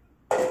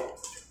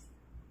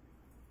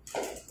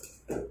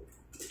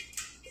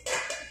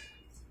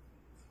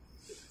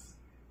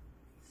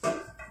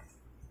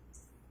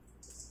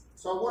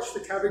I wash the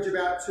cabbage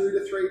about 2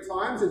 to 3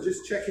 times and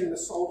just checking the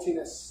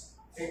saltiness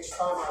each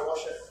time I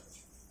wash it.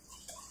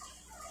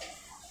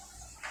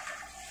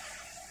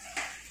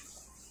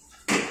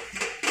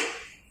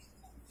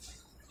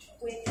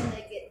 Where can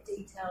they get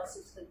details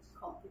of the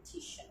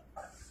competition?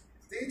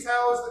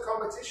 Details of the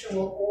competition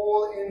were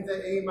all in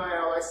the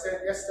email I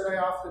sent yesterday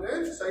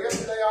afternoon. So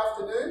yesterday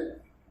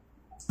afternoon,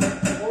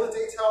 all the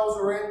details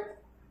were in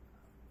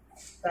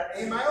that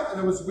email and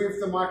it was with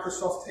the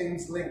Microsoft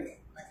Teams link,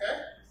 okay?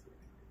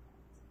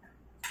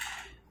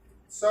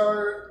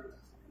 So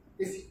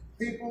if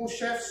people,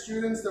 chefs,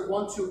 students that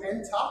want to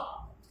enter,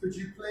 could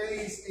you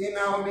please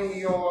email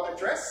me your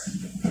address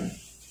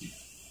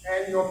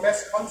and your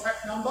best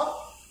contact number,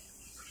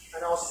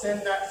 and I'll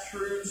send that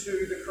through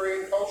to the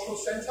Korean Cultural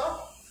Centre.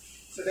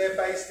 So they're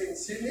based in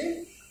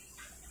Sydney.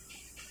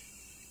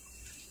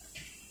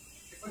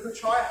 If we could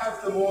try and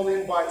have them all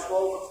in by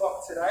 12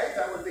 o'clock today,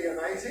 that would be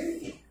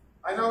amazing.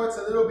 I know it's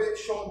a little bit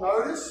short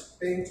notice,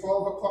 being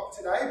 12 o'clock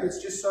today, but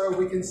it's just so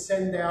we can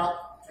send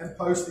out and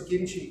post the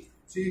kimchi.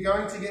 So you're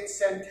going to get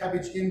sent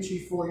cabbage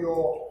kimchi for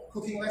your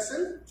cooking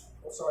lesson,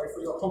 or sorry, for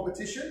your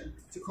competition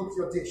to cook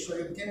your dish. So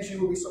the kimchi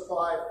will be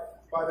supplied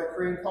by the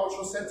Korean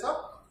Cultural Centre.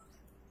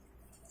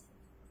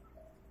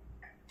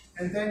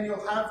 And then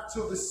you'll have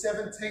till the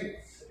 17th.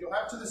 You'll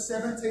have till the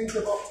 17th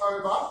of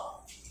October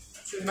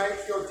to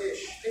make your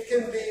dish. It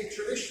can be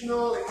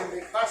traditional, it can be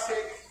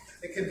classic,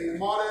 it can be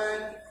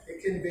modern,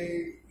 it can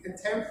be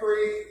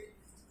contemporary.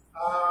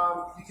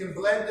 You can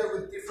blend it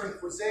with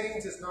different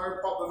cuisines, there's no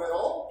problem at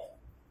all.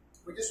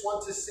 We just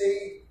want to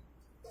see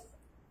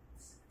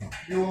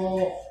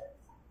your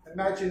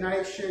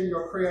imagination,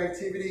 your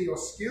creativity, your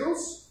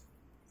skills.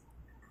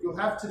 You'll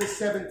have to the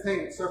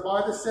 17th. So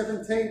by the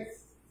 17th,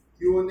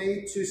 you will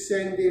need to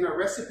send in a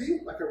recipe,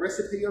 like a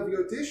recipe of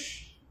your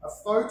dish, a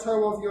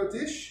photo of your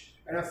dish,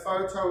 and a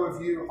photo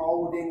of you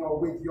holding or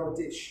with your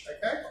dish,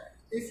 okay?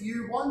 If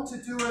you want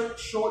to do a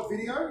short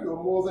video, you're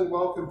more than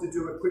welcome to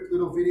do a quick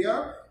little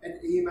video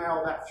and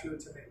email that through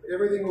to me. But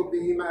everything will be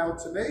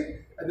emailed to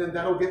me, and then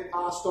that'll get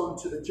passed on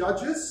to the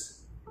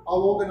judges.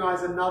 I'll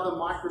organise another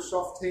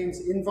Microsoft Teams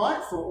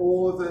invite for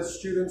all the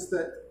students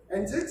that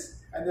entered,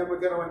 and then we're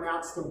going to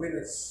announce the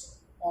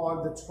winners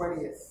on the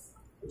 20th,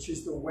 which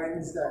is the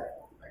Wednesday,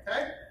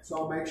 okay? So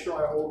I'll make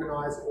sure I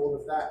organise all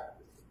of that.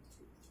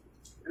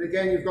 And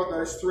again, you've got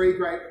those 3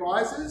 great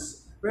prizes.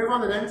 But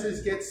everyone that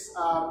enters gets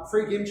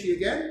free kimchi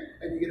again,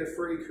 and you get a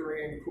free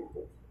Korean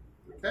cookbook,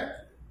 okay?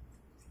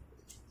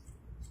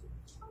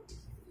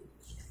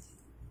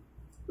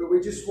 But we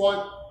just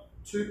want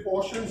 2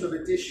 portions of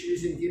a dish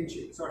using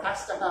kimchi. So it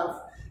has to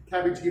have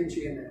cabbage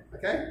kimchi in there,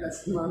 okay?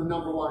 That's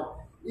number 1.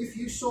 If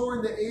you saw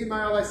in the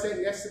email I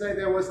sent yesterday,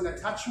 there was an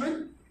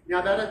attachment.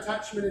 Now that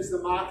attachment is the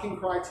marking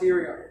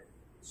criteria.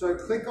 So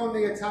click on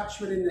the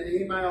attachment in the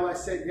email I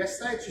sent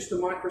yesterday. It's just a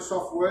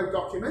Microsoft Word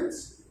document.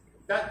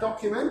 That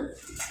document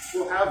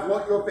will have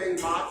what you're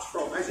being marked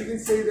from. As you can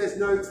see, there's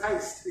no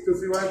taste because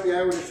we won't be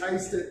able to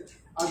taste it,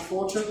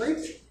 unfortunately.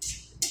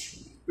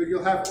 But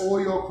you'll have all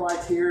your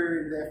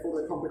criteria in there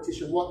for the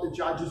competition, what the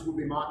judges will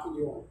be marking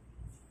you on.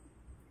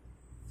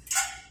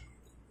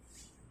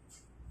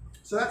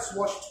 So that's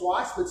washed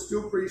twice, but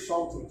still pretty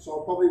salty. So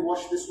I'll probably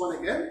wash this one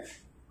again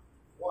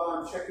while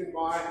I'm checking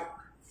my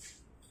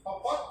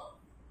hot pot.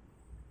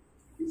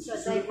 So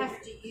they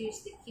have to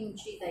use the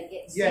kimchi they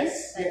get sent?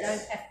 Yes, They yes.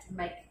 don't have to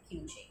make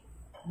kimchi?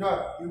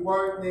 No, you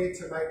won't need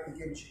to make the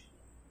kimchi.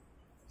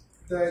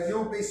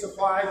 You'll be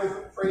supplied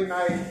with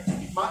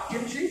pre-made mutt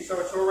kimchi, so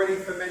it's already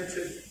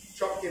fermented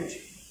chopped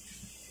kimchi.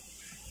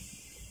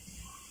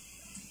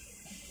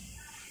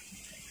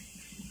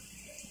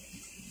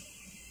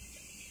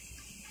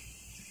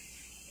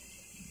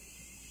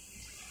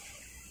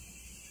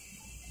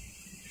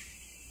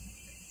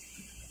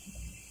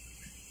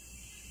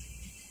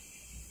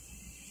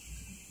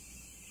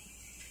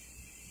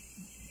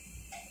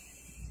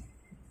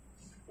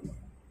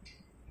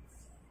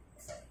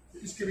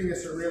 Just giving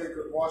this a really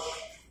good wash.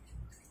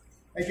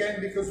 Again,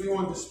 because we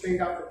want to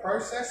speed up the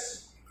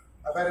process,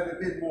 I've added a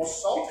bit more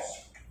salt,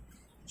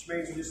 which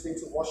means we just need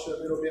to wash it a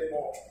little bit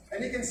more.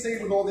 And you can see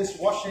with all this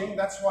washing,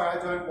 that's why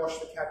I don't wash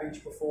the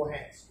cabbage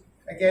beforehand.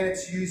 Again,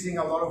 it's using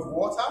a lot of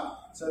water,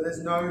 so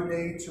there's no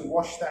need to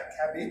wash that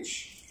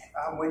cabbage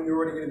when you're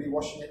already going to be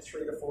washing it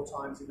 3 to 4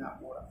 times in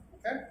that water.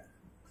 Okay?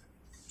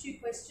 2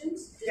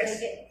 questions. Do Yes.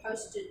 they get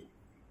posted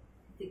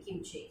the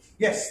kimchi?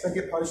 Yes, they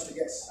get posted,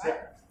 yes. Right.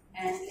 Yeah.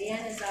 And Leanne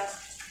has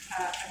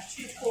asked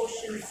 2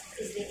 portions.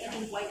 Is there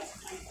any weight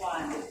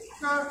requirement?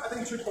 No, I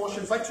think 2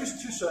 portions, like 2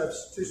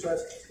 serves. 2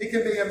 serves. It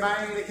can be a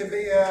main, it can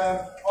be an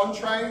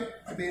entree,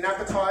 it can be an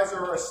appetizer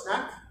or a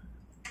snack.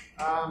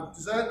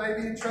 Dessert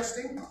may be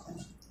interesting.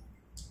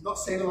 Not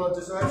seen a lot of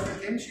desserts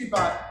with kimchi,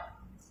 but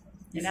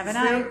You never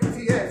know. if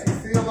you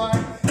feel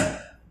like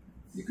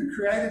you could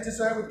create a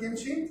dessert with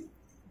kimchi.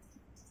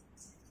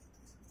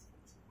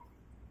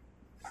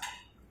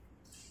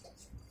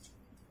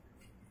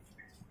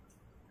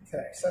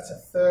 Okay, so that's a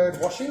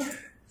 3rd washing.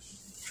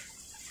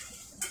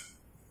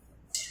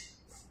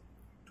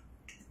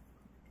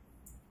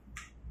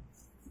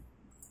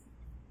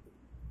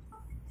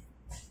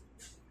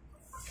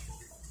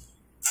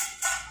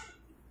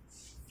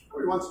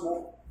 Probably once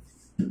more.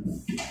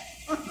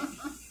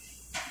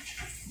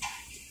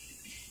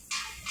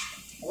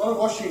 A lot of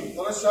washing, a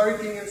lot of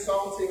soaking and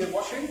salting and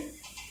washing.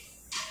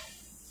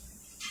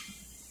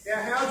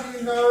 Now, how do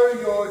you know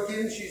your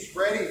kimchi is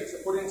ready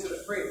to put into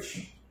the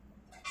fridge?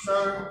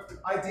 So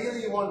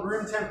ideally you want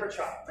room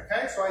temperature,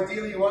 okay? So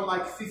ideally you want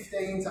like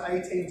 15 to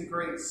 18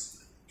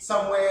 degrees,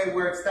 somewhere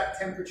where it's that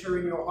temperature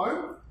in your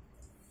home.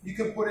 You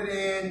can put it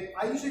in,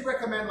 I usually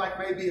recommend like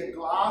maybe a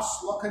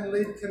glass lock and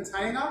lid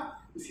container.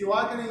 If you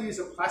are going to use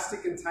a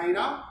plastic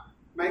container,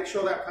 make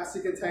sure that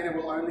plastic container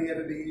will only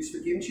ever be used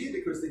for kimchi,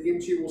 because the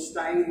kimchi will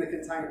stay in the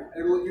container.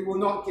 You will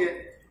not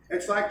get,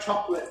 it's like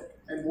chocolate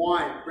and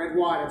wine, red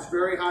wine. It's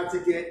very hard to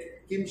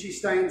get kimchi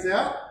stains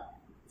out.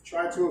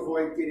 Try to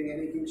avoid getting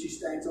any kimchi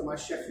stains on my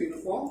chef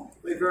uniform.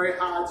 They're very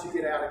hard to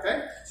get out,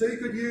 okay? So you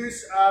could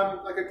use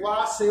like a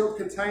glass sealed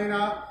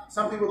container.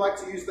 Some people like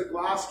to use the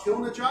glass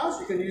kilner jars.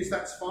 You can use,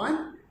 that's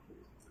fine.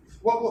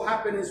 What will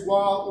happen is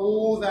while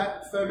all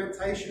that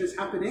fermentation is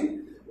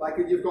happening, like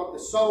you've got the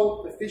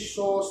salt, the fish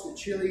sauce, the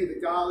chili,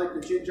 the garlic,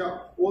 the ginger,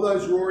 all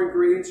those raw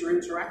ingredients are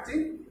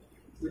interacting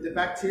with the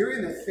bacteria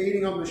and they're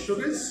feeding on the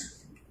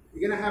sugars.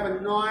 You're gonna have a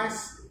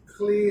nice,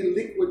 clear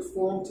liquid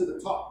form to the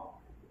top.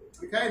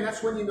 Okay, and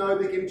that's when you know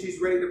the kimchi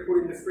is ready to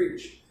put in the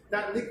fridge.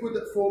 That liquid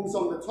that forms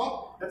on the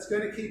top, that's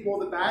going to keep all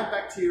the bad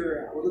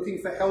bacteria out. We're looking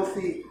for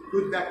healthy,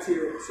 good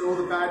bacteria. So all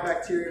the bad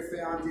bacteria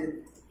found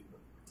in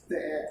the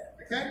air.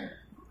 Okay,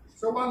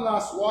 so one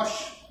last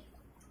wash.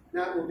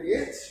 That will be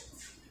it.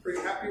 Pretty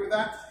happy with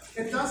that.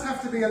 It does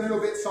have to be a little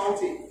bit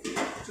salty,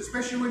 so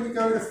especially when you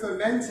go to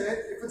ferment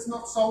it. If it's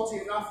not salty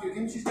enough, your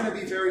kimchi is going to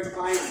be very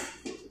plain.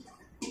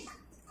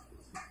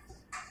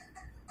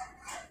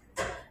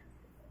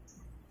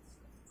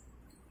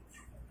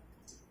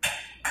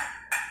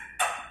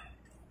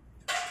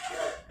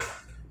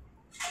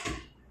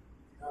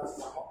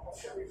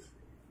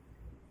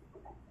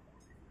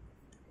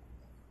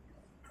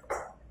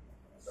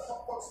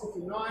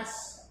 Looking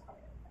nice.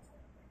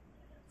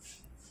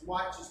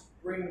 Might just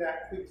bring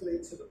that quickly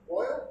to the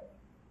boil.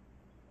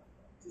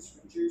 Just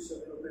reduce a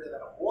little bit of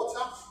that water.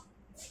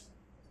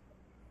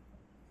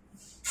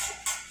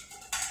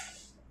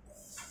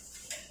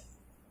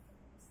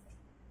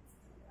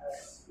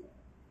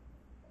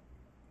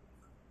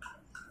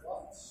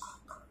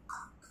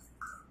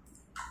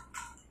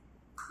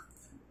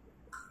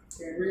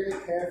 Be really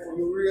careful.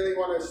 You really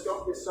want to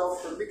stop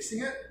yourself from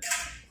mixing it.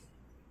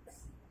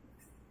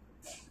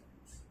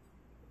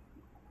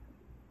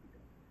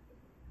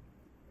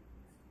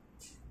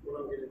 What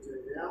I'm going to do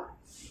now,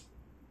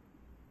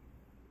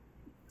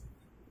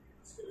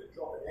 just going to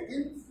drop an egg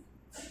in.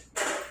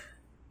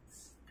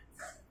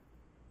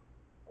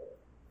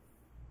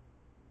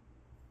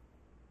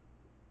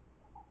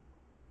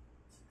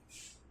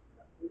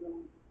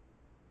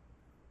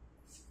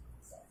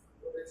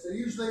 So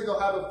usually they'll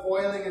have it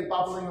boiling and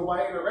bubbling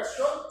away in a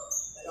restaurant,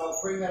 and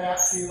I'll bring that out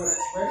to you when it's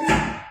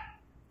ready.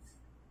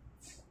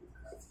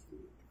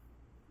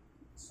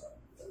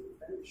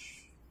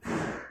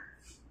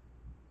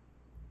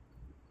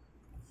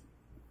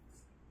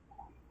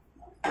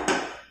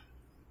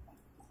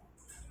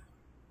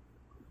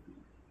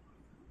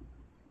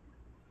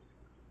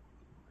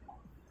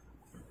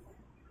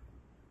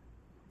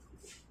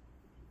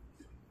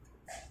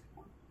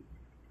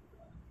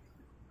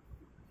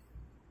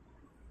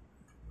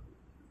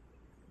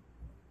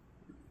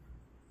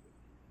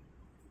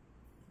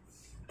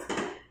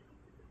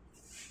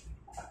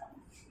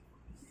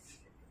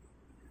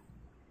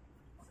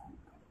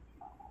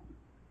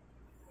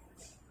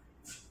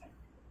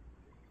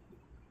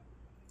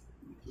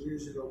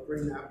 usually will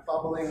bring that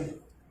bubbling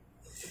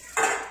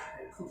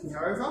and cooking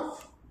over.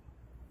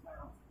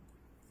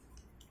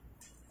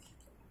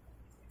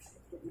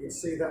 You can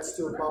see that's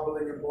still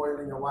bubbling and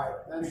boiling away.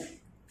 Then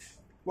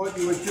what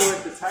you would do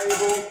at the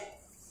table,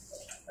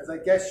 as I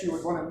guess you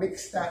would want to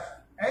mix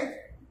that egg,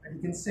 and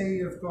you can see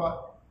you've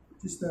got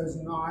just those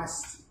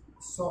nice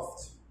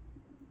soft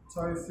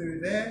tofu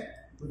there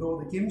with all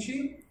the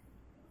kimchi.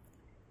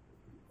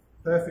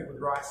 Perfect with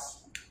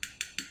rice.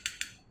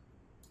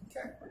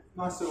 Okay,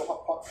 nice little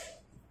hot pot.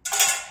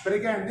 But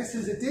again, this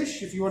is a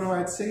dish, if you want to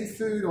add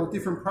seafood or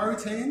different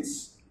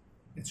proteins,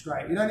 it's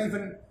great. You don't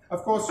even,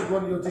 of course you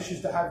want your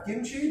dishes to have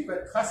kimchi,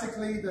 but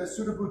classically the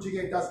soondubu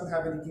jjigae doesn't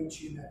have any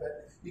kimchi in there,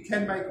 but you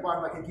can make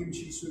one like a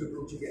kimchi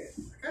soondubu jjigae,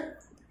 okay?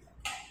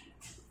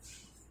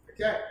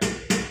 Okay,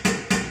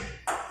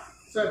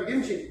 so the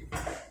kimchi.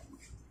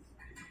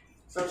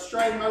 So I've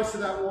strained most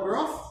of that water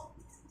off,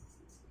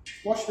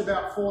 washed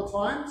about 4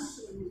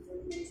 times.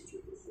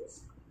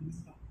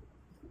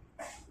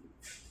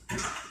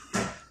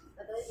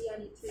 Are those the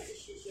only 2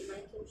 dishes you're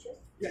making, Chef?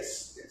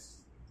 Yes, yes.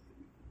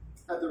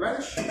 Add the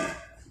radish.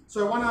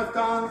 So one I've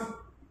done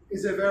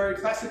is a very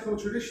classical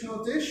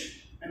traditional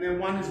dish, and then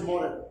one is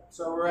modern.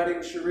 So we're adding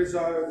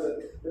chorizo,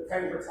 the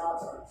pan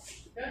potato.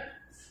 Okay?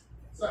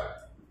 So,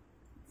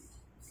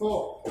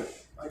 4,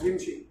 my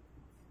kimchi.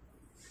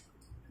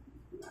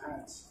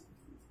 Add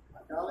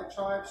my garlic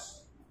chives.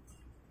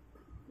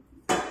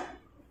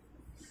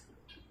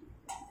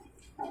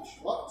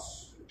 Shallots.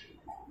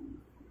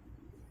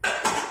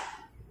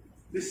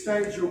 This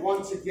stage you'll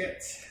want to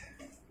get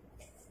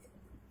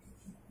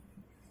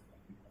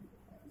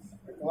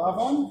a glove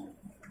on.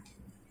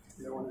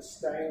 You don't want to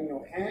stain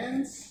your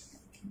hands.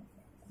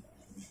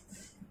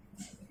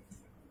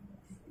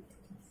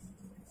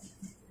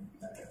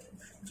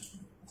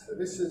 So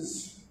this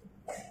is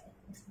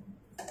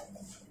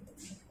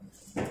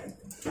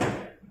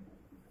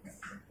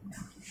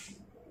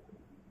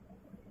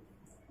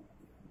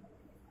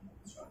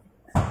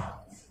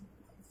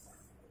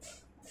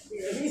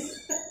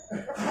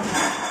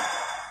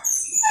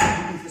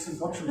looking for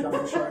some options on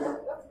the show.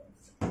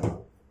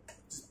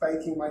 Just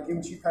baking my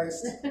kimchi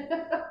paste.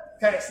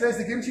 Okay, so there's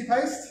the kimchi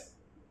paste.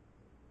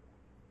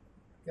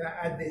 I'm gonna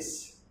add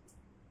this.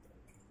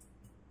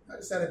 I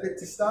just add a bit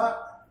to start.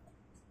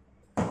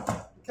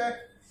 Okay.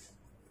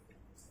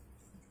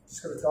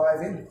 Just gotta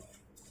dive in.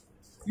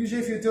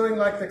 Usually if you're doing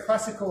like the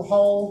classical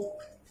whole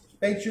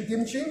beetroot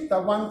kimchi,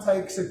 that one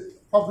takes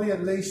probably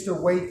at least a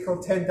week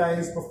or 10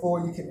 days before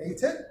you can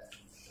eat it.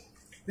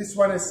 This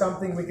one is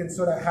something we can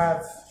sort of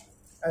have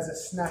as a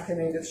snack and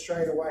eat it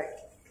straight away.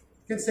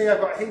 You can see I've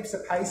got heaps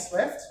of paste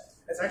left.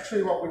 It's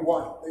actually what we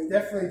want. We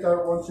definitely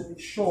don't want to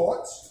be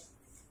short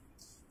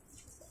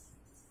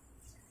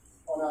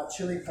on our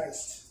chili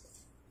paste.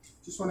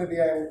 Just want to be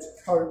able to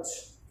coat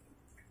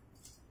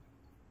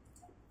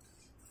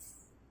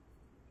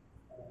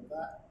all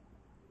that.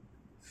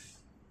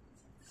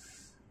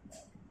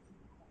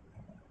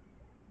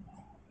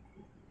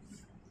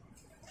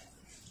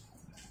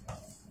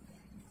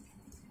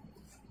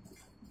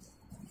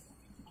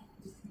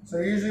 So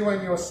usually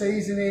when you're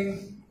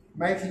seasoning,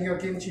 making your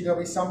kimchi, there'll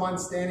be someone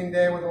standing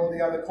there with all the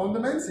other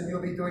condiments, and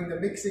you'll be doing the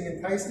mixing and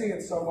tasting,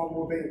 and someone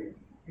will be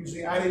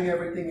usually adding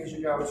everything as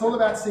you go. It's all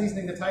about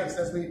seasoning the taste,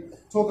 as we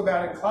talk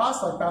about in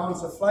class, like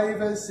balance of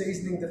flavors,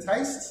 seasoning the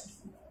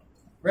taste.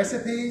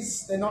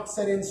 Recipes, they're not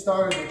set in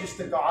stone, they're just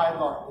a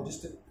guideline, they're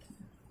just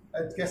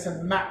I guess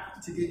a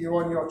map to get you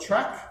on your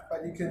track,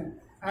 but you can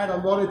add a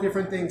lot of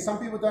different things. Some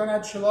people don't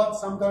add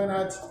shallots, some don't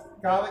add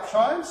garlic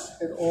chives,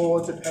 it all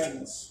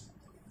depends.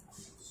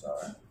 So,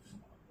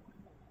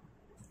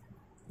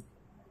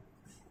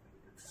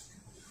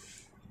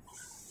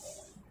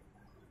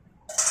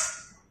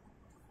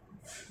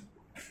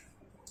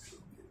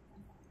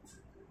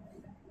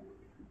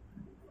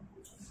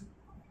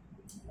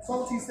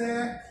 salty's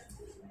there,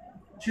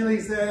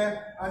 chili's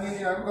there, onion, you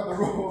know, we've got the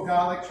raw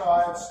garlic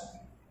chives,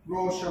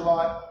 raw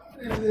shallot,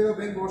 and a little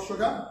bit more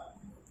sugar.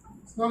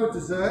 It's not a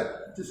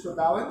dessert, just for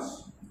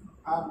balance.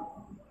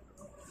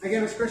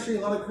 Again, especially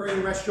a lot of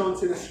Korean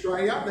restaurants in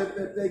Australia,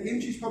 their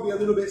kimchi is probably a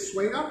little bit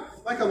sweeter.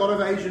 Like a lot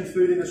of Asian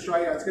food in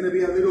Australia, it's going to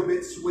be a little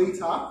bit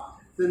sweeter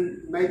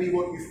than maybe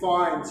what you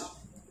find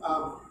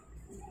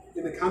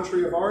in the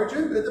country of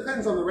origin. But it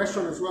depends on the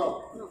restaurant as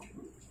well.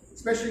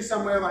 Especially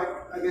somewhere like,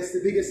 I guess,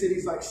 the bigger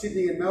cities like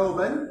Sydney and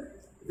Melbourne,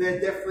 they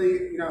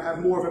definitely, you know, have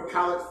more of a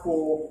palate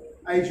for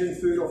Asian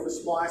food or for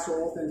spice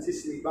or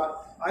authenticity.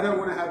 But I don't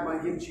want to have my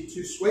kimchi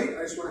too sweet.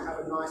 I just want to have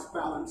a nice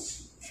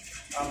balance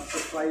of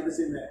flavors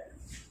in there.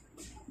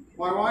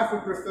 My wife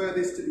would prefer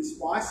this to be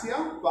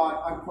spicier,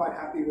 but I'm quite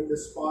happy with the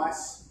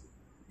spice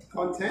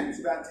content. It's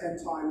about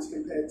 10 times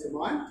compared to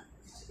mine.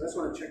 So I just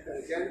want to check that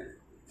again.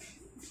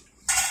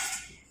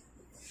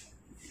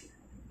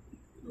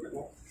 A little bit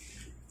more.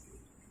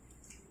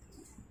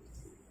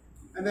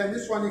 And then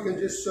this one you can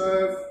just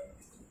serve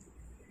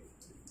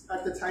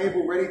at the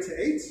table ready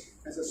to eat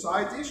as a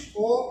side dish,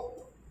 or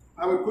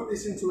I would put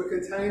this into a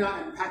container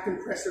and pack and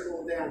press it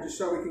all down just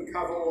so we can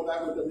cover all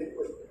that with the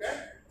liquid,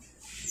 okay?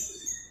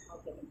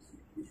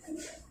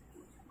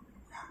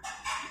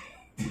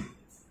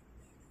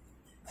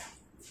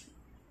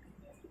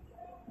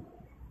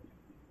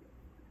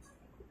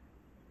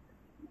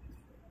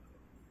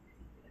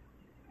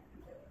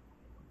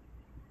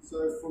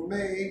 So for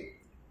me,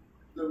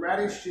 the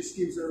radish just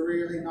gives a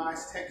really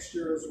nice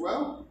texture as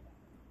well.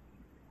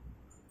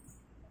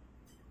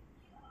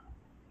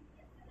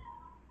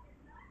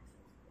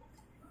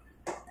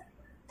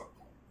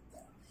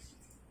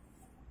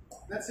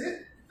 That's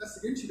it. That's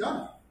the kimchi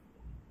done.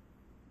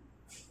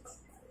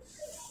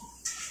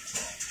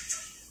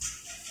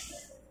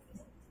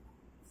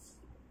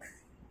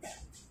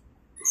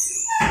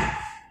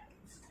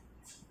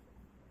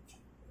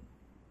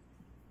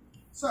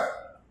 So,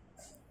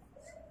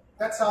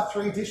 that's our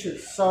 3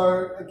 dishes.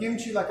 So, a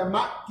kimchi, like a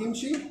mak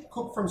kimchi,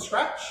 cooked from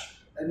scratch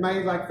and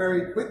made like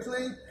very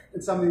quickly,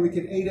 and something we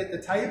can eat at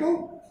the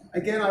table.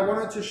 Again, I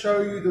wanted to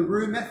show you the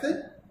roux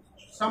method.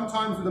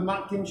 Sometimes with a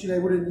mak kimchi they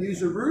wouldn't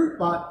use a roux,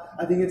 but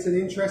I think it's an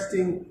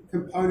interesting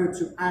component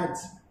to add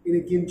in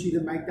a kimchi to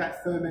make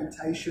that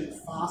fermentation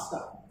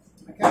faster.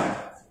 Okay.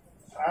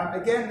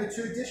 Again, the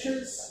 2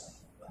 dishes,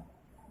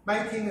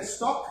 making a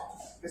stock.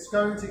 It's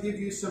going to give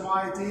you some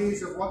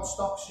ideas of what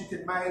stocks you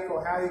can make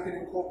or how you can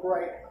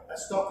incorporate a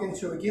stock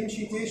into a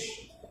kimchi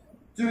dish.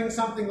 Doing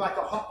something like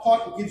a hot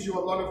pot gives you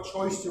a lot of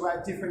choice to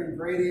add different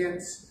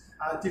ingredients,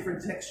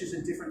 different textures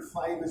and different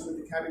flavors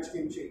with the cabbage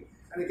kimchi.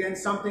 And again,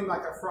 something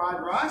like a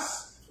fried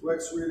rice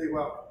works really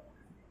well.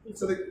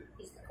 Is the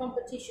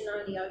competition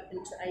only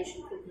open to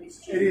Asian cookery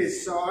students? It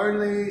is.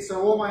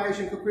 So all my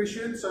Asian cookery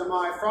students, so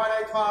my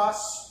Friday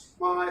class,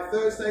 my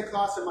Thursday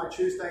class, and my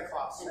Tuesday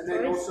class. And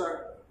then also,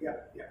 yeah.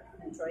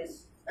 And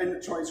choice. And the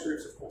choice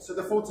groups, of course. So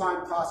the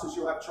full-time classes,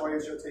 you'll have Choi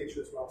as your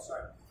teacher as well. So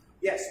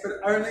yes,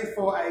 but only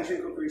for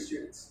Asian cookery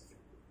students.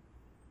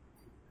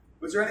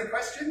 Was there any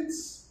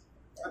questions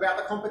about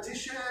the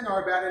competition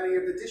or about any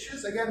of the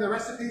dishes? Again, the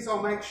recipes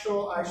I'll make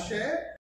sure I share.